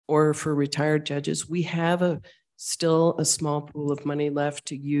court or for retired judges. We have still a small pool of money left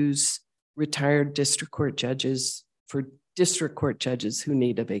to use retired district court judges for district court judges who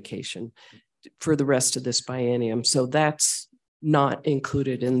need a vacation for the rest of this biennium. So that's not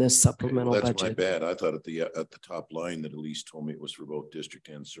included in this supplemental that's budget. my bad. I thought at the top line that Elise told me it was for both district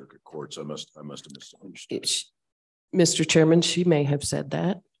and circuit courts. I must have misunderstood. Mr. Chairman, she may have said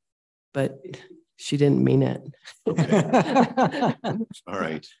that, but she didn't mean it. Okay. All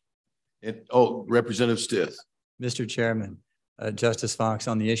right. Representative Stith. Mr. Chairman, Justice Fox,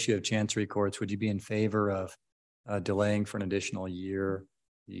 on the issue of chancery courts, would you be in favor of delaying for an additional year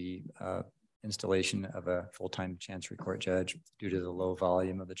the installation of a full-time chancery court judge due to the low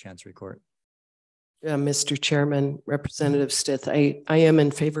volume of the chancery court? Yeah, Mr. Chairman, Representative Stith, I am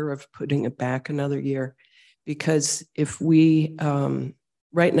in favor of putting it back another year, because if we,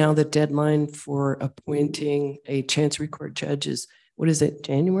 right now the deadline for appointing a chancery court judge is, what is it,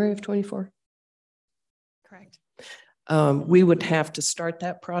 January of 24? Correct. We would have to start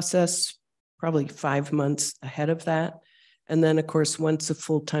that process probably 5 months ahead of that. And then, of course, once a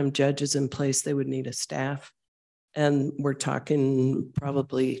full-time judge is in place, they would need a staff. And we're talking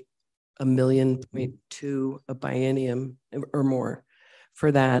probably $1.2 million a biennium or more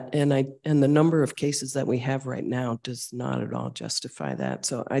for that. And the number of cases that we have right now does not at all justify that.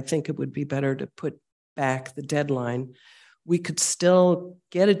 So I think it would be better to put back the deadline. We could still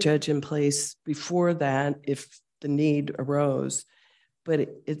get a judge in place before that if the need arose. But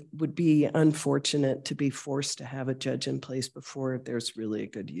it would be unfortunate to be forced to have a judge in place before there's really a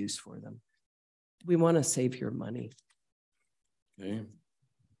good use for them. We want to save your money. Okay.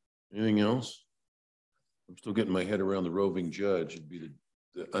 Anything else? I'm still getting my head around the roving judge. It'd be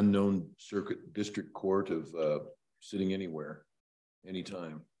the unknown circuit district court of sitting anywhere,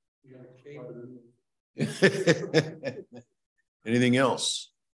 anytime. Anything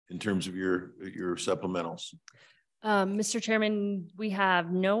else in terms of your supplementals? Mr. Chairman, we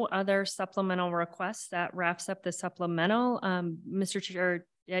have no other supplemental requests. That wraps up the supplemental. Mr. Chair,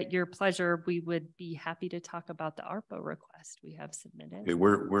 at your pleasure, we would be happy to talk about the ARPA request we have submitted. Okay,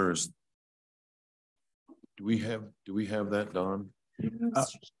 where is? Do we have that, Don?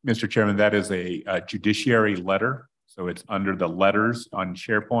 Mr. Chairman, that is a judiciary letter. So it's under the letters on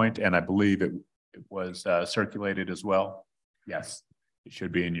SharePoint, and I believe it was circulated as well. Yes, it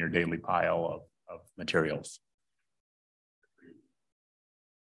should be in your daily pile of materials.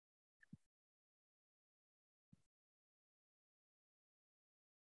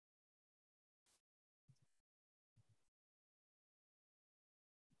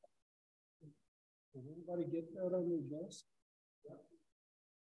 Did anybody get that on their desk? Yeah.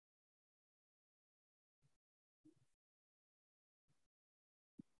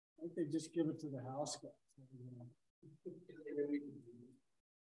 I think they just give it to the House guys.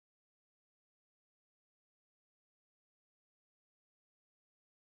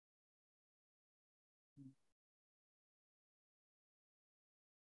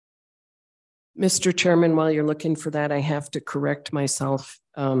 Mr. Chairman, while you're looking for that, I have to correct myself.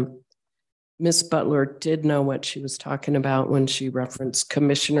 Ms. Butler did know what she was talking about when she referenced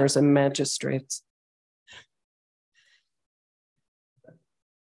commissioners and magistrates.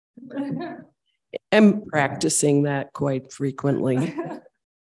 I'm practicing that quite frequently. I've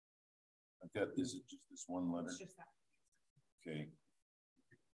got this, just this one letter. Okay.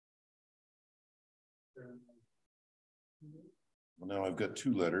 Well, now I've got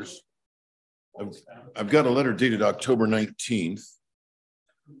two letters. I've got a letter dated October 19th.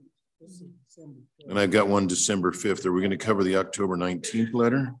 And I've got one December 5th. Are we going to cover the October 19th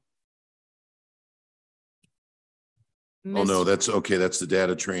letter? Oh, no, that's okay. That's the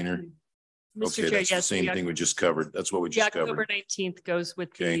data trainer. Mr. Okay, Chair, that's the yes, same thing we just covered. That's what we just covered. October 19th goes with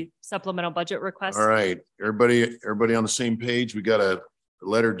Okay. the supplemental budget request. All right, everybody on the same page. We got a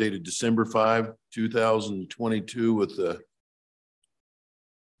letter dated December 5, 2022 with the,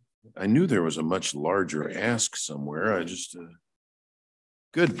 I knew there was a much larger ask somewhere. I just,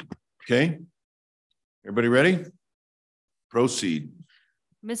 good. Okay. Everybody ready? Proceed.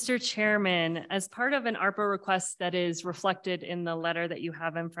 Mr. Chairman, as part of an ARPA request that is reflected in the letter that you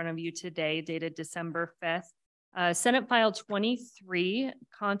have in front of you today, dated December 5th, Senate File 23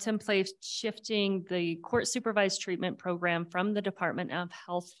 contemplates shifting the court supervised treatment program from the Department of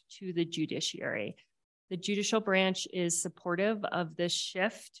Health to the judiciary. The judicial branch is supportive of this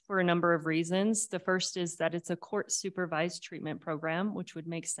shift for a number of reasons. The first is that it's a court supervised treatment program, which would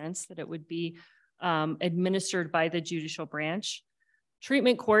make sense that it would be administered by the judicial branch.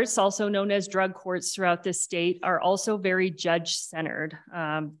 Treatment courts, also known as drug courts throughout the state, are also very judge-centered.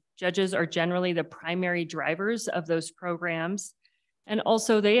 Judges are generally the primary drivers of those programs. And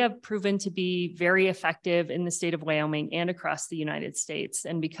also they have proven to be very effective in the state of Wyoming and across the United States.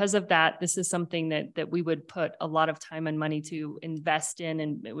 And because of that, this is something that we would put a lot of time and money to invest in,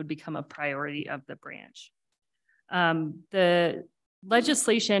 and it would become a priority of the branch. The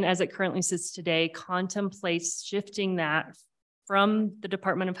legislation as it currently sits today contemplates shifting that from the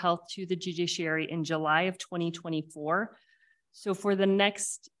Department of Health to the judiciary in July of 2024. So for the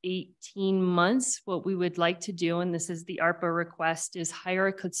next 18 months, what we would like to do, and this is the ARPA request, is hire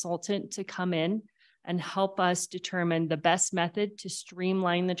a consultant to come in and help us determine the best method to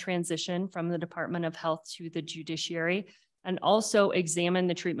streamline the transition from the Department of Health to the judiciary, and also examine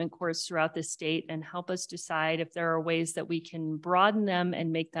the treatment courts throughout the state and help us decide if there are ways that we can broaden them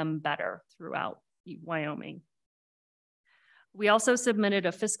and make them better throughout Wyoming. We also submitted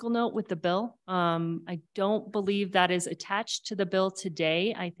a fiscal note with the bill. I don't believe that is attached to the bill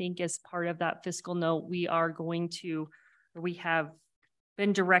today. I think as part of that fiscal note, we have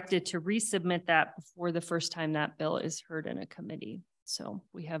been directed to resubmit that before the first time that bill is heard in a committee. So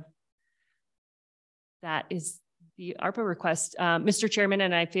that is the ARPA request. Mr. Chairman,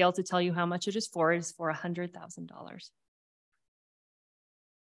 and I failed to tell you how much it is for. It is for $100,000.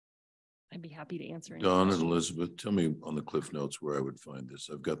 I'd be happy to answer any Don questions. and Elizabeth, tell me on the Cliff Notes where I would find this.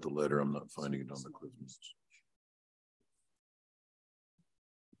 I've got the letter. I'm not finding it on the Cliff Notes.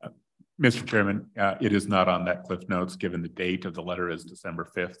 Mr. Chairman, it is not on that Cliff Notes, given the date of the letter is December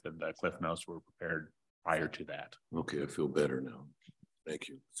 5th, and the Cliff Notes were prepared prior to that. Okay, I feel better now. Thank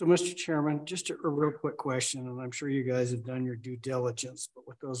you. So, Mr. Chairman, just a real quick question, and I'm sure you guys have done your due diligence, but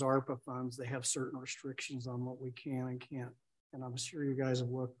with those ARPA funds, they have certain restrictions on what we can and can't. And I'm sure you guys have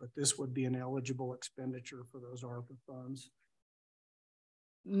looked, but this would be an eligible expenditure for those ARPA funds.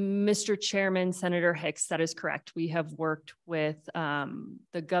 Mr. Chairman, Senator Hicks, that is correct. We have worked with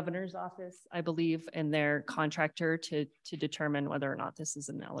the governor's office, I believe, and their contractor to determine whether or not this is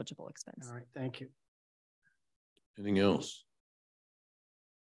an eligible expense. All right, thank you. Anything else?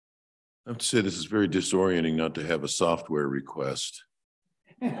 I have to say this is very disorienting not to have a software request.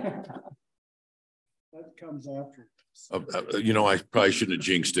 That comes after. You know, I probably shouldn't have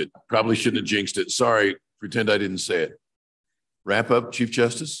jinxed it. Probably shouldn't have jinxed it. Sorry, pretend I didn't say it. Wrap up, Chief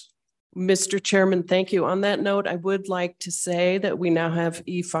Justice. Mr. Chairman, thank you. On that note, I would like to say that we now have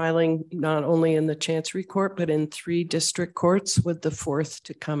e-filing not only in the Chancery Court, but in 3 district courts, with the 4th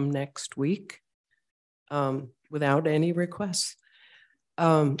to come next week without any requests.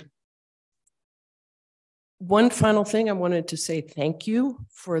 One final thing, I wanted to say thank you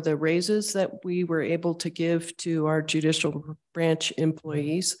for the raises that we were able to give to our judicial branch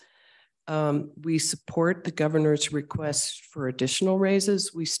employees. We support the governor's request for additional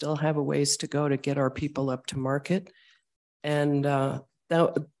raises. We still have a ways to go to get our people up to market. And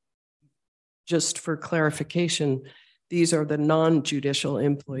that, just for clarification, these are the non-judicial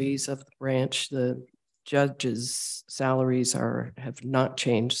employees of the branch. The judges' salaries have not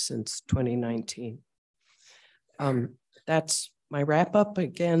changed since 2019. That's my wrap up.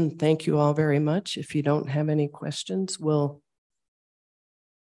 Again, thank you all very much. If you don't have any questions, we'll.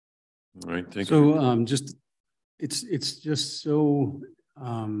 All right, thank you. So just, it's just so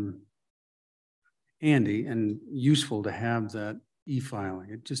handy and useful to have that e-filing.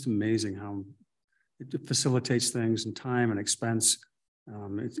 It's just amazing how it facilitates things and time and expense.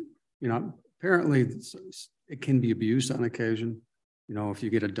 It's, you know, apparently it can be abused on occasion, you know, if you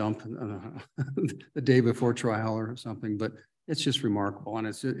get a dump the day before trial or something, but it's just remarkable. And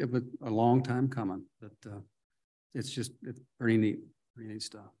it was a long time coming, but it's pretty neat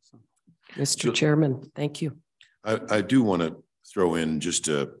stuff. So. Mr. Chairman, thank you. I do want to throw in just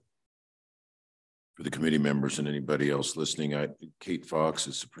for the committee members and anybody else listening, Kate Fox,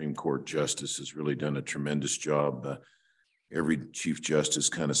 as Supreme Court Justice, has really done a tremendous job. Every Chief Justice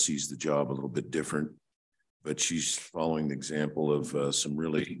kind of sees the job a little bit different, but she's following the example of some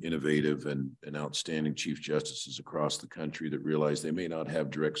really innovative and outstanding Chief Justices across the country that realize they may not have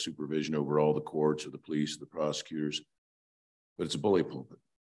direct supervision over all the courts or the police or the prosecutors, but it's a bully pulpit.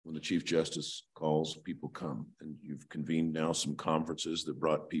 When the Chief Justice calls, people come. And you've convened now some conferences that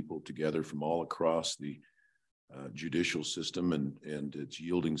brought people together from all across the judicial system, and it's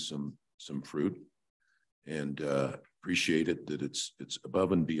yielding some fruit. And appreciate it that it's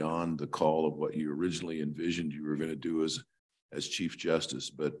above and beyond the call of what you originally envisioned you were going to do as Chief Justice,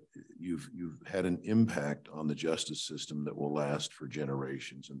 but you've had an impact on the justice system that will last for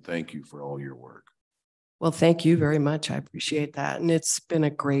generations. And thank you for all your work. Well, thank you very much. I appreciate that. And it's been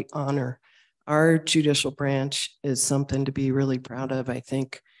a great honor. Our judicial branch is something to be really proud of. I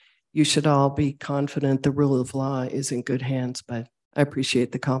think you should all be confident the rule of law is in good hands, but I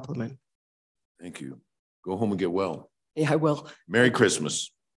appreciate the compliment. Thank you. Go home and get well. Yeah, I will. Merry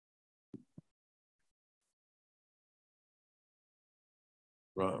Christmas.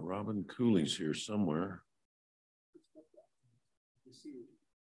 Robin Cooley's here somewhere.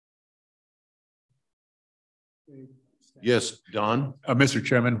 Yes, Don. Mr.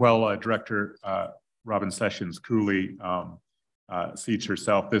 Chairman, while Director Robin Sessions Cooley seats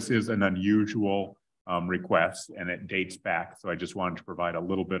herself, this is an unusual request and it dates back. So I just wanted to provide a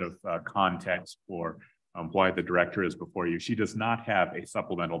little bit of context for why the director is before you. She does not have a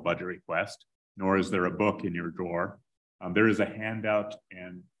supplemental budget request, nor is there a book in your drawer. There is a handout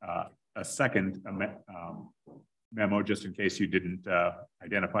and a second memo, just in case you didn't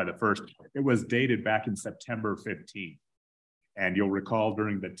identify the first. It was dated back in September 15th. And you'll recall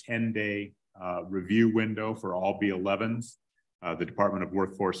during the 10-day review window for all B11s, the Department of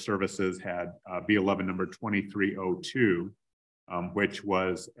Workforce Services had B11 number 2302, which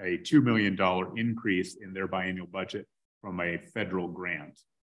was a $2 million increase in their biennial budget from a federal grant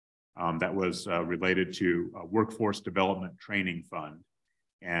that was related to a Workforce Development Training Fund.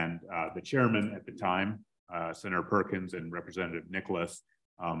 And the chairman at the time, Senator Perkins and Representative Nicholas,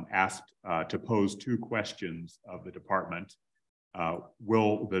 asked to pose two questions of the department.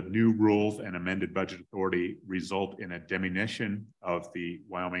 Will the new rules and amended budget authority result in a diminution of the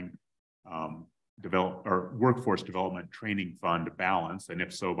Wyoming Workforce Development Training Fund balance, and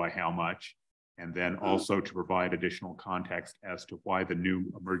if so, by how much? And then also to provide additional context as to why the new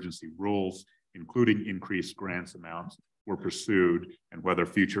emergency rules, including increased grants amounts, were pursued and whether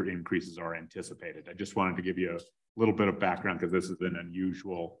future increases are anticipated. I just wanted to give you a little bit of background because this is an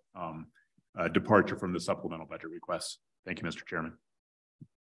unusual departure from the supplemental budget requests. Thank you, Mr. Chairman.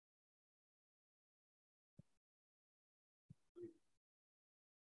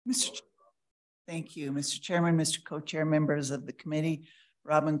 Thank you, Mr. Chairman, Mr. Co-Chair, members of the committee.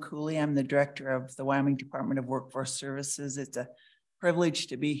 Robin Cooley, I'm the director of the Wyoming Department of Workforce Services. It's a privilege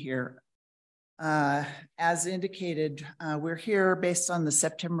to be here. As indicated, we're here based on the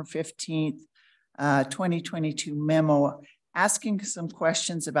September 15th, 2022 memo, asking some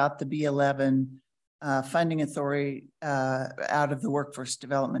questions about the B11 funding authority out of the Workforce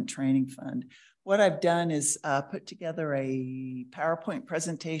Development Training Fund. What I've done is put together a PowerPoint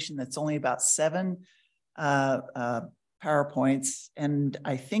presentation that's only about 7 PowerPoints. And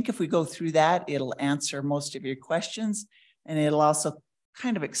I think if we go through that, it'll answer most of your questions. And it'll also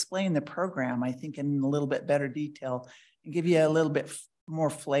kind of explain the program, I think, in a little bit better detail and give you a little bit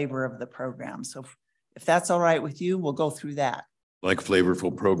more flavor of the program. So if that's all right with you, we'll go through that. Like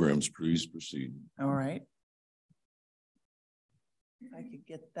flavorful programs, please proceed. All right. If I could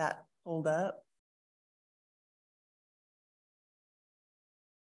get that pulled up.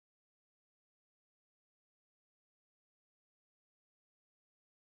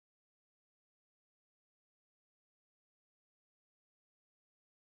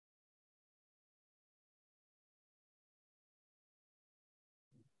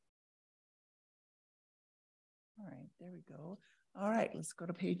 All right, there we go. All right, let's go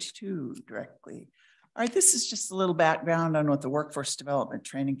to page 2 directly. All right, this is just a little background on what the Workforce Development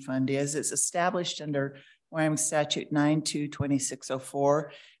Training Fund is. It's established under Wyoming Statute 92-2604.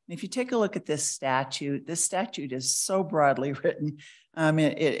 And if you take a look at this statute is so broadly written.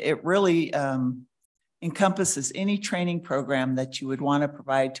 It really encompasses any training program that you would want to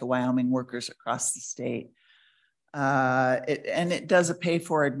provide to Wyoming workers across the state. It does pay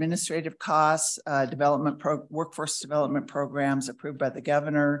for administrative costs, workforce development programs approved by the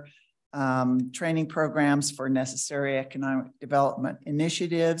governor, training programs for necessary economic development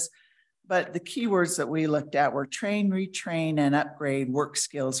initiatives. But the keywords that we looked at were train, retrain, and upgrade work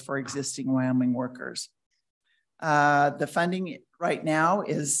skills for existing Wyoming workers. The funding right now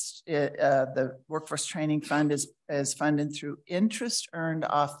is the Workforce Training Fund is funded through interest earned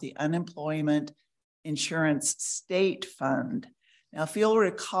off the Unemployment Insurance State Fund. Now, if you'll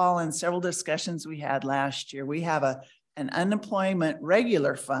recall in several discussions we had last year, we have an unemployment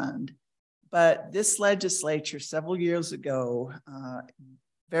regular fund, but this legislature several years ago,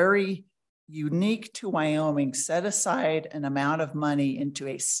 very unique to Wyoming, set aside an amount of money into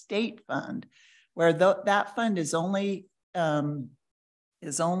a state fund where that fund is only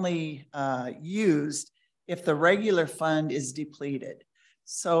used if the regular fund is depleted.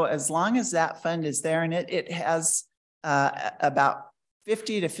 So as long as that fund is there, and it has about $50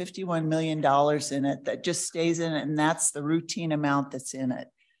 to $51 million in it that just stays in it, and that's the routine amount that's in it.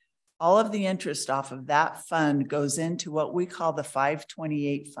 All of the interest off of that fund goes into what we call the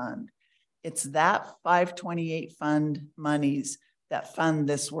 528 fund. It's that 528 fund monies that fund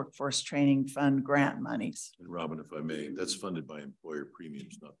this Workforce Training Fund grant monies. And Robin, if I may, that's funded by employer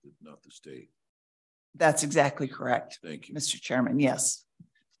premiums, not the state. That's exactly correct. Thank you, Mr. Chairman. Yes.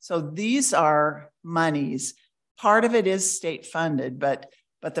 So these are monies. Part of it is state funded, but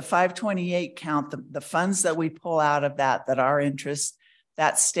the 528 count, the funds that we pull out of that are interest,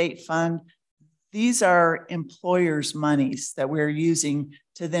 that state fund, these are employers' monies that we're using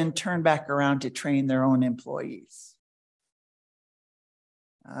to then turn back around to train their own employees.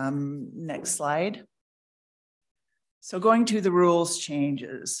 Next slide. So going to the rules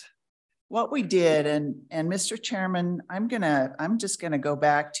changes. What we did, and Mr. Chairman, I'm just gonna go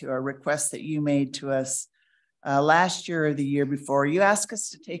back to a request that you made to us last year or the year before. You asked us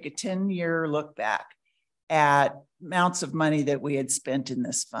to take a 10-year look back at amounts of money that we had spent in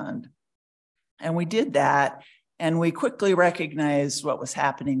this fund. And we did that, and we quickly recognized what was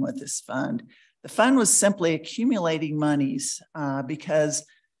happening with this fund. The fund was simply accumulating monies because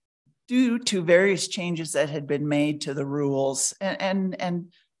due to various changes that had been made to the rules,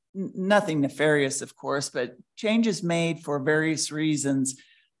 and nothing nefarious, of course, but changes made for various reasons.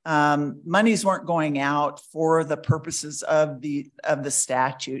 Monies weren't going out for the purposes of the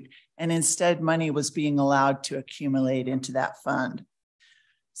statute, and instead money was being allowed to accumulate into that fund.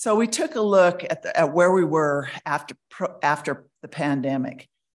 So we took a look at where we were after the pandemic.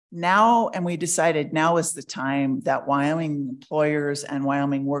 Now, and we decided now is the time that Wyoming employers and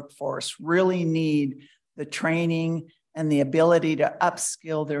Wyoming workforce really need the training and the ability to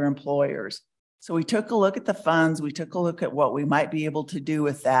upskill their employers. So we took a look at the funds, we took a look at what we might be able to do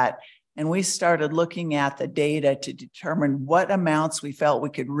with that, and we started looking at the data to determine what amounts we felt we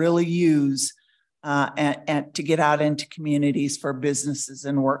could really use and to get out into communities for businesses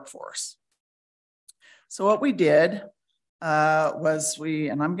and workforce. So what we did was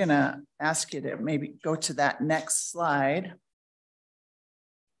and I'm gonna ask you to maybe go to that next slide.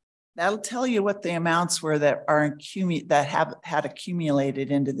 That'll tell you what the amounts were that have had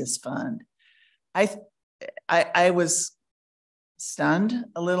accumulated into this fund. I was stunned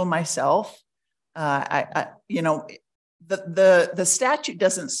a little myself. The statute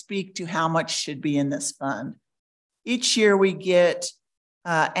doesn't speak to how much should be in this fund. Each year we get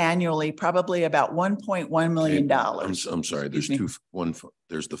annually probably about $1.1 million. I'm sorry. There's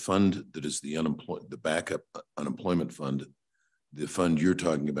there's the fund that is the backup unemployment fund. The fund you're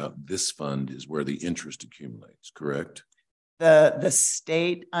talking about, this fund is where the interest accumulates, correct? The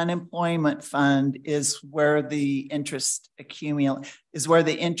state unemployment fund is where the interest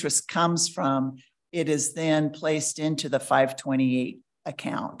comes from. It is then placed into the 528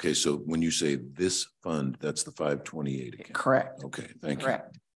 account. Okay, so when you say this fund, that's the 528 account. Correct. Okay, thank you.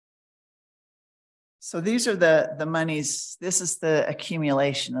 Correct. So these are the monies. This is the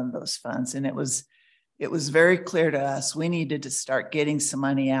accumulation of those funds, and it was very clear to us we needed to start getting some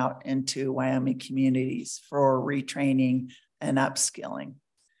money out into Wyoming communities for retraining and upskilling.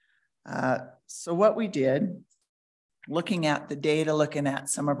 So what we did, looking at the data, looking at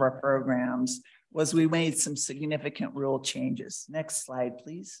some of our programs, was we made some significant rule changes. Next slide,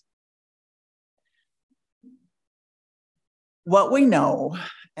 please. what we know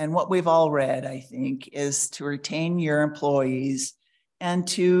and what we've all read, I think, is to retain your employees and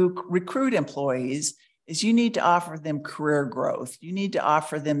to recruit employees is you need to offer them career growth. You need to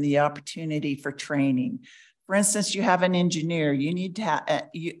offer them the opportunity for training. For instance, you have an engineer, you need to have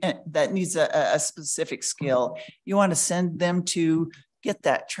that needs a specific skill. You want to send them to get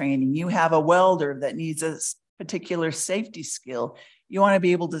that training. You have a welder that needs a particular safety skill. You want to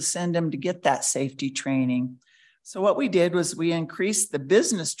be able to send them to get that safety training. So what we did was we increased the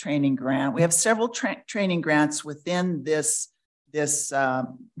business training grant. We have several training grants within this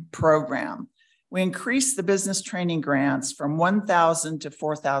program. We increased the business training grants from $1,000 to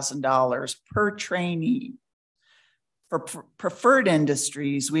 $4,000 per trainee. For preferred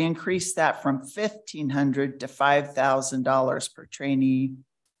industries, we increased that from $1,500 to $5,000 per trainee.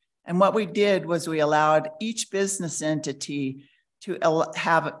 And what we did was we allowed each business entity to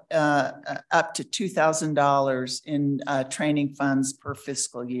have up to $2,000 in training funds per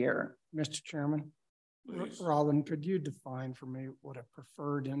fiscal year. Mr. Chairman, Robin, could you define for me what a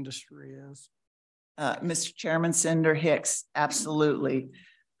preferred industry is? Mr. Chairman, Senator Hicks, absolutely.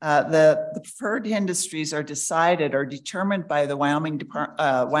 The preferred industries are decided or determined by the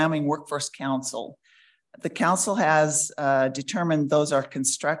Wyoming Workforce Council. The council has determined those are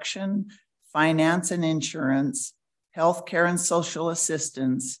construction, finance and insurance, healthcare and social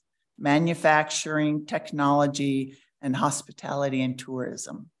assistance, manufacturing, technology, and hospitality and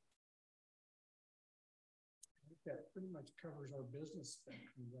tourism. That pretty much covers our business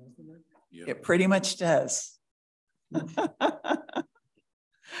spectrum, doesn't it? Yeah. It pretty much does.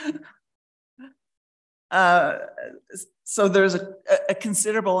 So there's a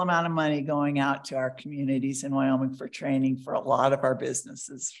considerable amount of money going out to our communities in Wyoming for training for a lot of our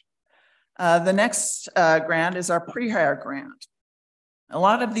businesses. The next grant is our pre-hire grant. A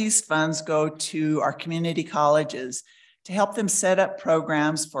lot of these funds go to our community colleges to help them set up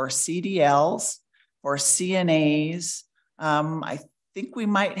programs for CDLs, for CNAs. I think we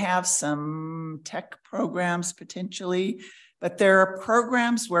might have some tech programs potentially, but there are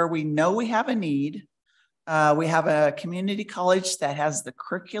programs where we know we have a need. We have a community college that has the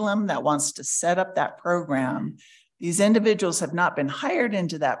curriculum that wants to set up that program. These individuals have not been hired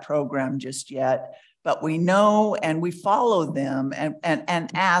into that program just yet, but we know and we follow them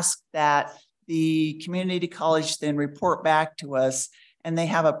and ask that the community college then report back to us, and they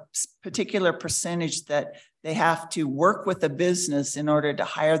have a particular percentage that they have to work with a business in order to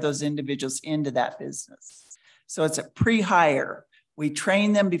hire those individuals into that business. So it's a pre-hire. We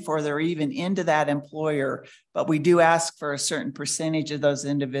train them before they're even into that employer, but we do ask for a certain percentage of those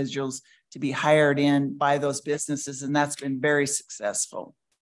individuals to be hired in by those businesses, and that's been very successful.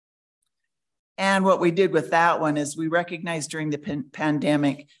 And what we did with that one is we recognized during the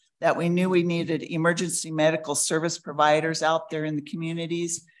pandemic that we knew we needed emergency medical service providers out there in the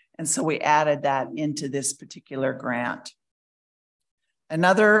communities, and so we added that into this particular grant.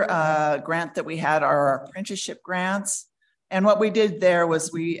 Another grant that we had are our apprenticeship grants. And what we did there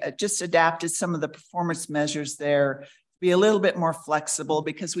was we just adapted some of the performance measures there to be a little bit more flexible,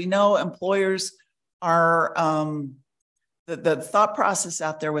 because we know employers are, the thought process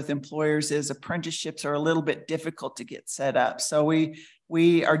out there with employers is apprenticeships are a little bit difficult to get set up. So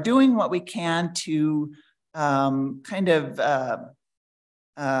we are doing what we can to help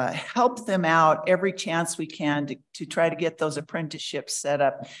them out every chance we can to try to get those apprenticeships set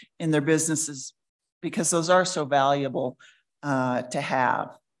up in their businesses, because those are so valuable to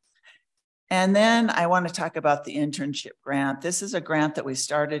have. And then I want to talk about the internship grant. This is a grant that we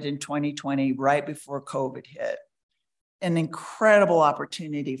started in 2020, right before COVID hit. An incredible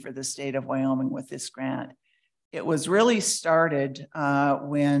opportunity for the state of Wyoming with this grant. It was really started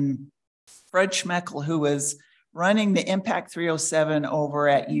when Fred Schmeckel, who was running the Impact 307 over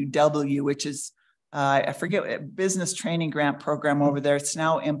at UW, which is, I forget, a business training grant program over there. It's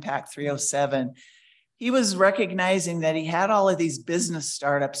now Impact 307. He was recognizing that he had all of these business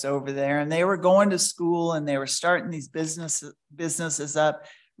startups over there, and they were going to school and they were starting these businesses up,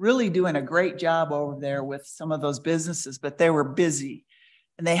 really doing a great job over there with some of those businesses, but they were busy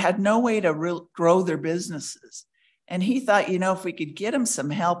and they had no way to grow their businesses. And he thought, you know, if we could get them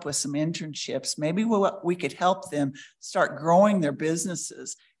some help with some internships, maybe we could help them start growing their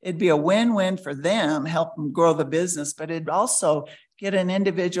businesses. It'd be a win-win for them, help them grow the business, but it'd also get an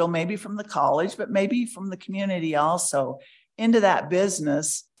individual, maybe from the college, but maybe from the community also, into that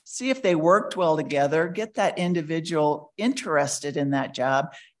business, see if they worked well together, get that individual interested in that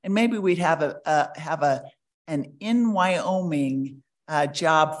job, and maybe we'd have an in Wyoming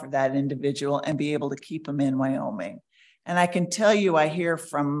job for that individual and be able to keep them in Wyoming. And I can tell you, I hear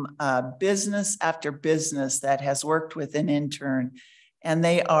from business after business that has worked with an intern, and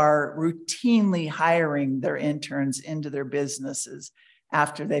they are routinely hiring their interns into their businesses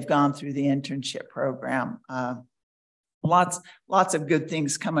after they've gone through the internship program. Lots of good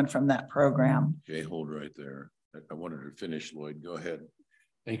things coming from that program. Okay, hold right there. I wanted to finish, Lloyd. Go ahead.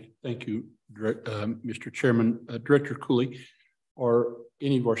 Thank you, Mr. Chairman. Director Cooley, are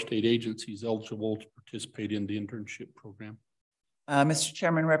any of our state agencies eligible to participate in the internship program? Mr.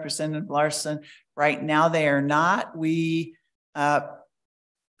 Chairman, Representative Larson, right now they are not. We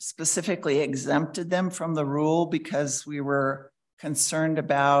specifically exempted them from the rule because we were concerned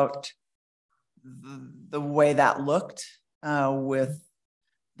about the way that looked with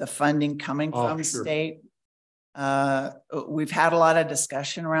the funding coming from state. We've had a lot of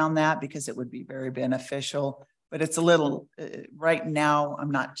discussion around that because it would be very beneficial, but it's a little, right now,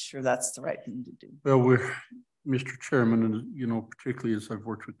 I'm not sure that's the right thing to do. Well, Mr. Chairman, and you know, particularly as I've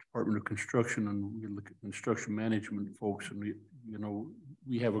worked with the Department of Construction and we look at construction management folks, and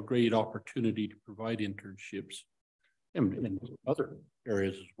we have a great opportunity to provide internships in other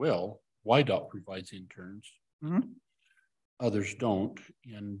areas as well. YDOT provides interns. Mm-hmm. Others don't,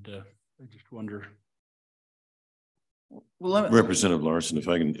 and I just wonder. Well, Representative Larson, if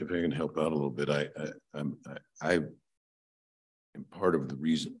I can help out a little bit, I am part of the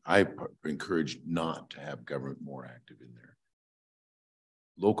reason I encourage not to have government more active in there.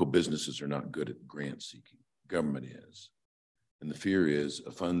 Local businesses are not good at grant seeking. Government is, and the fear is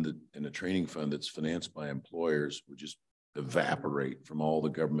a fund and a training fund that's financed by employers would just evaporate from all the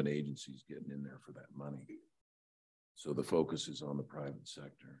government agencies getting in there for that money. So the focus is on the private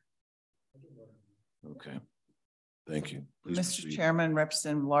sector. Okay. Thank you. Please Mr. proceed. Chairman,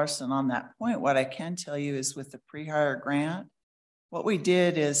 Representative Larson, on that point, what I can tell you is with the pre-hire grant, what we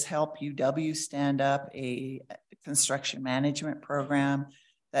did is help UW stand up a construction management program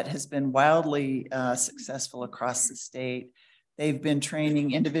that has been wildly successful across the state. They've been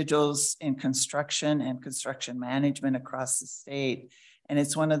training individuals in construction and construction management across the state, and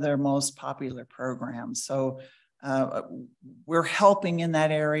it's one of their most popular programs. So we're helping in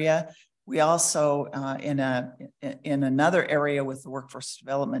that area. We also, in another area with the Workforce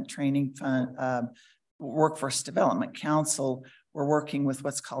Development Training Fund, Workforce Development Council, we're working with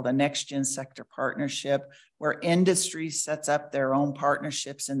what's called a Next Gen Sector Partnership, where industry sets up their own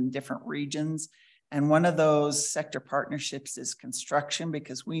partnerships in different regions. And one of those sector partnerships is construction,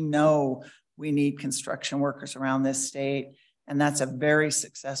 because we know we need construction workers around this state. And that's a very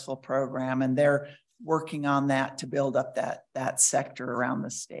successful program. And they're working on that to build up that sector around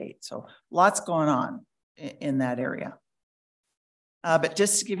the state. So lots going on in that area. But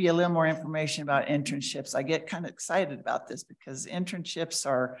just to give you a little more information about internships, I get kind of excited about this because internships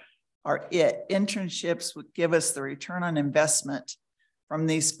are it. Internships would give us the return on investment from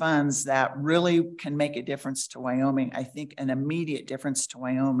these funds that really can make a difference to Wyoming. I think an immediate difference to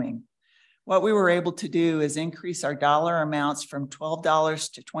Wyoming. What we were able to do is increase our dollar amounts from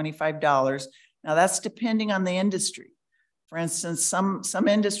 $12 to $25. Now that's depending on the industry. For instance, some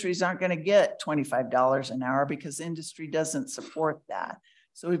industries aren't going to get $25 an hour because industry doesn't support that.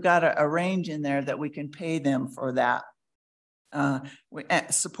 So we've got a range in there that we can pay them for that,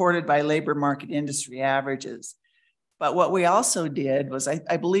 supported by labor market industry averages. But what we also did was,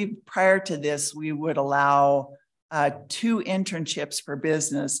 I believe prior to this, we would allow 2 internships per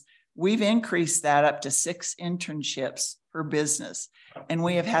business. We've increased that up to 6 internships per business. And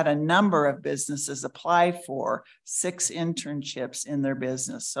we have had a number of businesses apply for 6 internships in their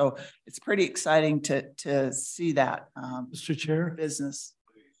business. So it's pretty exciting to see that. Mr. Chair. Business.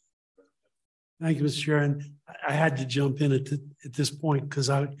 Thank you, Mr. Chair. And I had to jump in at this point because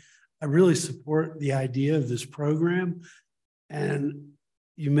I really support the idea of this program. And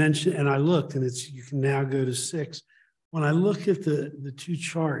you mentioned, and I looked, and you can now go to 6. When I look at the 2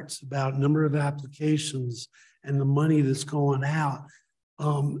 charts about number of applications and the money that's going out,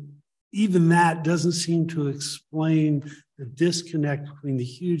 even that doesn't seem to explain the disconnect between the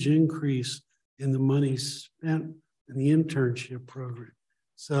huge increase in the money spent in the internship program.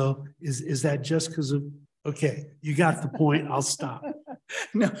 So is that just because of, okay, you got the point, I'll stop.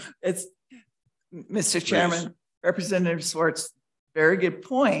 No, it's, Mr. Chairman, please. Representative Swartz, very good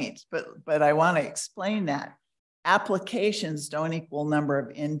point, but I want to explain that. Applications don't equal number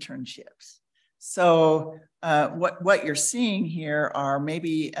of internships. So what you're seeing here are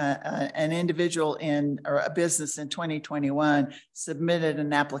maybe an individual or a business in 2021 submitted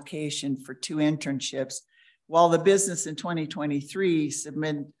an application for 2 internships, while the business in 2023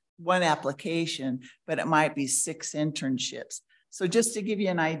 submitted 1 application, but it might be 6 internships. So just to give you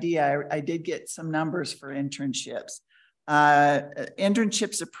an idea, I did get some numbers for internships.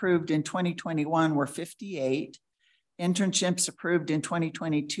 Internships approved in 2021 were 58. Internships approved in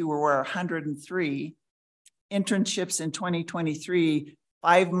 2022 were 103. Internships in 2023,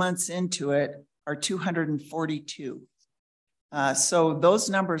 5 months into it, are 242. So those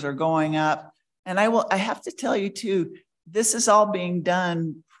numbers are going up. And I have to tell you too, this is all being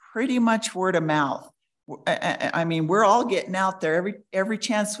done pretty much word of mouth. I mean, we're all getting out there every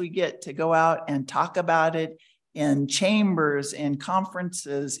chance we get to go out and talk about it in chambers, in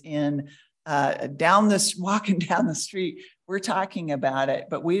conferences, in walking down the street. We're talking about it,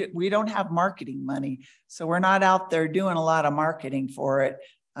 but we don't have marketing money, so we're not out there doing a lot of marketing for it.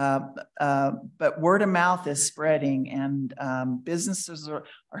 But word of mouth is spreading, and businesses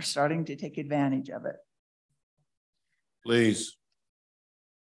are starting to take advantage of it. Please.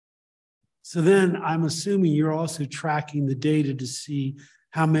 So then I'm assuming you're also tracking the data to see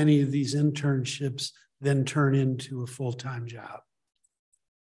how many of these internships then turn into a full-time job.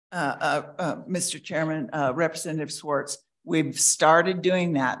 Mr. Chairman, Representative Swartz, we've started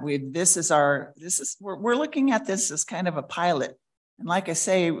doing that. We're looking at this as kind of a pilot. And like I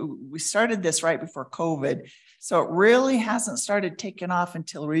say, we started this right before COVID. So it really hasn't started taking off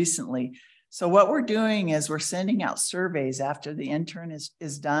until recently. So what we're doing is we're sending out surveys after the intern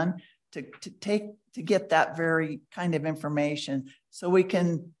is done to get that very kind of information, so we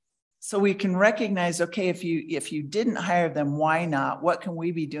can recognize, okay, if you didn't hire them, why not? What can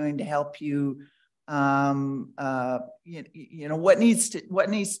we be doing to help you? You know, what needs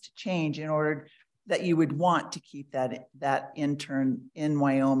to change in order that you would want to keep that intern in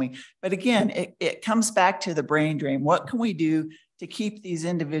Wyoming? But again, it comes back to the brain drain. What can we do to keep these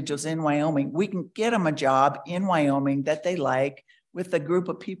individuals in Wyoming? We can get them a job in Wyoming that they like, with a group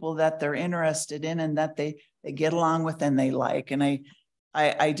of people that they're interested in and that they get along with and they like. And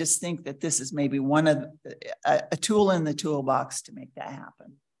I just think that this is maybe one of a tool in the toolbox to make that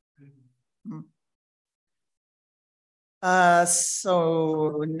happen.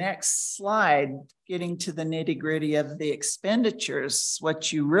 So next slide, getting to the nitty gritty of the expenditures,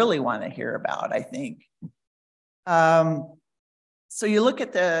 what you really want to hear about, I think. So you look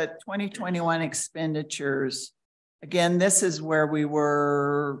at the 2021 expenditures. Again, this is where we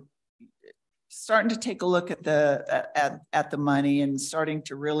were starting to take a look at the money and starting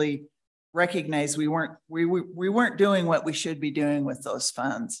to really recognize we weren't doing what we should be doing with those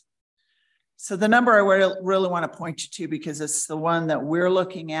funds. So the number I really want to point you to, because it's the one that we're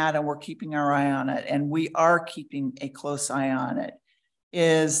looking at and we're keeping our eye on it, and we are keeping a close eye on it,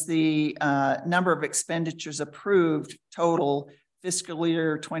 is the number of expenditures approved total fiscal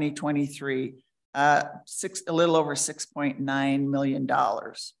year 2023. A little over $6.9 million.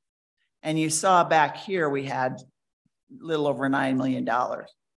 And you saw back here, we had a little over $9 million.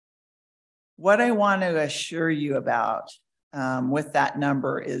 What I want to assure you about with that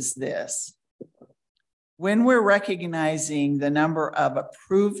number is this. When we're recognizing the number of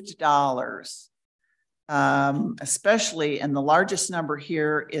approved dollars, especially, and the largest number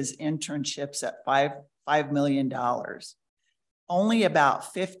here is internships at $5 million. Only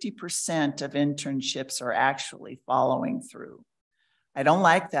about 50% of internships are actually following through. I don't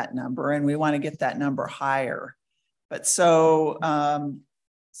like that number, and we want to get that number higher. But so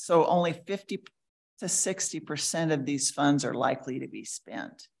only 50 to 60% of these funds are likely to be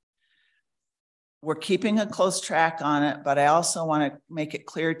spent. We're keeping a close track on it, but I also want to make it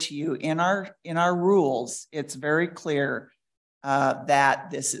clear to you in our rules, it's very clear that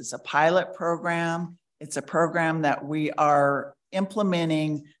this is a pilot program. It's a program that we are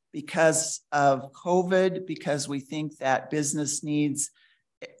implementing because of COVID, because we think that business needs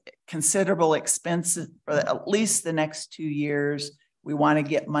considerable expenses for at least the next 2 years. We want to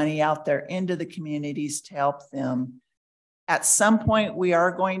get money out there into the communities to help them. At some point, we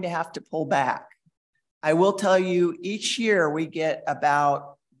are going to have to pull back. I will tell you, each year we get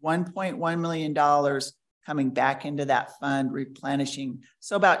about $1.1 million coming back into that fund, replenishing.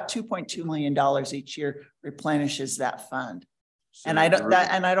 So about $2.2 million each year replenishes that fund. And I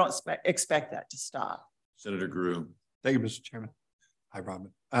don't expect that to stop. Senator Grew. Thank you, Mr. Chairman. Hi, Robin.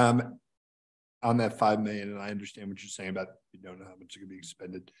 On that $5 million, and I understand what you're saying about you don't know how much is going to be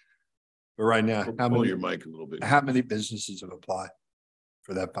expended. But right now, Pull your mic a little bit. How many businesses have applied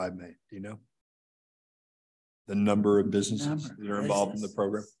for that $5 million? Do you know the number of businesses that are involved in the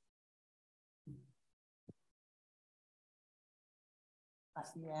program?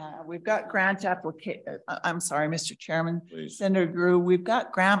 Yeah, we've got grant application. I'm sorry, Mr. Chairman. Please. Senator Grew, we've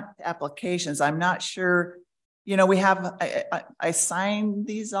got grant applications. I'm not sure, you know, we have, I signed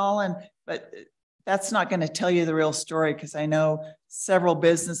these all, but that's not going to tell you the real story, because I know several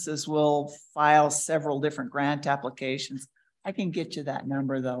businesses will file several different grant applications. I can get you that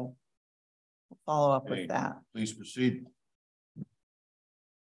number though. We'll follow up with that. Please proceed.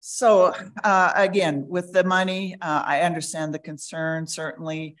 So again, with the money, I understand the concern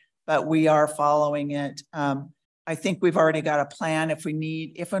certainly, but we are following it. I think we've already got a plan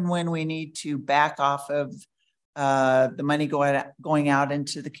if and when we need to back off of the money going out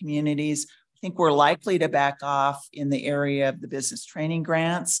into the communities. I think we're likely to back off in the area of the business training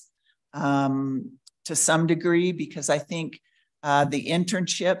grants to some degree, because I think the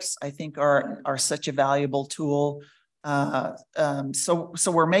internships, I think, are such a valuable tool. So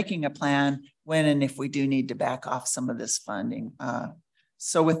we're making a plan when and if we do need to back off some of this funding.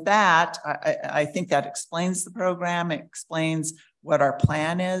 So with that, I think that explains the program. It explains what our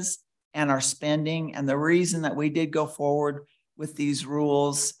plan is and our spending and the reason that we did go forward with these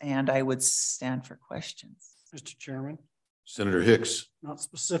rules. And I would stand for questions. Mr. Chairman. Senator Hicks. Not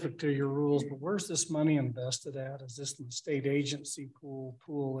specific to your rules, but where's this money invested at? Is this in the state agency pool,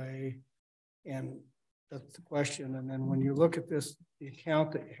 pool A? And that's the question. And then when you look at this, the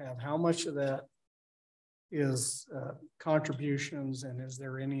account that you have, how much of that is contributions, and is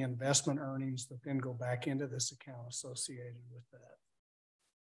there any investment earnings that then go back into this account associated with that?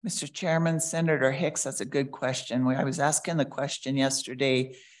 Mr. Chairman, Senator Hicks, that's a good question. I was asking the question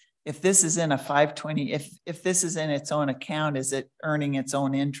yesterday, if this is in a 520, if this is in its own account, is it earning its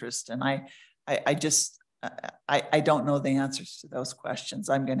own interest? And I don't know the answers to those questions.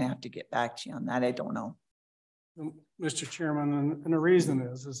 I'm going to have to get back to you on that. I don't know. Mr. Chairman, and the reason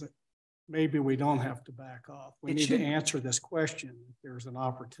is that maybe we don't have to back off. We need to answer this question. If there's an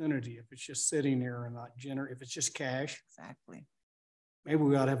opportunity, if it's just sitting there and not if it's just cash. Exactly. Maybe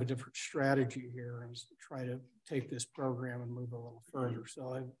we ought to have a different strategy here and try to take this program and move a little further.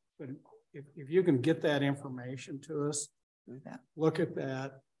 So but if you can get that information to us, do that. Look at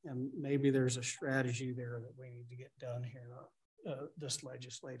that, and maybe there's a strategy there that we need to get done here this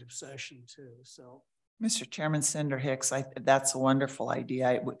legislative session too. So, Mr. Chairman, Senator Hicks, that's a wonderful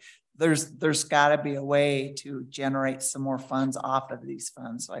idea. There's got to be a way to generate some more funds off of these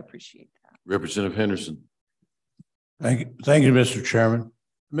funds. So I appreciate that. Representative Henderson. Thank you, Mr. Chairman.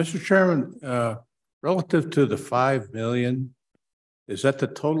 Mr. Chairman, relative to the 5 million, is that the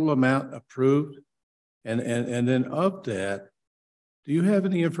total amount approved? And then of that, do you have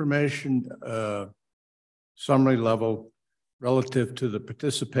any information, summary level, relative to the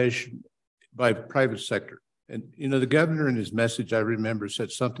participation by private sector? And, you know, the governor in his message, I remember,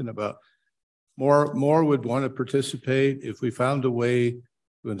 said something about more would want to participate if we found a way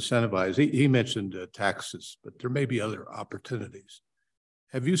to incentivize. He mentioned taxes, but there may be other opportunities.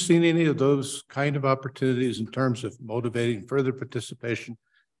 Have you seen any of those kind of opportunities in terms of motivating further participation?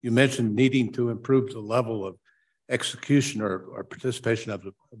 You mentioned needing to improve the level of execution or participation of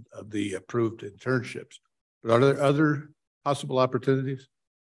the approved internships. But are there other possible opportunities?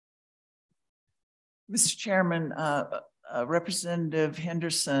 Mr. Chairman, Representative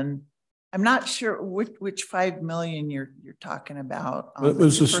Henderson, I'm not sure which 5 million you're talking about. It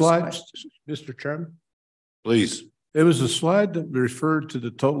was the slide, Mr. Chairman. Please. It was a slide that referred to the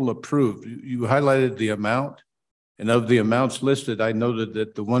total approved. You highlighted the amount, and of the amounts listed, I noted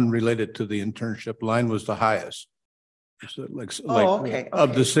that the one related to the internship line was the highest. So okay.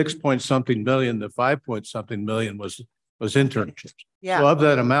 Of the 6 point something million, the 5 point something million was internships. Yeah. So of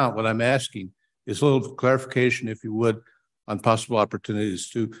that amount, what I'm asking is a little clarification, if you would, on possible opportunities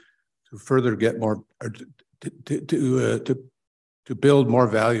to further get more, or to build more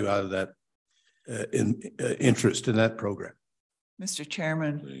value out of that interest in that program. Mr.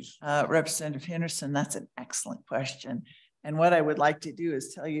 Chairman, Representative Henderson, that's an excellent question. And what I would like to do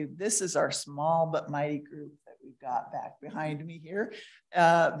is tell you, this is our small but mighty group that we've got back behind me here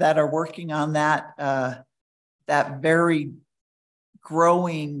that are working on that, that very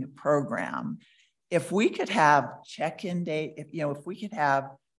growing program. If we could have check-in date, if we could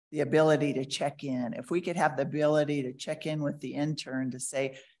have the ability to check in, if we could have the ability to check in with the intern to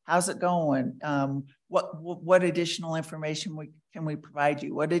say, how's it going? What additional information can we provide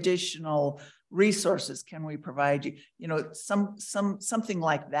you? What additional resources can we provide you? You know, something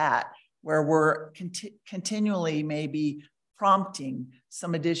like that, where we're continually maybe prompting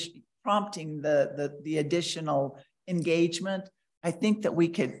the additional engagement. I think that we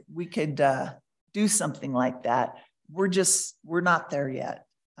could do something like that. We're not there yet.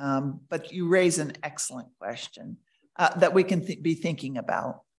 But you raise an excellent question that we can be thinking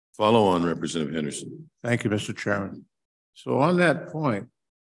about. Follow on, Representative Henderson. Thank you, Mr. Chairman. So on that point,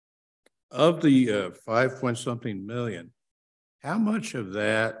 of the 5 point something million, how much of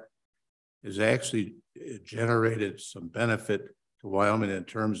that has actually generated some benefit to Wyoming in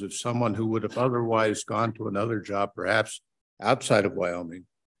terms of someone who would have otherwise gone to another job, perhaps outside of Wyoming,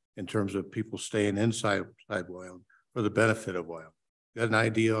 in terms of people staying inside Wyoming for the benefit of Wyoming. Got an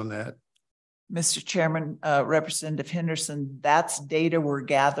idea on that? Mr. Chairman, Representative Henderson, that's data we're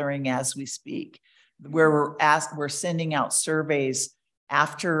gathering as we speak, where we're sending out surveys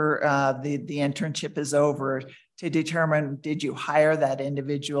after the internship is over to determine, did you hire that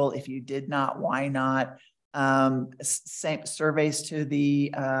individual? If you did not, why not? Same surveys to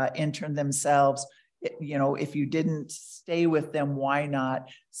the intern themselves. You know, if you didn't stay with them, why not?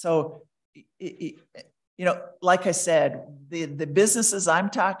 So, you know, like I said, the businesses I'm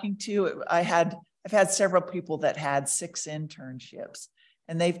talking to, I've had several people that had 6 internships,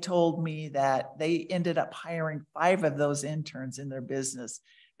 and they've told me that they ended up hiring 5 of those interns in their business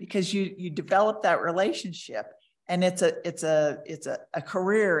because you develop that relationship, and it's a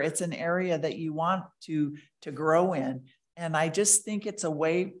career, it's an area that you want to grow in. And I just think it's a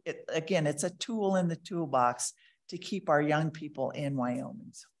way, again, it's a tool in the toolbox to keep our young people in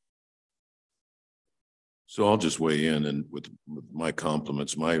Wyoming. So I'll just weigh in, and with my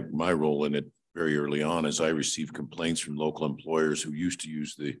compliments, my role in it very early on is I received complaints from local employers who used to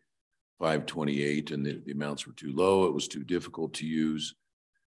use the 528 and the amounts were too low. It was too difficult to use.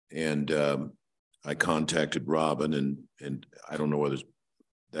 And I contacted Robin, and I don't know whether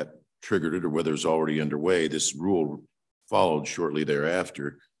that triggered it or whether it's already underway. This rule followed shortly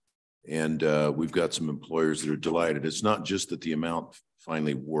thereafter. And we've got some employers that are delighted. It's not just that the amount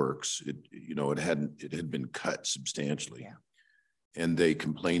finally works. It had been cut substantially. Yeah. And they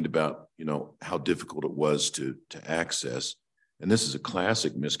complained about, how difficult it was to access. And this is a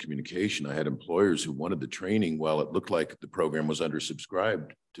classic miscommunication. I had employers who wanted the training while it looked like the program was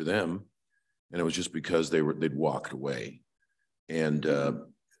undersubscribed to them. And it was just because they'd walked away. And I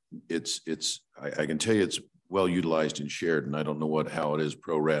can tell you it's well utilized in Sheridan. I don't know how it is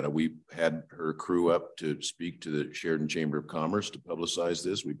pro rata. We had her crew up to speak to the Sheridan Chamber of Commerce to publicize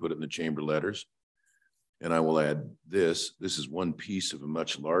this. We put it in the chamber letters. And I will add this is one piece of a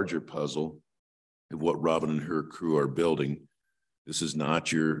much larger puzzle of what Robin and her crew are building. This is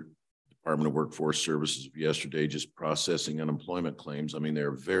not your Department of Workforce Services of yesterday, just processing unemployment claims. I mean,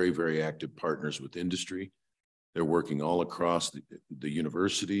 they're very, very active partners with industry. They're working all across the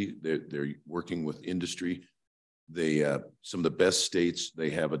university. They're working with industry. Some of the best states, they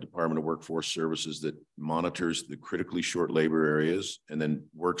have a Department of Workforce Services that monitors the critically short labor areas and then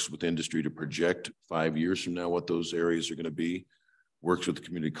works with industry to project 5 years from now what those areas are going to be, works with the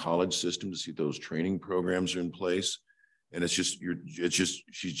community college system to see if those training programs are in place. And she's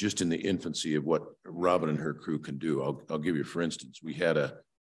just in the infancy of what Robin and her crew can do. I'll give you, for instance, we had a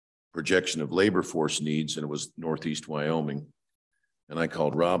projection of labor force needs, and it was Northeast Wyoming. And I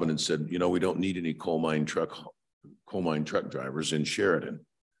called Robin and said, we don't need any coal mine truck drivers in Sheridan,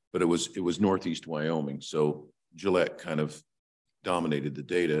 but it was Northeast Wyoming. So Gillette kind of dominated the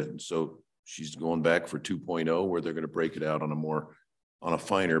data. And so she's going back for 2.0, where they're going to break it out on a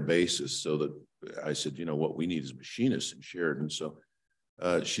finer basis. So that I said, what we need is machinists in Sheridan. So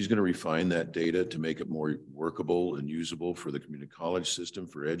she's going to refine that data to make it more workable and usable for the community college system,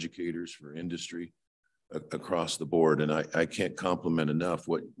 for educators, for industry across the board. And I can't compliment enough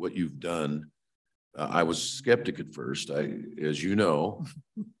what you've done. I was skeptic at first, as you know,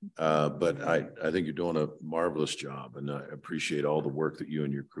 but I think you're doing a marvelous job, and I appreciate all the work that you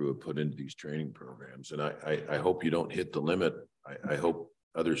and your crew have put into these training programs. And I hope you don't hit the limit. I hope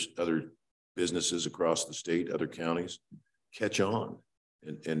other businesses across the state, other counties, catch on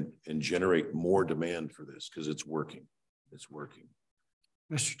and generate more demand for this, because it's working. It's working.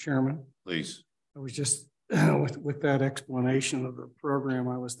 Mr. Chairman. Please. I was just with that explanation of the program,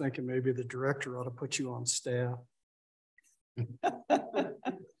 I was thinking maybe the director ought to put you on staff.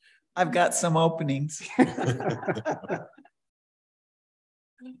 I've got some openings.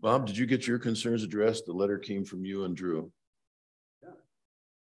 Bob, did you get your concerns addressed? The letter came from you and Drew. Yeah.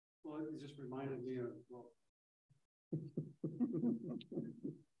 Well, it just reminded me of,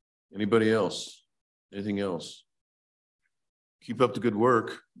 Anybody else? Anything else? Keep up the good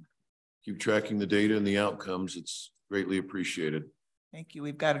work. Keep tracking the data and the outcomes. It's greatly appreciated. Thank you.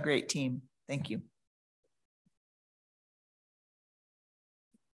 We've got a great team. Thank you.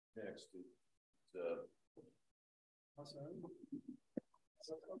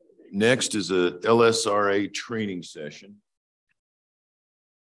 Next is a LSRA training session.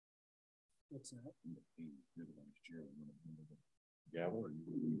 What's that? Gavel, or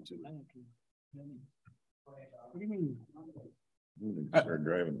you too? What do you mean? Start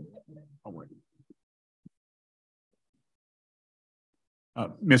driving. Oh, wait.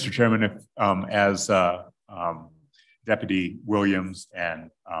 Mr. Chairman, if as Deputy Williams and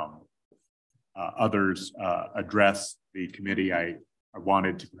others address the committee, I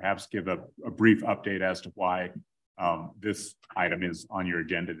wanted to perhaps give a brief update as to why this item is on your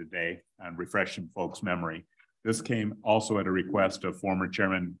agenda today and refresh some folks' memory. This came also at a request of former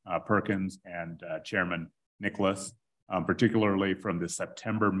Chairman Perkins and Chairman Nicholas, particularly from the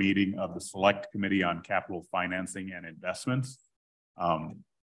September meeting of the Select Committee on Capital Financing and Investments.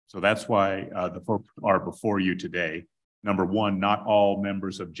 So that's why the folks are before you today. Number one, not all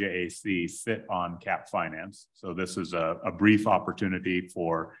members of JAC sit on Cap Finance. So this is a brief opportunity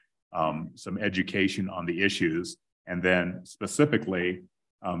for some education on the issues. And then specifically,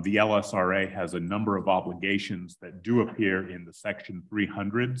 the LSRA has a number of obligations that do appear in the section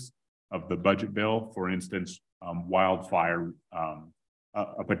 300s of the budget bill. For instance, wildfire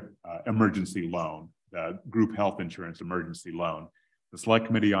emergency loan, the group health insurance emergency loan. The Select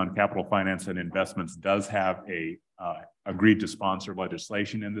Committee on Capital Finance and Investments does have a agreed to sponsor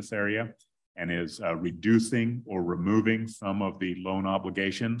legislation in this area and is reducing or removing some of the loan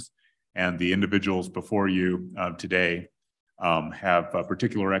obligations. And the individuals before you today have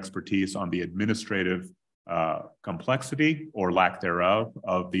particular expertise on the administrative complexity or lack thereof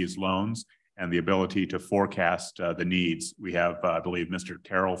of these loans and the ability to forecast the needs. We have, I believe, Mr.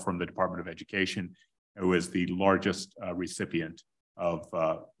 Carroll from the Department of Education, who is the largest recipient of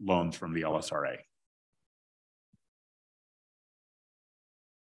loans from the LSRA.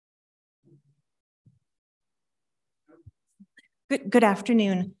 Good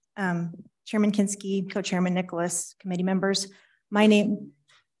afternoon, Chairman Kinski, Co-Chairman Nicholas, committee members. My name,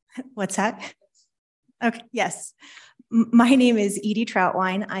 what's that? Okay, yes. My name is Edie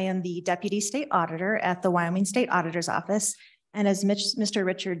Troutwine. I am the Deputy State Auditor at the Wyoming State Auditor's Office. And as Mr.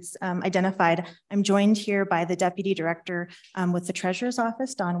 Richards identified, I'm joined here by the Deputy Director with the Treasurer's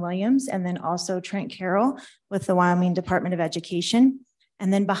Office, Don Williams, and then also Trent Carroll with the Wyoming Department of Education.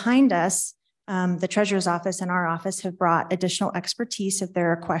 And then behind us, the Treasurer's Office and our office have brought additional expertise if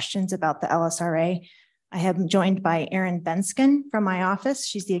there are questions about the LSRA. I am joined by Erin Benskin from my office.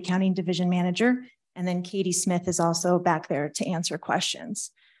 She's the Accounting Division Manager. And then Katie Smith is also back there to answer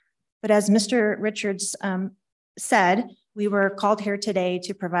questions. But as Mr. Richards said, we were called here today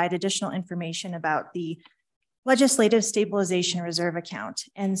to provide additional information about the Legislative Stabilization Reserve account.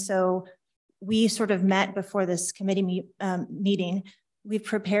 And so we sort of met before this committee meeting. We've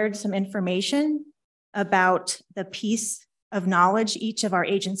prepared some information about the piece of knowledge each of our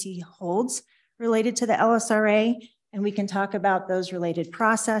agency holds related to the LSRA, and we can talk about those related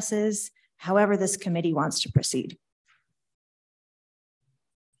processes, however this committee wants to proceed.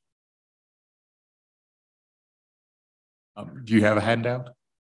 Do you have a handout?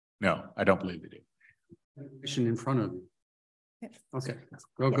 No, I don't believe they do. Information in front of you. Okay,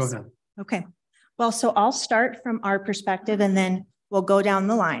 go ahead. Okay, well, so I'll start from our perspective and then we'll go down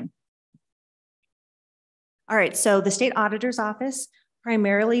the line. All right, so the State Auditor's Office,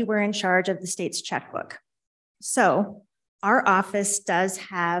 primarily we're in charge of the state's checkbook. So our office does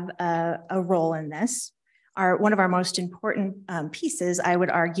have a role in this. One of our most important pieces, I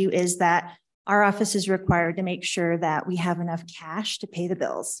would argue, is that our office is required to make sure that we have enough cash to pay the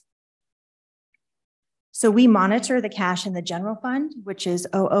bills. So we monitor the cash in the general fund, which is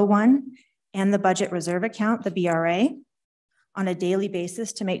 001, and the budget reserve account, the BRA, on a daily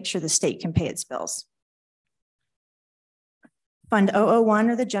basis to make sure the state can pay its bills. Fund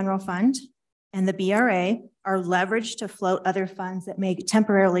 001 or the general fund and the BRA are leveraged to float other funds that may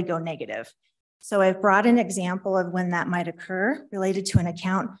temporarily go negative. So I've brought an example of when that might occur related to an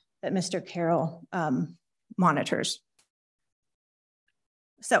account that Mr. Carroll monitors.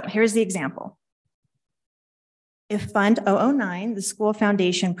 So here's the example. If Fund 009, the School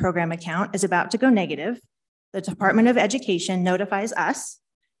Foundation Program account, is about to go negative, the Department of Education notifies us,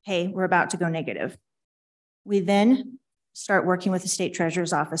 hey, we're about to go negative. We then start working with the State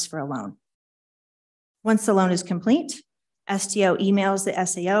Treasurer's Office for a loan. Once the loan is complete, STO emails the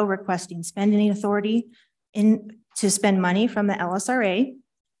SAO requesting spending authority to spend money from the LSRA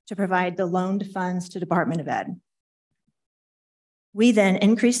to provide the loaned funds to Department of Ed. We then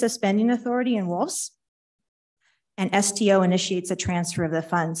increase the spending authority in WOLFs, and STO initiates a transfer of the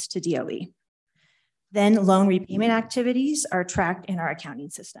funds to DOE. Then loan repayment activities are tracked in our accounting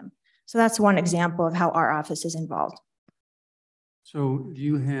system. So that's one example of how our office is involved. So do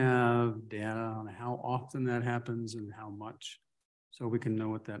you have data on how often that happens and how much, so we can know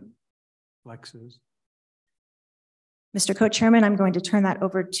what that flex is? Mr. Co-Chairman, I'm going to turn that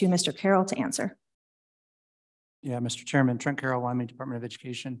over to Mr. Carroll to answer. Yeah, Mr. Chairman, Trent Carroll, Wyoming Department of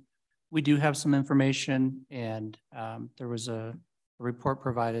Education. We do have some information, and there was a report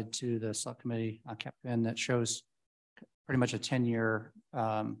provided to the subcommittee on CapFin that shows pretty much a 10-year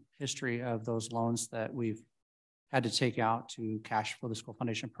history of those loans that we've had to take out to cash flow the school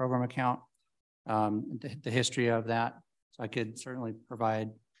foundation program account, the history of that. So I could certainly provide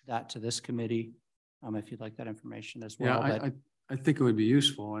that to this committee if you'd like that information as well. Yeah, I think it would be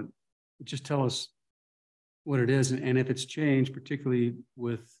useful, and just tell us what it is, and if it's changed, particularly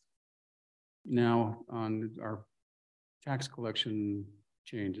with now on our tax collection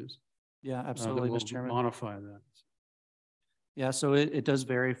changes. Yeah, absolutely, Mr. Chairman. Modify that. Yeah, so it does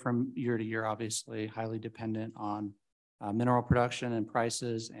vary from year to year, obviously, highly dependent on mineral production and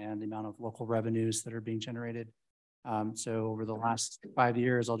prices and the amount of local revenues that are being generated. So over the last 5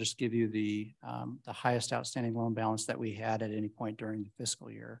 years, I'll just give you the highest outstanding loan balance that we had at any point during the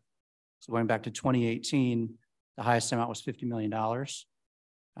fiscal year. So going back to 2018, the highest amount was $50 million.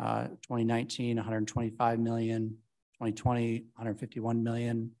 2019, 125 million. 2020, 151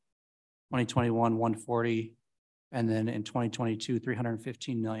 million. 2021, 140. And then in 2022,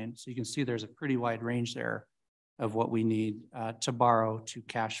 315 million. So you can see there's a pretty wide range there of what we need to borrow to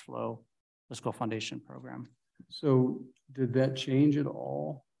cash flow the school foundation program. So did that change at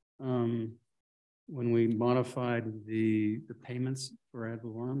all when we modified the payments for ad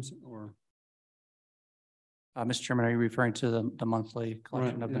valorem, or? Mr. Chairman, are you referring to the monthly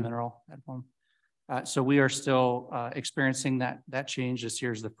collection Right, of yeah. the mineral ad valorem? So we are still experiencing that change. This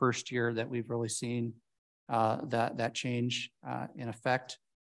year is the first year that we've really seen that change in effect.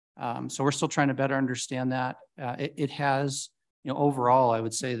 So we're still trying to better understand that. It has, overall, I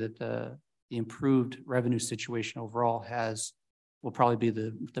would say that the improved revenue situation overall will probably be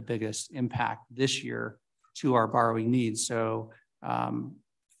the biggest impact this year to our borrowing needs. So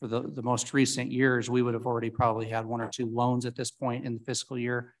for the most recent years, we would have already probably had 1 or 2 loans at this point in the fiscal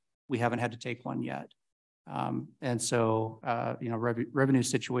year. We haven't had to take one yet. And so, revenue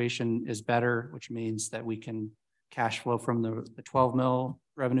situation is better, which means that we can cash flow from the 12 mil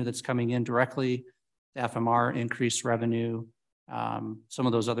revenue that's coming in directly, the FMR increased revenue. Some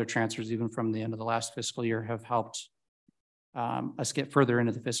of those other transfers, even from the end of the last fiscal year, have helped us get further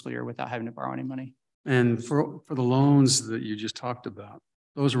into the fiscal year without having to borrow any money. And for the loans that you just talked about,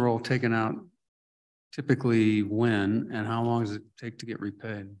 those are all taken out typically when, and how long does it take to get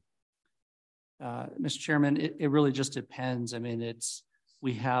repaid? Mr. Chairman, it really just depends. I mean,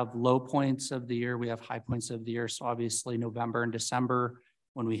 we have low points of the year, we have high points of the year. So obviously November and December,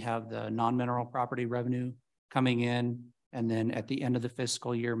 when we have the non-mineral property revenue coming in, and then at the end of the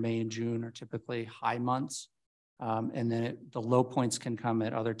fiscal year, May and June are typically high months. And then the low points can come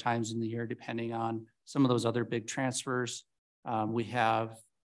at other times in the year, depending on some of those other big transfers. We have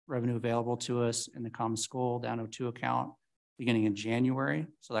revenue available to us in the common school down 02 account beginning in January.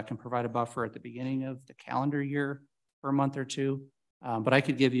 So that can provide a buffer at the beginning of the calendar year for a month or two. But I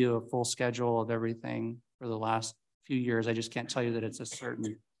could give you a full schedule of everything for the last few years. I just can't tell you that it's a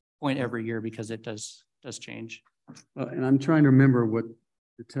certain point every year because it does change. And I'm trying to remember what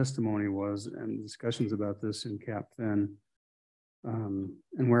the testimony was and discussions about this in CapFin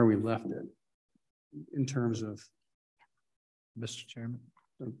and where we left it in terms of. Mr. Chairman.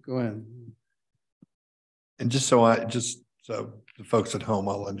 Go ahead. And just so the folks at home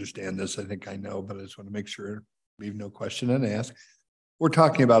all understand this, I think I know, but I just want to make sure, leave no question unasked. We're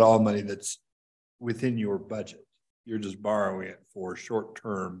talking about all money that's within your budget. You're just borrowing it for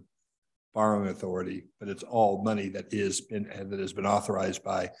short-term borrowing authority, but it's all money that has been authorized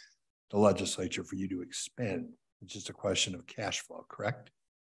by the legislature for you to expend. It's just a question of cash flow, correct?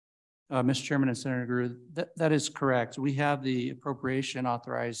 Mr. Chairman and Senator Grew, that is correct. We have the appropriation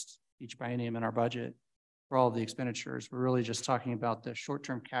authorized each biennium in our budget for all of the expenditures. We're really just talking about the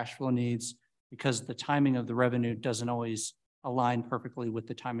short-term cash flow needs because the timing of the revenue doesn't always align perfectly with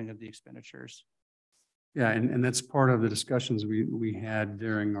the timing of the expenditures. Yeah, and that's part of the discussions we had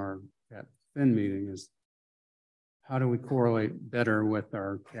during our CapFin meeting is how do we correlate better with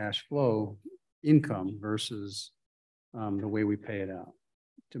our cash flow income versus the way we pay it out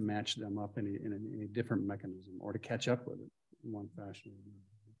to match them up in a different mechanism or to catch up with it in one fashion.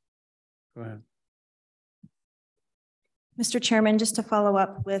 Go ahead. Mr. Chairman, just to follow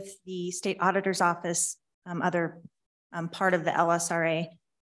up with the State Auditor's Office, other part of the LSRA.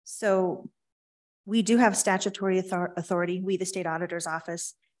 So we do have statutory authority. We, the State Auditor's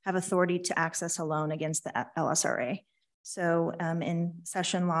Office, have authority to access a loan against the LSRA. So in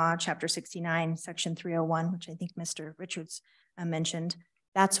Session Law, Chapter 69, Section 301, which I think Mr. Richards mentioned,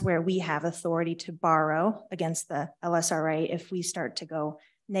 that's where we have authority to borrow against the LSRA if we start to go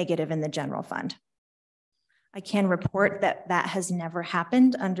negative in the general fund. I can report that that has never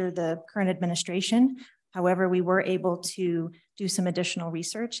happened under the current administration. However, we were able to do some additional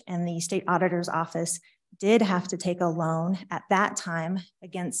research, and the state auditor's office did have to take a loan at that time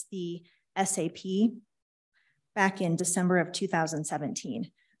against the SAP back in December of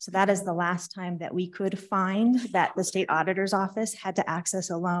 2017. So that is the last time that we could find that the state auditor's office had to access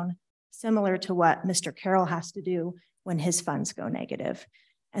a loan similar to what Mr. Carroll has to do when his funds go negative.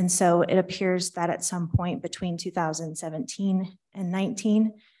 And so it appears that at some point between 2017 and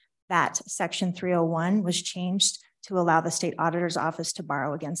 19, that Section 301 was changed to allow the state auditor's office to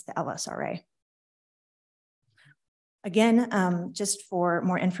borrow against the LSRA. Again, just for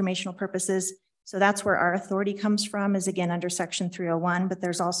more informational purposes, so that's where our authority comes from, is again under Section 301, but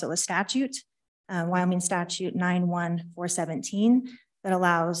there's also a statute, Wyoming Statute 91417, that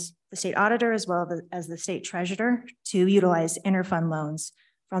allows the state auditor as well as the state treasurer to utilize interfund loans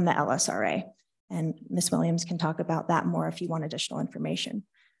from the LSRA. And Ms. Williams can talk about that more if you want additional information.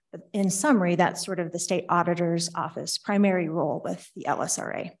 But in summary, that's sort of the state auditor's office primary role with the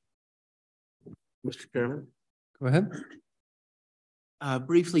LSRA. Mr. Chairman? Go ahead.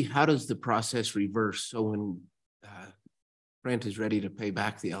 Briefly, how does the process reverse? So when Brent is ready to pay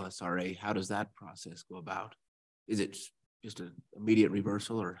back the LSRA, how does that process go about? Is it just an immediate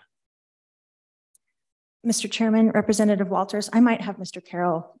reversal, or? Mr. Chairman, Representative Walters, I might have Mr.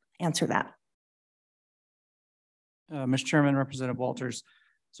 Carroll answer that. Mr. Chairman, Representative Walters.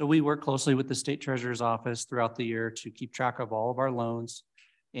 So we work closely with the state treasurer's office throughout the year to keep track of all of our loans.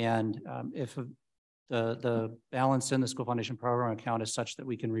 And if the balance in the school foundation program account is such that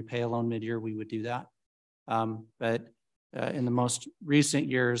we can repay a loan mid-year, we would do that. But in the most recent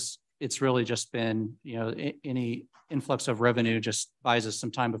years, it's really just been, any influx of revenue just buys us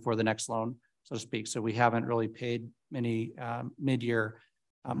some time before the next loan, so to speak. So we haven't really paid many mid-year.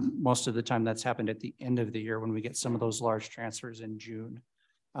 Most of the time that's happened at the end of the year when we get some of those large transfers in June.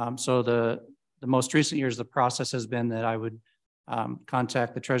 So the most recent years, the process has been that I would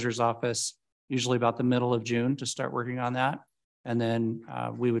contact the treasurer's office usually about the middle of June to start working on that. And then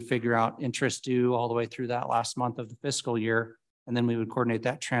we would figure out interest due all the way through that last month of the fiscal year. And then we would coordinate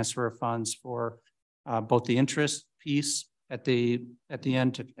that transfer of funds for both the interest piece at the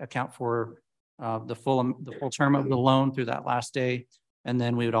end to account for the full term of the loan through that last day. And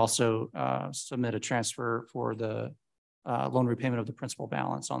then we would also submit a transfer for the loan repayment of the principal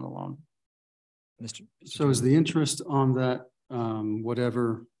balance on the loan. So is the interest on that,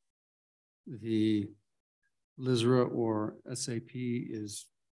 whatever the LISRA or SAP is,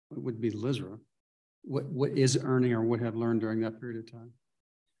 what would be LISRA? What is earning or would have learned during that period of time?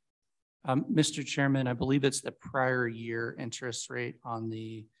 Mr. Chairman, I believe it's the prior year interest rate on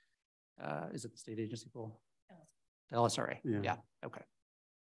the, is it the state agency pool? The LSRA, yeah, okay.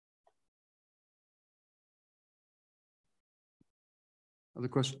 Other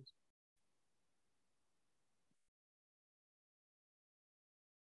questions?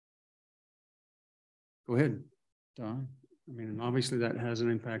 Go ahead, Don. I mean, and obviously that has an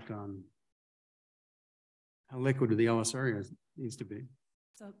impact on how liquid the LSRA needs to be.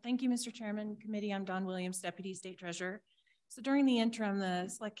 So thank you, Mr. Chairman, Committee. I'm Dawn Williams, Deputy State Treasurer. So during the interim, the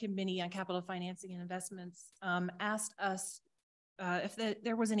Select Committee on Capital Financing and Investments asked us if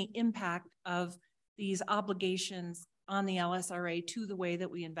there was any impact of these obligations on the LSRA to the way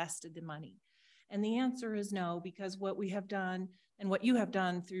that we invested the money. And the answer is no, because what we have done and what you have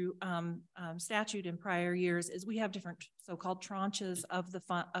done through statute in prior years is we have different so-called tranches of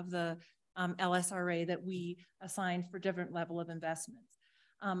the LSRA that we assign for different level of investments.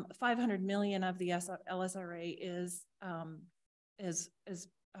 500 million of the LSRA is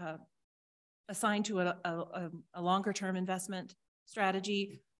assigned to a longer term investment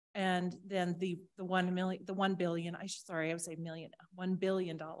strategy, and then the $1 billion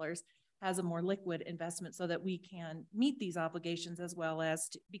has a more liquid investment so that we can meet these obligations as well as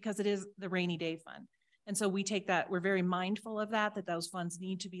because it is the rainy day fund. And so we take that, we're very mindful of that those funds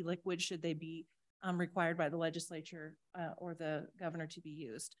need to be liquid should they be required by the legislature or the governor to be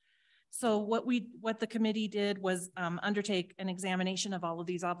used. So what the committee did was undertake an examination of all of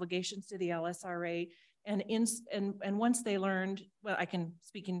these obligations to the LSRA, and once they learned, well,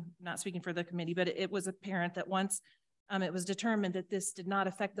 not speaking for the committee, but it was apparent that once it was determined that this did not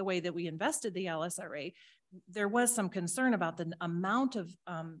affect the way that we invested the LSRA, there was some concern about the amount of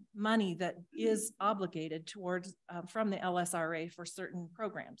money that is obligated towards from the LSRA for certain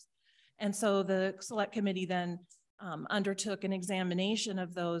programs. And so the Select Committee then undertook an examination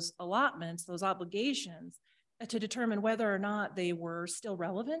of those allotments, those obligations, to determine whether or not they were still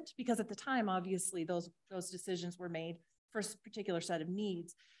relevant, because at the time, obviously, those decisions were made for a particular set of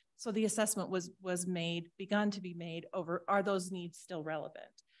needs. So the assessment begun to be made over, are those needs still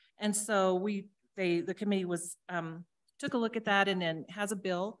relevant? And so the committee was, took a look at that and then has a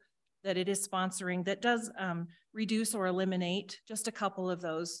bill that it is sponsoring that does reduce or eliminate just a couple of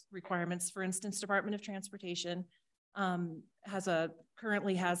those requirements. For instance, Department of Transportation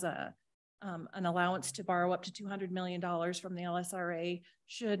currently has an allowance to borrow up to $200 million from the LSRA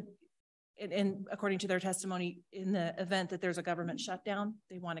should, and according to their testimony, in the event that there's a government shutdown,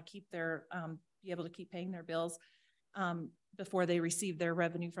 they want to keep their, be able to keep paying their bills before they receive their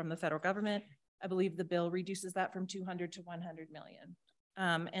revenue from the federal government. I believe the bill reduces that from 200 to 100 million.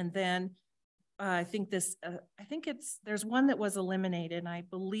 And then I think there's one that was eliminated, and I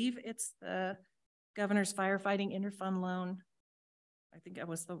believe it's the governor's firefighting interfund loan. I think it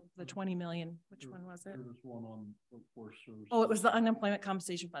was the 20 million. Which one was it? There was one on workforce services. Oh, it was the unemployment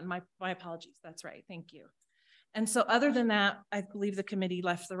compensation fund. My apologies. That's right. Thank you. And so other than that, I believe the committee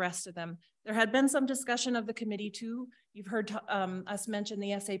left the rest of them. There had been some discussion of the committee too. You've heard us mention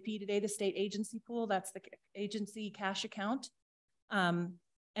the SAP today, the state agency pool. That's the agency cash account.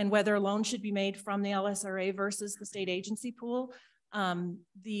 And whether a loan should be made from the LSRA versus the state agency pool.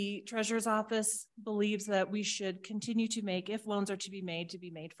 The Treasurer's Office believes that we should continue to make, if loans are to be made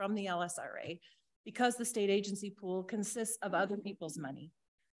from the LSRA, because the state agency pool consists of other people's money.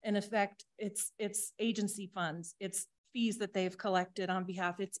 In effect, it's agency funds, it's fees that they've collected on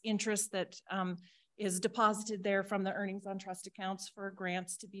behalf, it's interest that is deposited there from the earnings on trust accounts for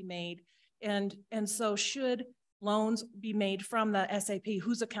grants to be made. And so should loans be made from the SAP,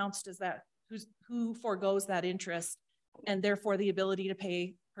 whose accounts does that, who forgoes that interest, and therefore the ability to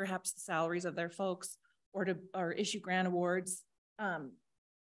pay perhaps the salaries of their folks or issue grant awards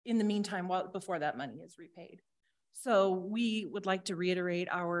in the meantime before that money is repaid. So we would like to reiterate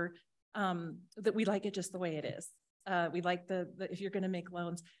our that we like it just the way it is. We like the if you're going to make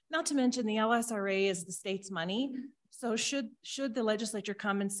loans, not to mention the LSRA is the state's money. So should the legislature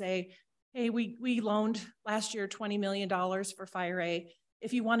come and say, hey, we loaned last year $20 million for Fire A.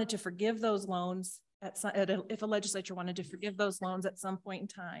 If you wanted to forgive those loans, if a legislature wanted to forgive those loans at some point in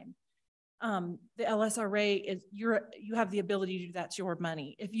time, the LSRA is you have the ability to do that's your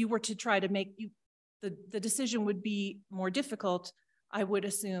money. If you were to try to make the decision would be more difficult, I would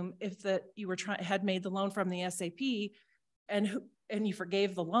assume, if you were had made the loan from the SAP and you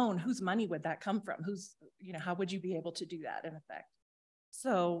forgave the loan, whose money would that come from? How would you be able to do that in effect?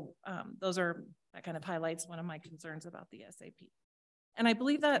 So that kind of highlights one of my concerns about the SAP. And I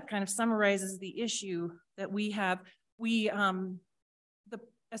believe that kind of summarizes the issue that we have.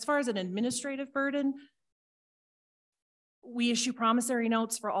 As far as an administrative burden, we issue promissory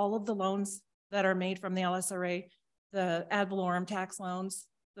notes for all of the loans that are made from the LSRA, the ad valorem tax loans,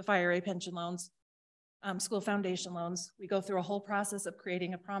 the Fire A pension loans, school foundation loans. We go through a whole process of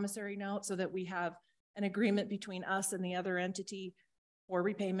creating a promissory note so that we have an agreement between us and the other entity for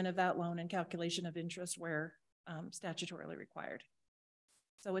repayment of that loan and calculation of interest where statutorily required.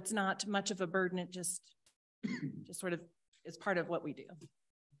 So it's not much of a burden. It just sort of is part of what we do.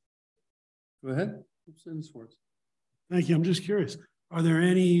 Go ahead. Thank you. I'm just curious. Are there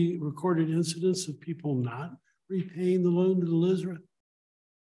any recorded incidents of people not repaying the loan to the LSRA?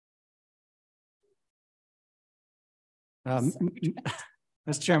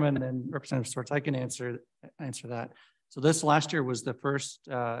 Mr. Chairman and Representative Swartz, I can answer that. So this last year was the first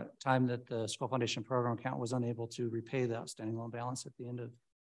time that the School Foundation Program account was unable to repay the outstanding loan balance at the end of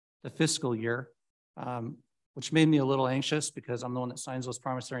the fiscal year, which made me a little anxious because I'm the one that signs those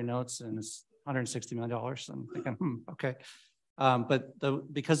promissory notes and it's $160 million. So I'm thinking, okay.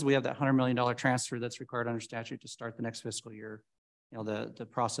 But because we have that $100 million transfer that's required under statute to start the next fiscal year, the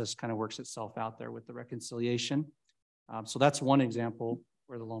process kind of works itself out there with the reconciliation. So that's one example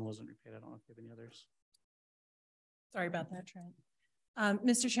where the loan wasn't repaid. I don't know if you have any others. Sorry about that, Trent.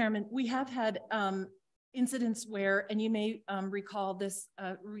 Mr. Chairman, we have had incidents where, and you may recall this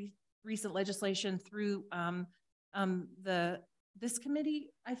recent legislation through this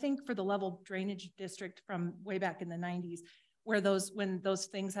committee, I think for the level drainage district from way back in the 90s, where when those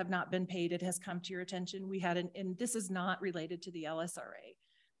things have not been paid, it has come to your attention. We had and this is not related to the LSRA,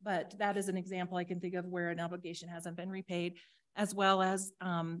 but that is an example I can think of where an obligation hasn't been repaid, as well as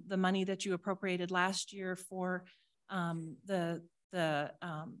the money that you appropriated last year for the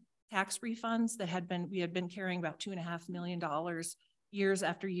tax refunds that we had been carrying about $2.5 million years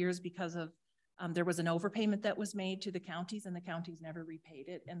after years because of there was an overpayment that was made to the counties and the counties never repaid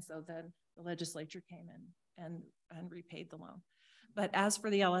it. And so then the legislature came in and repaid the loan. But as for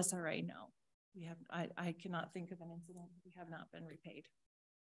the LSRA, no, we have, I cannot think of an incident. We have not been repaid.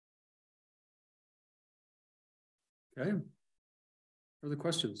 Okay. Further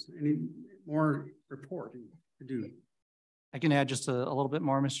questions? Any more reporting to do? I can add just a little bit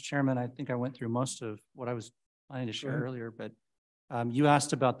more, Mr. Chairman. I think I went through most of what I was planning to share earlier, but you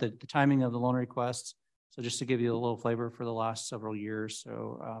asked about the timing of the loan requests. So just to give you a little flavor for the last several years.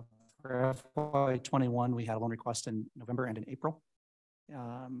 So for FY21, we had a loan request in November and in April.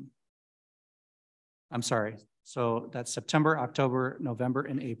 I'm sorry. So that's September, October, November,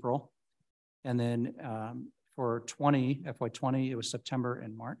 and April. And then for FY20, it was September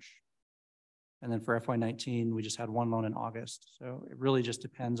and March. And then for FY19, we just had one loan in August. So it really just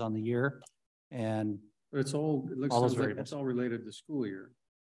depends on the year. And but it looks all those like variables. it's all related to school year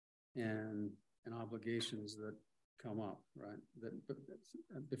and obligations that come up, right? That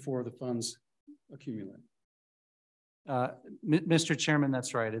before the funds accumulate. Mr. Chairman,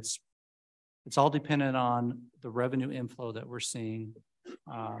 that's right. It's all dependent on the revenue inflow that we're seeing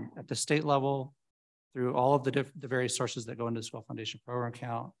at the state level through all of the various sources that go into the School Foundation Program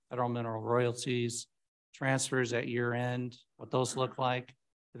account, federal mineral royalties, transfers at year end, what those look like,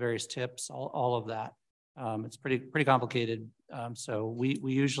 the various tips, all of that. It's pretty complicated. So we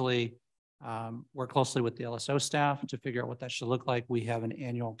usually work closely with the LSO staff to figure out what that should look like. We have an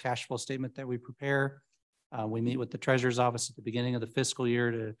annual cash flow statement that we prepare. We meet with the Treasurer's Office at the beginning of the fiscal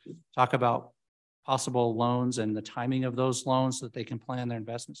year to talk about possible loans and the timing of those loans so that they can plan their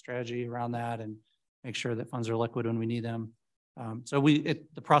investment strategy around that and make sure that funds are liquid when we need them. So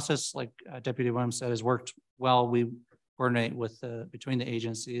the process, like Deputy Williams said, has worked well. We coordinate with between the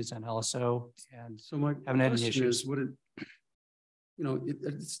agencies and LSO, and so my haven't had any question issues. is,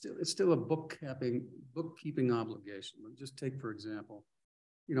 it's still a bookkeeping obligation. Just take, for example,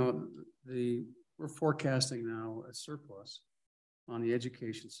 we're forecasting now a surplus on the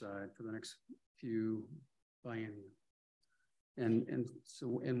education side for the next few biennium. And so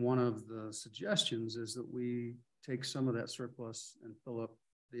one of the suggestions is that we take some of that surplus and fill up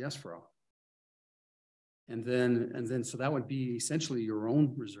the escrow. And then so that would be essentially your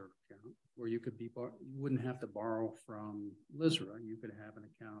own reserve account where you wouldn't have to borrow from LISRA. You could have an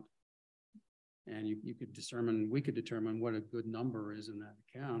account and we could determine what a good number is in that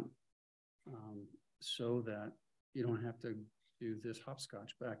account so that you don't have to do this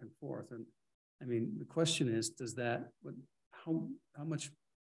hopscotch back and forth. And I mean, the question is, how much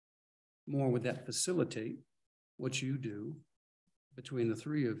more would that facilitate what you do between the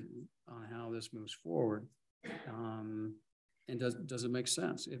three of you on how this moves forward? And does it make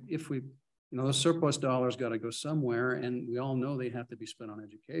sense? If we, those surplus dollars got to go somewhere, and we all know they have to be spent on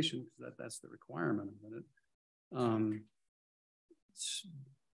education because that's the requirement of it.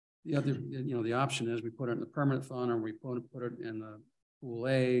 The other, the option is we put it in the permanent fund, or we put it in the pool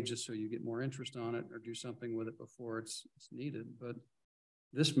A just so you get more interest on it, or do something with it before it's needed. But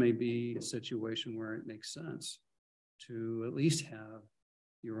this may be a situation where it makes sense to at least have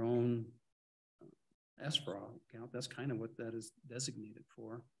your own escrow account. That's kind of what that is designated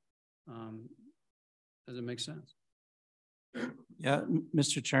for. Does it make sense? Yeah,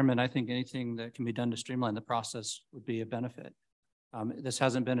 Mr. Chairman, I think anything that can be done to streamline the process would be a benefit. This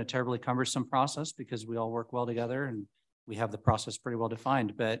hasn't been a terribly cumbersome process because we all work well together and we have the process pretty well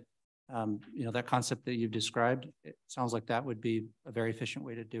defined. But that concept that you've described, it sounds like that would be a very efficient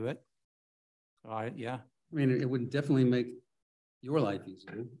way to do it. So yeah. I mean, it would definitely make your life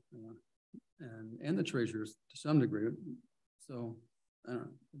easier, and the treasurer's to some degree. So, I don't know.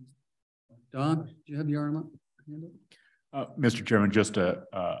 Don, do you have your arm up? Mr. Chairman, just a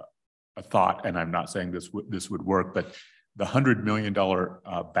thought, and I'm not saying this would work, but the $100 million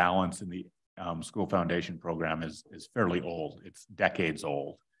balance in the school foundation program is fairly old. It's decades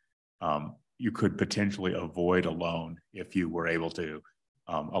old. You could potentially avoid a loan if you were able to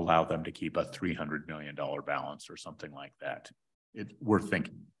allow them to keep a $300 million balance or something like that. It's worth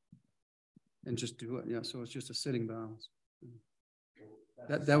thinking. And just do it, yeah. So it's just a sitting balance.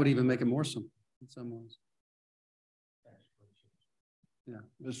 That would even make it more simple in some ways. Yeah,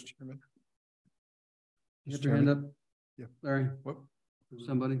 Mr. Chairman. You have your hand up? Yeah, Larry. What?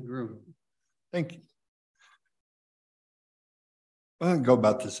 Somebody, Drew. Thank you. I'm going to go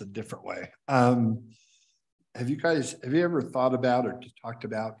about this a different way. Have you ever thought about or just talked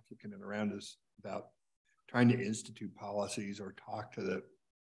about, kicking it around us, about trying to institute policies or talk to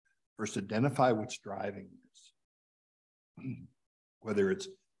first identify what's driving this, whether it's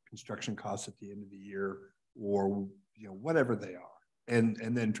construction costs at the end of the year or whatever they are,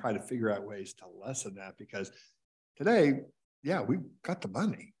 and then try to figure out ways to lessen that, because today, yeah, we've got the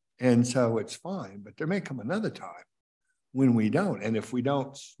money and so it's fine, but there may come another time when we don't. And if we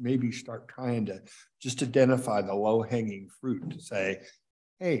don't maybe start trying to just identify the low-hanging fruit to say,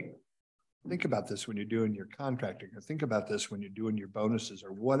 hey, think about this when you're doing your contracting, or think about this when you're doing your bonuses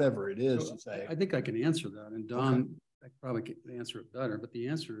or whatever it is, to say. I think I can answer that. And Don, I probably can't answer it better, but the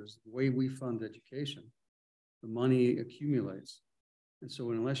answer is the way we fund education, the money accumulates. And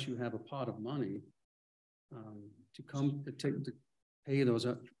so unless you have a pot of money to pay those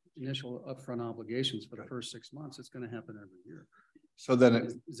initial upfront obligations for the first 6 months, it's going to happen every year. So then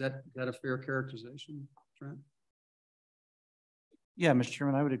is that a fair characterization, Trent? Yeah, Mr.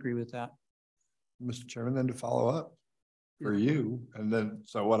 Chairman, I would agree with that. Mr. Chairman, then to follow up for you, and then,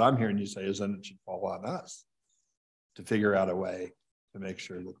 so what I'm hearing you say is then it should fall on us to figure out a way to make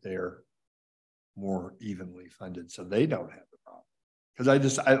sure that they're more evenly funded so they don't have the problem.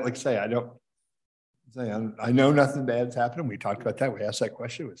 Because I like say, I know nothing bad's happening. We talked about that. We asked that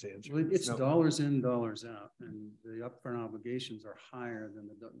question. What's the answer? Well, it's no. Dollars in, dollars out, and the upfront obligations are higher than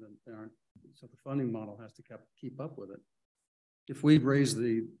they aren't. So the funding model has to keep up with it. If we raise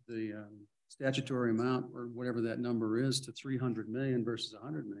the statutory amount or whatever that number is to 300 million versus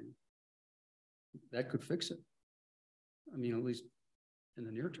 100 million, that could fix it. I mean, at least in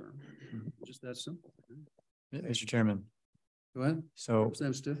the near term, just that simple. Mr. Chairman. Go ahead. So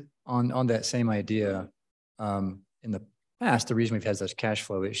on that same idea, in the past, the reason we've had such cash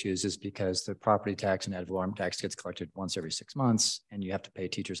flow issues is because the property tax and ad valorem tax gets collected once every 6 months, and you have to pay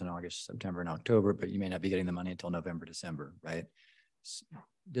teachers in August, September, and October, but you may not be getting the money until November, December, right?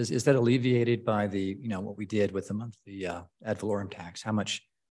 Is that alleviated by what we did with the monthly ad valorem tax? How much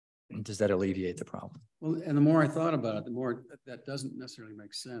does that alleviate the problem? Well, and the more I thought about it, the more that doesn't necessarily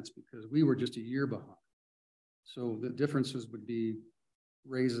make sense because we were just a year behind. So the differences would be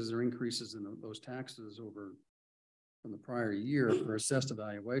raises or increases in those taxes from the prior year for assessed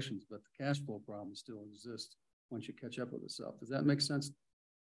evaluations, but the cash flow problem still exists once you catch up with itself. Does that make sense,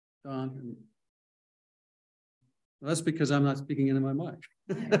 Don? Well, that's because I'm not speaking into my mic.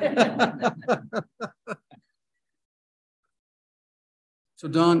 So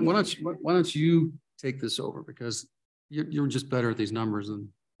Don, why don't you take this over because you're just better at these numbers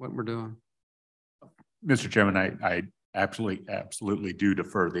than what we're doing. Mr. Chairman, I absolutely do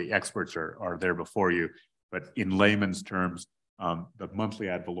defer. The experts are there before you, but in layman's terms, the monthly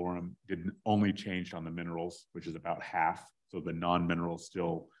ad valorem didn't only change on the minerals, which is about half. So the non-mineral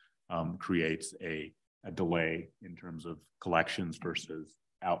still creates a delay in terms of collections versus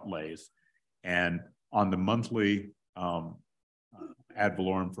outlays. And on the monthly ad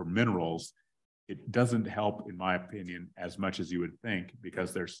valorem for minerals, it doesn't help, in my opinion, as much as you would think,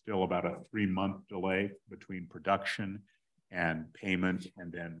 because there's still about a 3-month delay between production and payment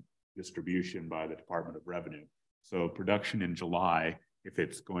and then distribution by the Department of Revenue. So production in July, if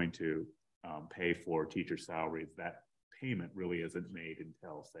it's going to pay for teacher salaries, that payment really isn't made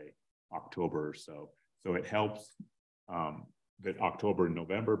until, say, October or so. So it helps that October and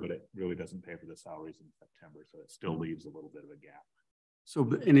November, but it really doesn't pay for the salaries in September. So it still leaves a little bit of a gap.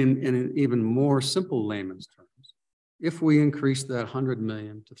 So in even more simple layman's terms, if we increase that 100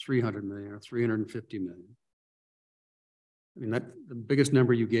 million to 300 million or 350 million, I mean, the biggest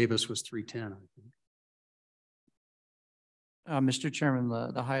number you gave us was 310, I think. Mr. Chairman,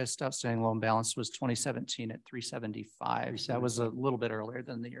 the highest outstanding loan balance was 2017 at 375. That was a little bit earlier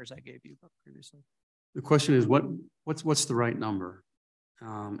than the years I gave you previously. The question is, what's the right number?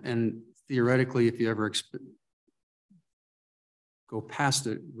 And theoretically, if you ever go past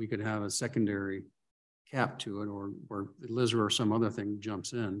it, we could have a secondary cap to it, or Liz or some other thing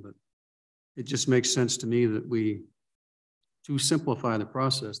jumps in. But it just makes sense to me that to simplify the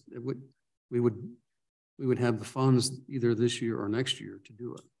process, we would have the funds either this year or next year to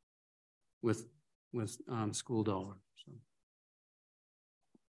do it with school dollars. So.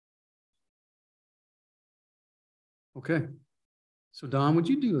 Okay. So Don, would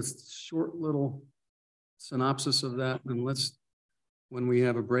you do a short little synopsis of that, and when we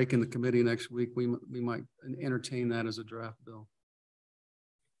have a break in the committee next week, we might entertain that as a draft bill.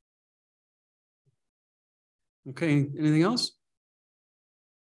 Okay, anything else?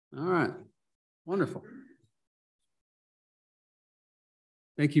 All right, wonderful.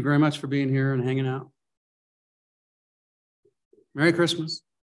 Thank you very much for being here and hanging out. Merry Christmas.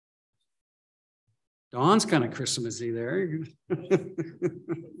 Dawn's kind of Christmassy there.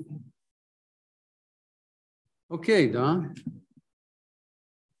 Okay, Dawn.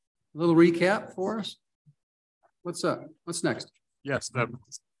 A little recap for us. What's up? What's next? Yes,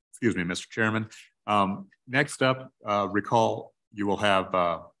 excuse me, Mr. Chairman. Next up, recall you will have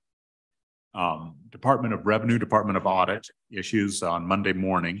Department of Revenue, Department of Audit issues on Monday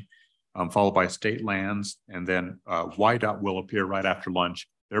morning, followed by state lands, and then YDOT will appear right after lunch.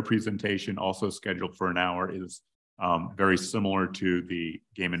 Their presentation, also scheduled for an hour, is very similar to the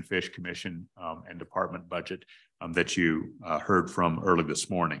Game and Fish Commission and department budget that you heard from early this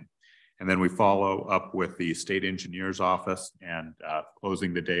morning. And then we follow up with the state engineer's office and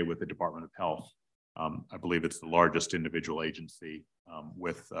closing the day with the Department of Health. I believe it's the largest individual agency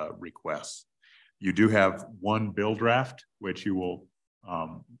with requests. You do have one bill draft, which you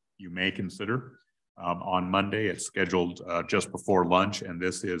may consider on Monday. It's scheduled just before lunch, and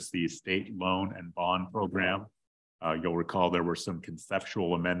this is the state loan and bond program. You'll recall there were some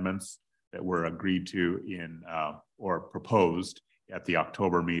conceptual amendments that were agreed to in or proposed at the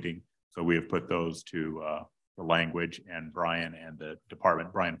October meeting. So we have put those to the language, and Brian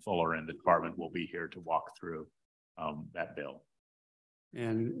Fuller and the department will be here to walk through that bill.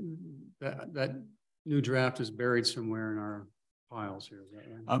 And that new draft is buried somewhere in our files here, is that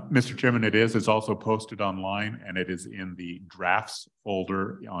right? Mr. Chairman, it is. It's also posted online, and it is in the drafts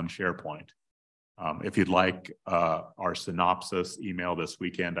folder on SharePoint. If you'd like our synopsis email this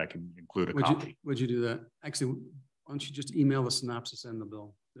weekend, I can include a copy. Would you do that? Actually, why don't you just email the synopsis and the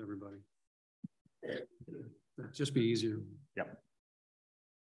bill to everybody? That'd just be easier. Yep.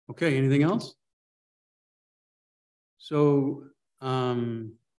 Okay, anything else? So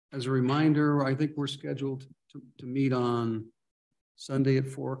as a reminder, I think we're scheduled to meet on Sunday at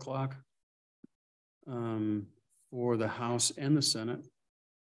 4 o'clock for the House and the Senate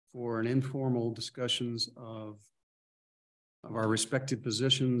for an informal discussions of our respective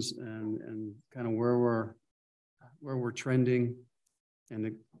positions and kind of where we're trending, and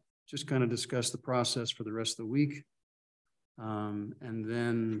to just kind of discuss the process for the rest of the week. And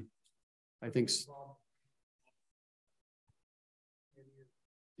then I think,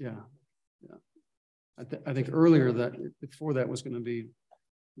 yeah. I think earlier that before that was going to be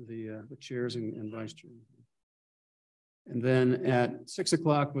the chairs and vice chair. And then at 6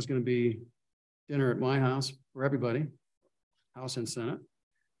 o'clock was going to be dinner at my house for everybody, House and Senate.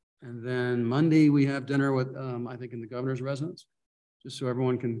 And then Monday we have dinner with, I think, in the governor's residence, just so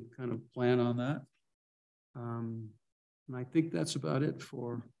everyone can kind of plan on that. And I think that's about it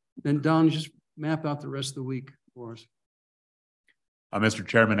for, then Don, just map out the rest of the week for us. Mr.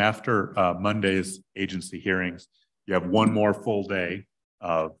 Chairman, after Monday's agency hearings, you have one more full day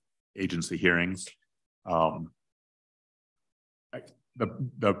of agency hearings.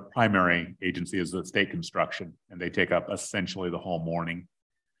 The primary agency is the state construction, and they take up essentially the whole morning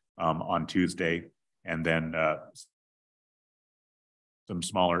on Tuesday. And then some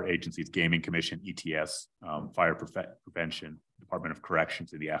smaller agencies, Gaming Commission, ETS, Fire Prevention, Department of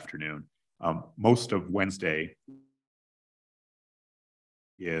Corrections in the afternoon. Most of Wednesday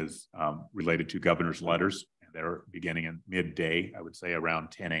is related to governor's letters. They're beginning in midday, I would say around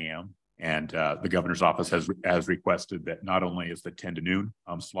 10 a.m. And the governor's office has requested that not only is the 10 to noon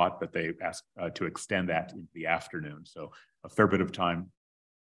slot, but they asked to extend that into the afternoon. So a fair bit of time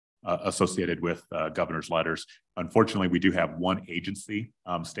associated with governor's letters. Unfortunately, we do have one agency,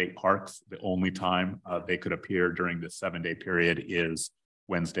 State Parks. The only time they could appear during the 7-day period is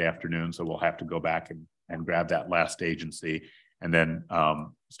Wednesday afternoon. So we'll have to go back and grab that last agency. And then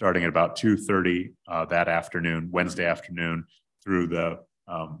starting at about 2:30 that afternoon, Wednesday afternoon, through the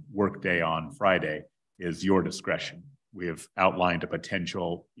work day on Friday is your discretion. We have outlined a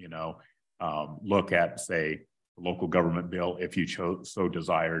potential, look at, say, the local government bill, if you so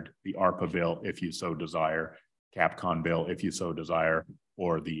desired, the ARPA bill, if you so desire, CAPCON bill, if you so desire,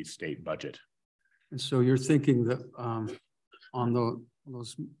 or the state budget. And so you're thinking that on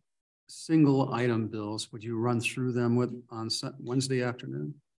those single item bills, would you run through them on Wednesday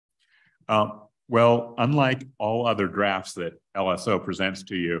afternoon? Well, unlike all other drafts that LSO presents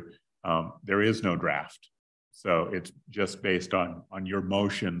to you, there is no draft. So it's just based on your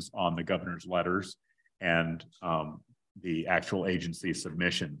motions on the governor's letters and the actual agency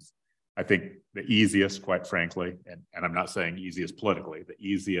submissions. I think the easiest, quite frankly, and I'm not saying easiest politically, the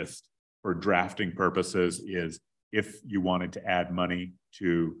easiest for drafting purposes is if you wanted to add money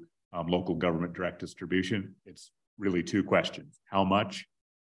to local government direct distribution, it's really two questions: how much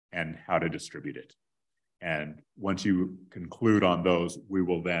and how to distribute it. And once you conclude on those, we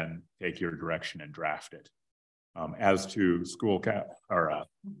will then take your direction and draft it. As to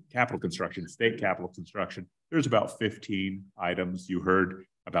capital construction, state capital construction, there's about 15 items. You heard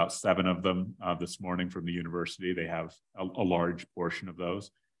about 7 of them this morning from the university. They have a large portion of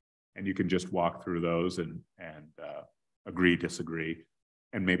those, and you can just walk through those and agree, disagree.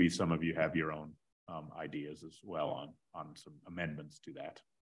 And maybe some of you have your own ideas as well on some amendments to that.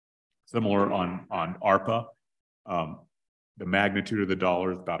 Similar on ARPA, the magnitude of the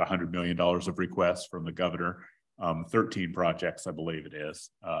dollars, about $100 million of requests from the governor, 13 projects, I believe it is.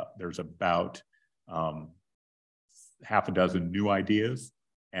 There's about half a dozen new ideas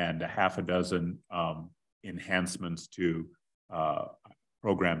and a half a dozen enhancements to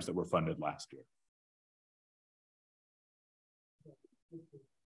programs that were funded last year.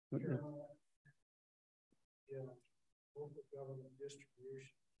 Yeah, local government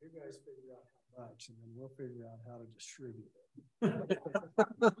distribution. You guys figure out how much, and then we'll figure out how to distribute it.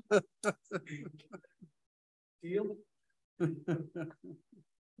 Deal?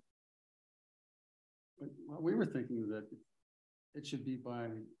 Well, we were thinking that it should be by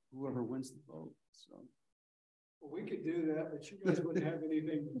whoever wins the vote, so. Well, we could do that, but you guys wouldn't have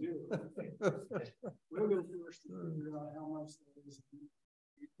anything to do. We'll go first and figure out how much that is.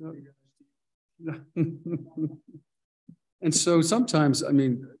 And so sometimes, I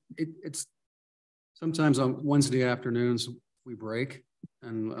mean, it's sometimes on Wednesday afternoons, we break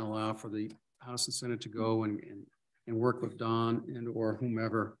and allow for the House and Senate to go and work with Don and or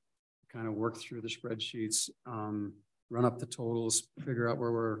whomever, kind of work through the spreadsheets, run up the totals, figure out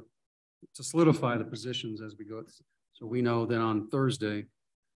where we're, to solidify the positions as we go. So we know that on Thursday,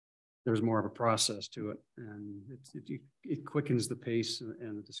 there's more of a process to it, and it quickens the pace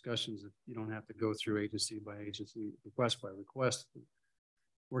and the discussions. If you don't have to go through agency by agency, request by request,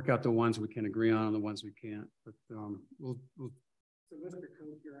 work out the ones we can agree on and the ones we can't. But we'll. So Mr.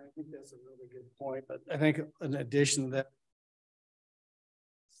 Coker, I think that's a really good point. But I think in addition to that,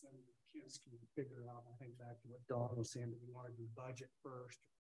 Senator Kinsky can figure out, I think back to what Dawn was saying, that we want to do budget first,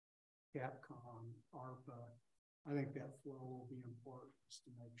 Capcom, ARPA. I think that flow will be important just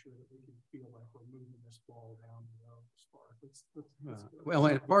to make sure that we can feel like we're moving this ball down the road as far as well,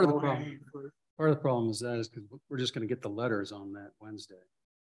 and part of the problem is that is because we're just going to get the letters on that Wednesday,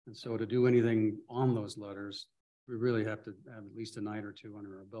 and so to do anything on those letters, we really have to have at least a night or two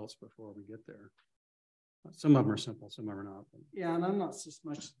under our belts before we get there. Some of them are simple, some of them are not. Yeah, and I'm not so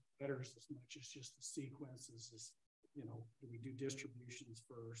much letters as much as just the sequences. Is, you know, do we do distributions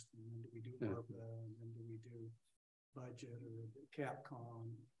first, and then do we do ARPA, and then do we do budget or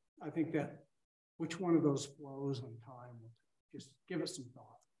Capcom? I think that which one of those flows on time will just give us some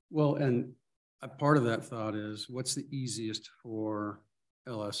thought. Well, and a part of that thought is what's the easiest for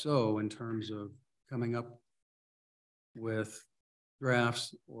LSO in terms of coming up with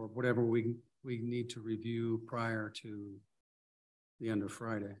drafts or whatever we need to review prior to the end of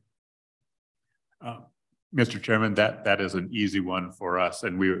Friday. Mr. Chairman, that is an easy one for us,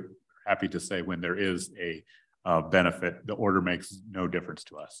 and we're happy to say when there is a benefit, the order makes no difference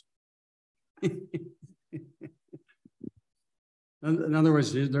to us. In other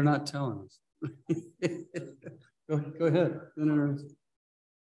words, they're not telling us. Go ahead.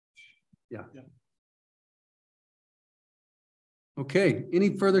 Yeah. Okay.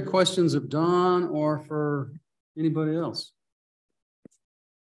 Any further questions of Don or for anybody else?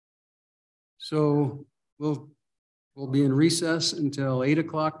 So we'll be in recess until 8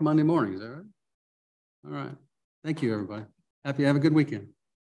 o'clock Monday morning. Is that right? All right. Thank you, everybody. Have a good weekend.